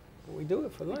 And we do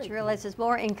it for Lent. You realize there's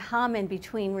more in common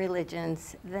between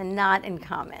religions than not in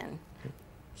common.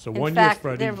 So in fact,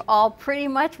 they're all pretty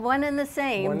much one and the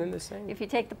same. One and the same. If you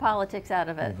take the politics out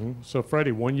of it. So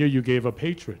Freddie, one year you gave up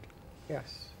hatred.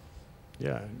 Yes.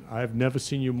 Yeah, and I've never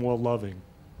seen you more loving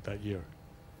that year.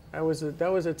 That was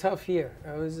a tough year.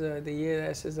 That was the year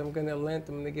that says I'm gonna lent,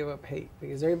 I'm gonna give up hate,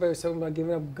 because everybody was talking about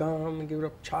giving up gum and giving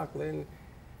up chocolate, and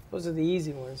those are the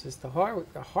easy ones. It's the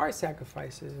hard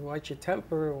sacrifices. Watch your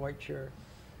temper, watch your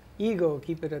ego,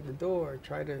 keep it at the door.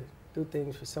 Try to do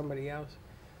things for somebody else.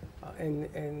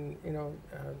 And you know,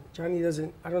 Johnny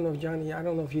doesn't. I don't know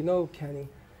if you know Kenny,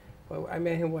 but I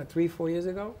met him 3-4 years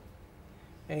ago,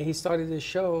 and he started this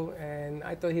show, and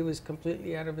I thought he was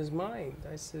completely out of his mind.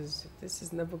 I says, this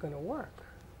is never gonna work.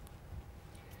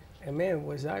 And man,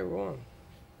 was I wrong.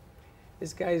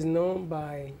 This guy is known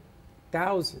by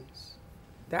thousands.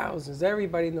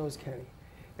 Everybody knows Kenny.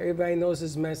 Everybody knows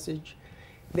his message.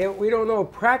 We don't know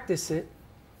practice it,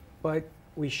 but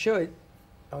we should.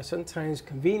 Sometimes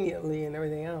conveniently and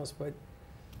everything else, but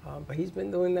he's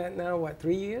been doing that now,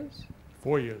 3 years?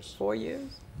 4 years. 4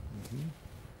 years? Mm-hmm.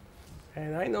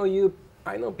 And I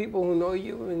know people who know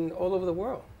you in all over the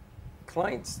world.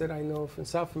 Clients that I know from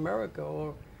South America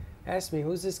or ask me,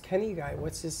 who's this Kenny guy?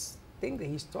 What's this thing that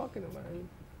he's talking about? And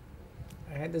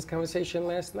I had this conversation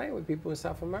last night with people in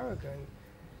South America, and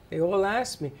they all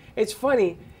asked me. It's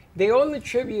funny, they all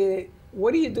attribute it,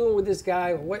 what are you doing with this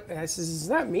guy? What? I says, it's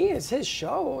not me, it's his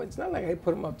show. It's not like I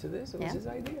put him up to this, it was his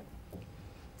idea.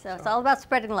 So it's all about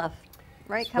spreading love,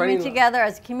 right? Spreading Coming together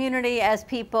as a community, as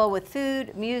people, with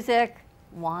food, music,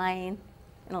 wine,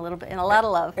 and a lot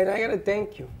of love. And I gotta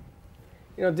thank you.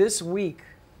 You know, this week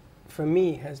for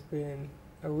me has been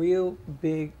a real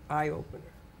big eye-opener,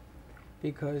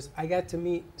 because I got to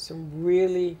meet some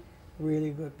really,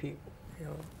 really good people, you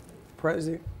know,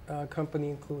 present company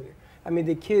included. I mean,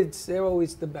 the kids, they're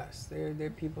always the best.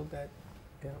 They're people that,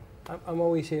 you know, I'm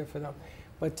always here for them.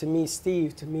 But to meet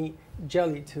Steve, to meet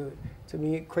Jelly, to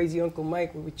meet Crazy Uncle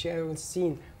Mike, which you haven't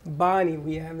seen, Bonnie,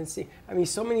 we haven't seen. I mean,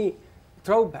 so many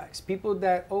throwbacks, people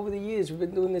that over the years, we've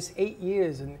been doing this 8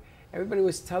 years, and everybody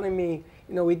was telling me,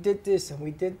 you know, we did this and we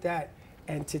did that.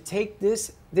 And to take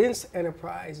this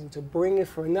enterprise and to bring it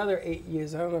for another 8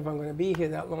 years, I don't know if I'm going to be here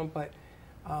that long, but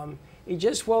it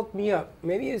just woke me up.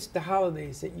 Maybe it's the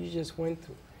holidays that you just went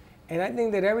through. And I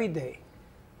think that every day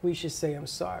we should say, I'm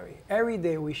sorry. Every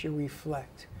day we should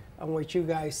reflect on what you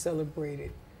guys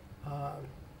celebrated on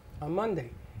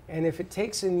Monday. And if it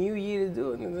takes a new year to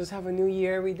do it, then let's have a new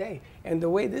year every day. And the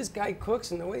way this guy cooks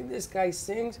and the way this guy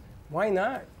sings, why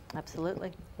not?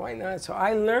 Absolutely. Why not? So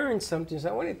I learned something. So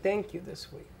I want to thank you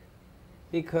this week.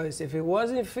 Because if it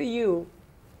wasn't for you,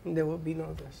 there would be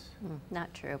no this.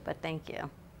 Not true, but thank you.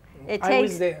 It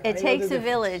takes a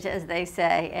village, as they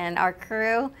say, and our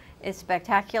crew is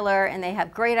spectacular, and they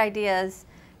have great ideas,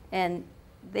 and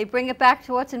they bring it back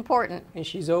to what's important. And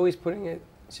she's always putting it,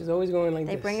 she's always going like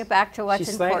this. They bring it back to what's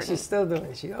important. She's still doing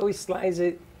it. She always slides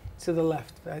it to the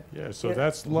left. Yeah, so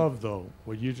that's love, though,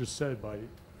 what you just said, by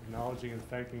acknowledging and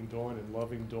thanking Dawn and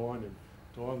loving Dawn, and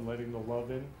Dawn letting the love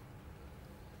in.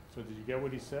 So did you get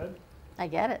what he said? I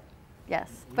get it. Yes,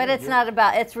 but it's not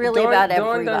about, it's really about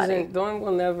everybody. Dawn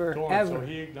will never, ever. So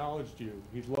he acknowledged you.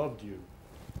 He loved you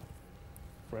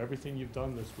for everything you've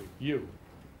done this week. You.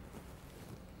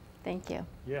 Thank you.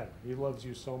 Yeah, he loves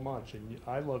you so much, and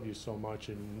I love you so much.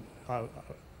 And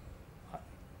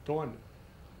Dawn,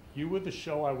 you were the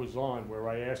show I was on where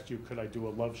I asked you, could I do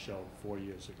a love show 4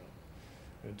 years ago?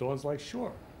 And Dawn's like,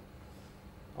 sure.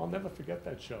 I'll never forget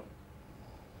that show.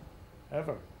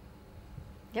 Ever.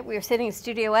 Yep, we were sitting in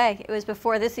Studio A. It was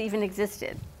before this even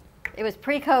existed. It was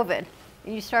pre-COVID.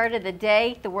 And you started the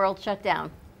day the world shut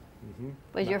down.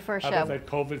 Was your first show. How about that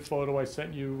COVID photo I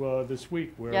sent you this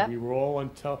week where we were all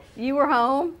on You were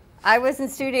home. I was in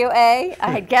Studio A.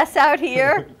 I had guests out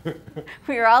here.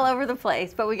 We were all over the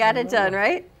place, but we got it done,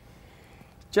 right?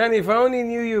 Johnny, if I only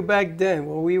knew you back then,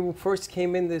 when we first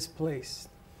came in this place,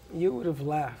 you would have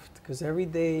laughed, because every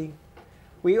day,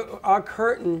 our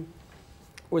curtain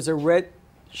was a red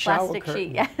shower Plastic curtain.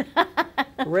 sheet, yeah.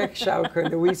 Red shower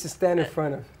curtain that we used to stand in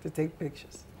front of to take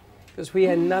pictures, because we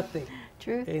had nothing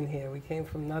in here. We came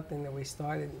from nothing, and we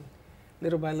started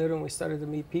little by little, and we started to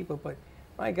meet people. But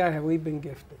my God, have we been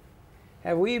gifted?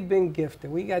 Have we been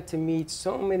gifted? We got to meet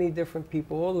so many different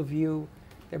people, all of you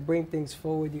that bring things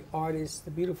forward, the artists,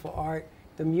 the beautiful art,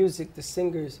 the music, the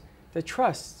singers, the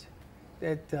trust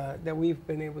that we've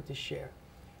been able to share.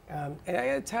 And I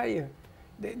got to tell you,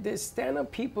 there's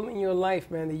stand-up people in your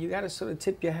life, man, that you got to sort of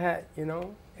tip your hat, you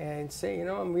know, and say, you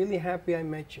know, I'm really happy I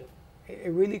met you.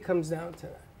 It really comes down to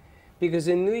that. Because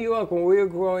in New York, when we were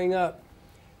growing up,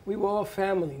 we were all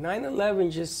family.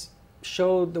 9/11 just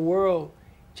showed the world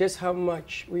just how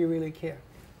much we really care.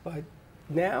 But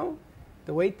now,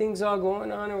 the way things are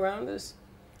going on around us,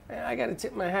 I got to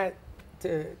tip my hat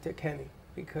to Kenny,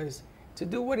 because to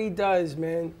do what he does,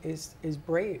 man, is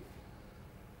brave.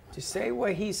 To say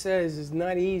what he says is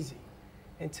not easy,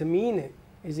 and to mean it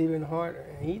is even harder.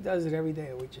 And he does it every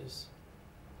day, which is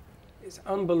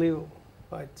unbelievable.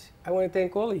 But I want to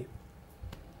thank all of you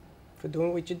for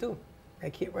doing what you do.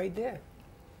 That kid right there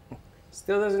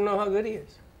still doesn't know how good he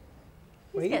is.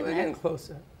 Well, we're getting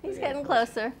closer. He's getting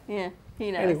closer. Yeah,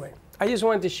 he knows. Anyway, I just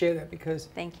wanted to share that because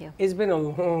thank you. It's been a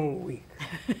long week.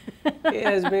 It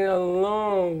has been a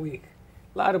long week.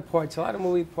 A lot of parts, a lot of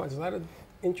movie parts, a lot of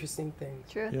interesting things.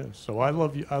 True. Yeah, so I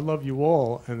love you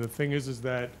all, and the thing is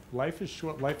that life is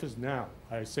short, life is now.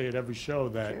 I say at every show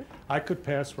that I could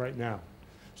pass right now.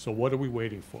 So what are we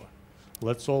waiting for?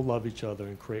 Let's all love each other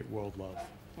and create world love.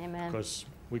 Amen. Because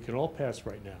we can all pass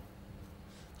right now.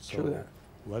 So True that.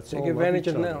 Let's take all advantage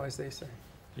love of each now, other. as they say.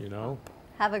 You know?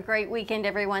 Have a great weekend,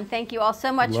 everyone. Thank you all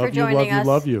so much Love for joining you, us.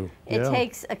 love you. It Yeah.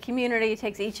 takes a community. It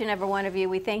takes each and every one of you.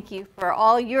 We thank you for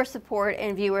all your support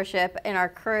and viewership, and our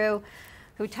crew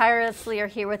who tirelessly are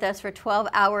here with us for 12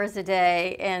 hours a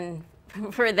day, and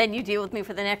then you deal with me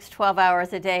for the next 12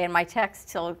 hours a day and my text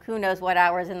till who knows what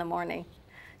hours in the morning.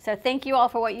 So thank you all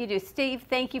for what you do. Steve,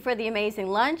 thank you for the amazing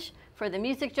lunch, for the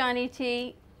music, Johnny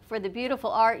T, for the beautiful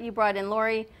art you brought in,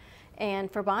 Lori,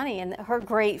 and for Bonnie and her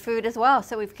great food as well.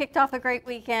 So we've kicked off a great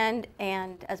weekend,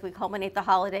 and as we culminate the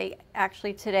holiday,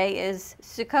 actually today is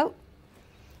Sukkot.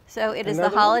 So it is the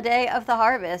holiday of the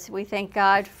harvest. We thank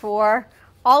God for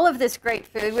all of this great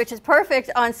food, which is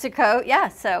perfect on Sukkot. Yeah,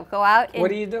 so go out and What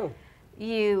do you do?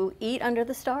 You eat under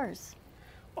the stars.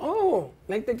 Oh,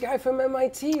 like the guy from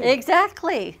MIT.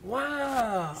 Exactly.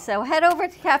 Wow. So head over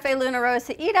to Cafe Luna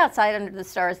Rosa, eat outside under the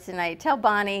stars tonight. Tell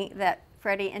Bonnie that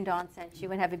Freddie and Dawn sent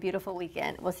you, and have a beautiful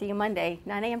weekend. We'll see you Monday,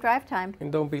 9 a.m. drive time.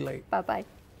 And don't be late. Bye-bye.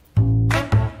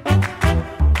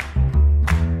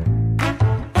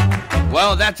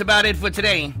 Well, that's about it for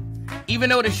today. Even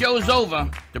though the show's over,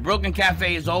 the Broken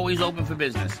Cafe is always open for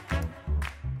business.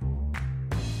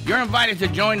 You're invited to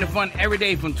join the fun every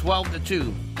day from 12 to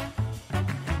 2.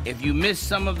 If you missed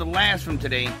some of the laughs from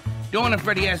today, Dawn and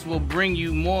Freddie S. will bring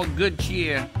you more good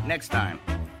cheer next time.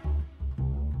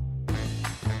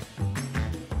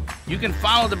 You can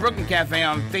follow the Brooklyn Cafe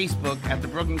on Facebook at the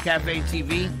Brooklyn Cafe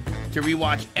TV to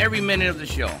rewatch every minute of the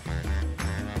show.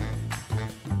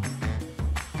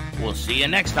 We'll see you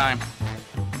next time.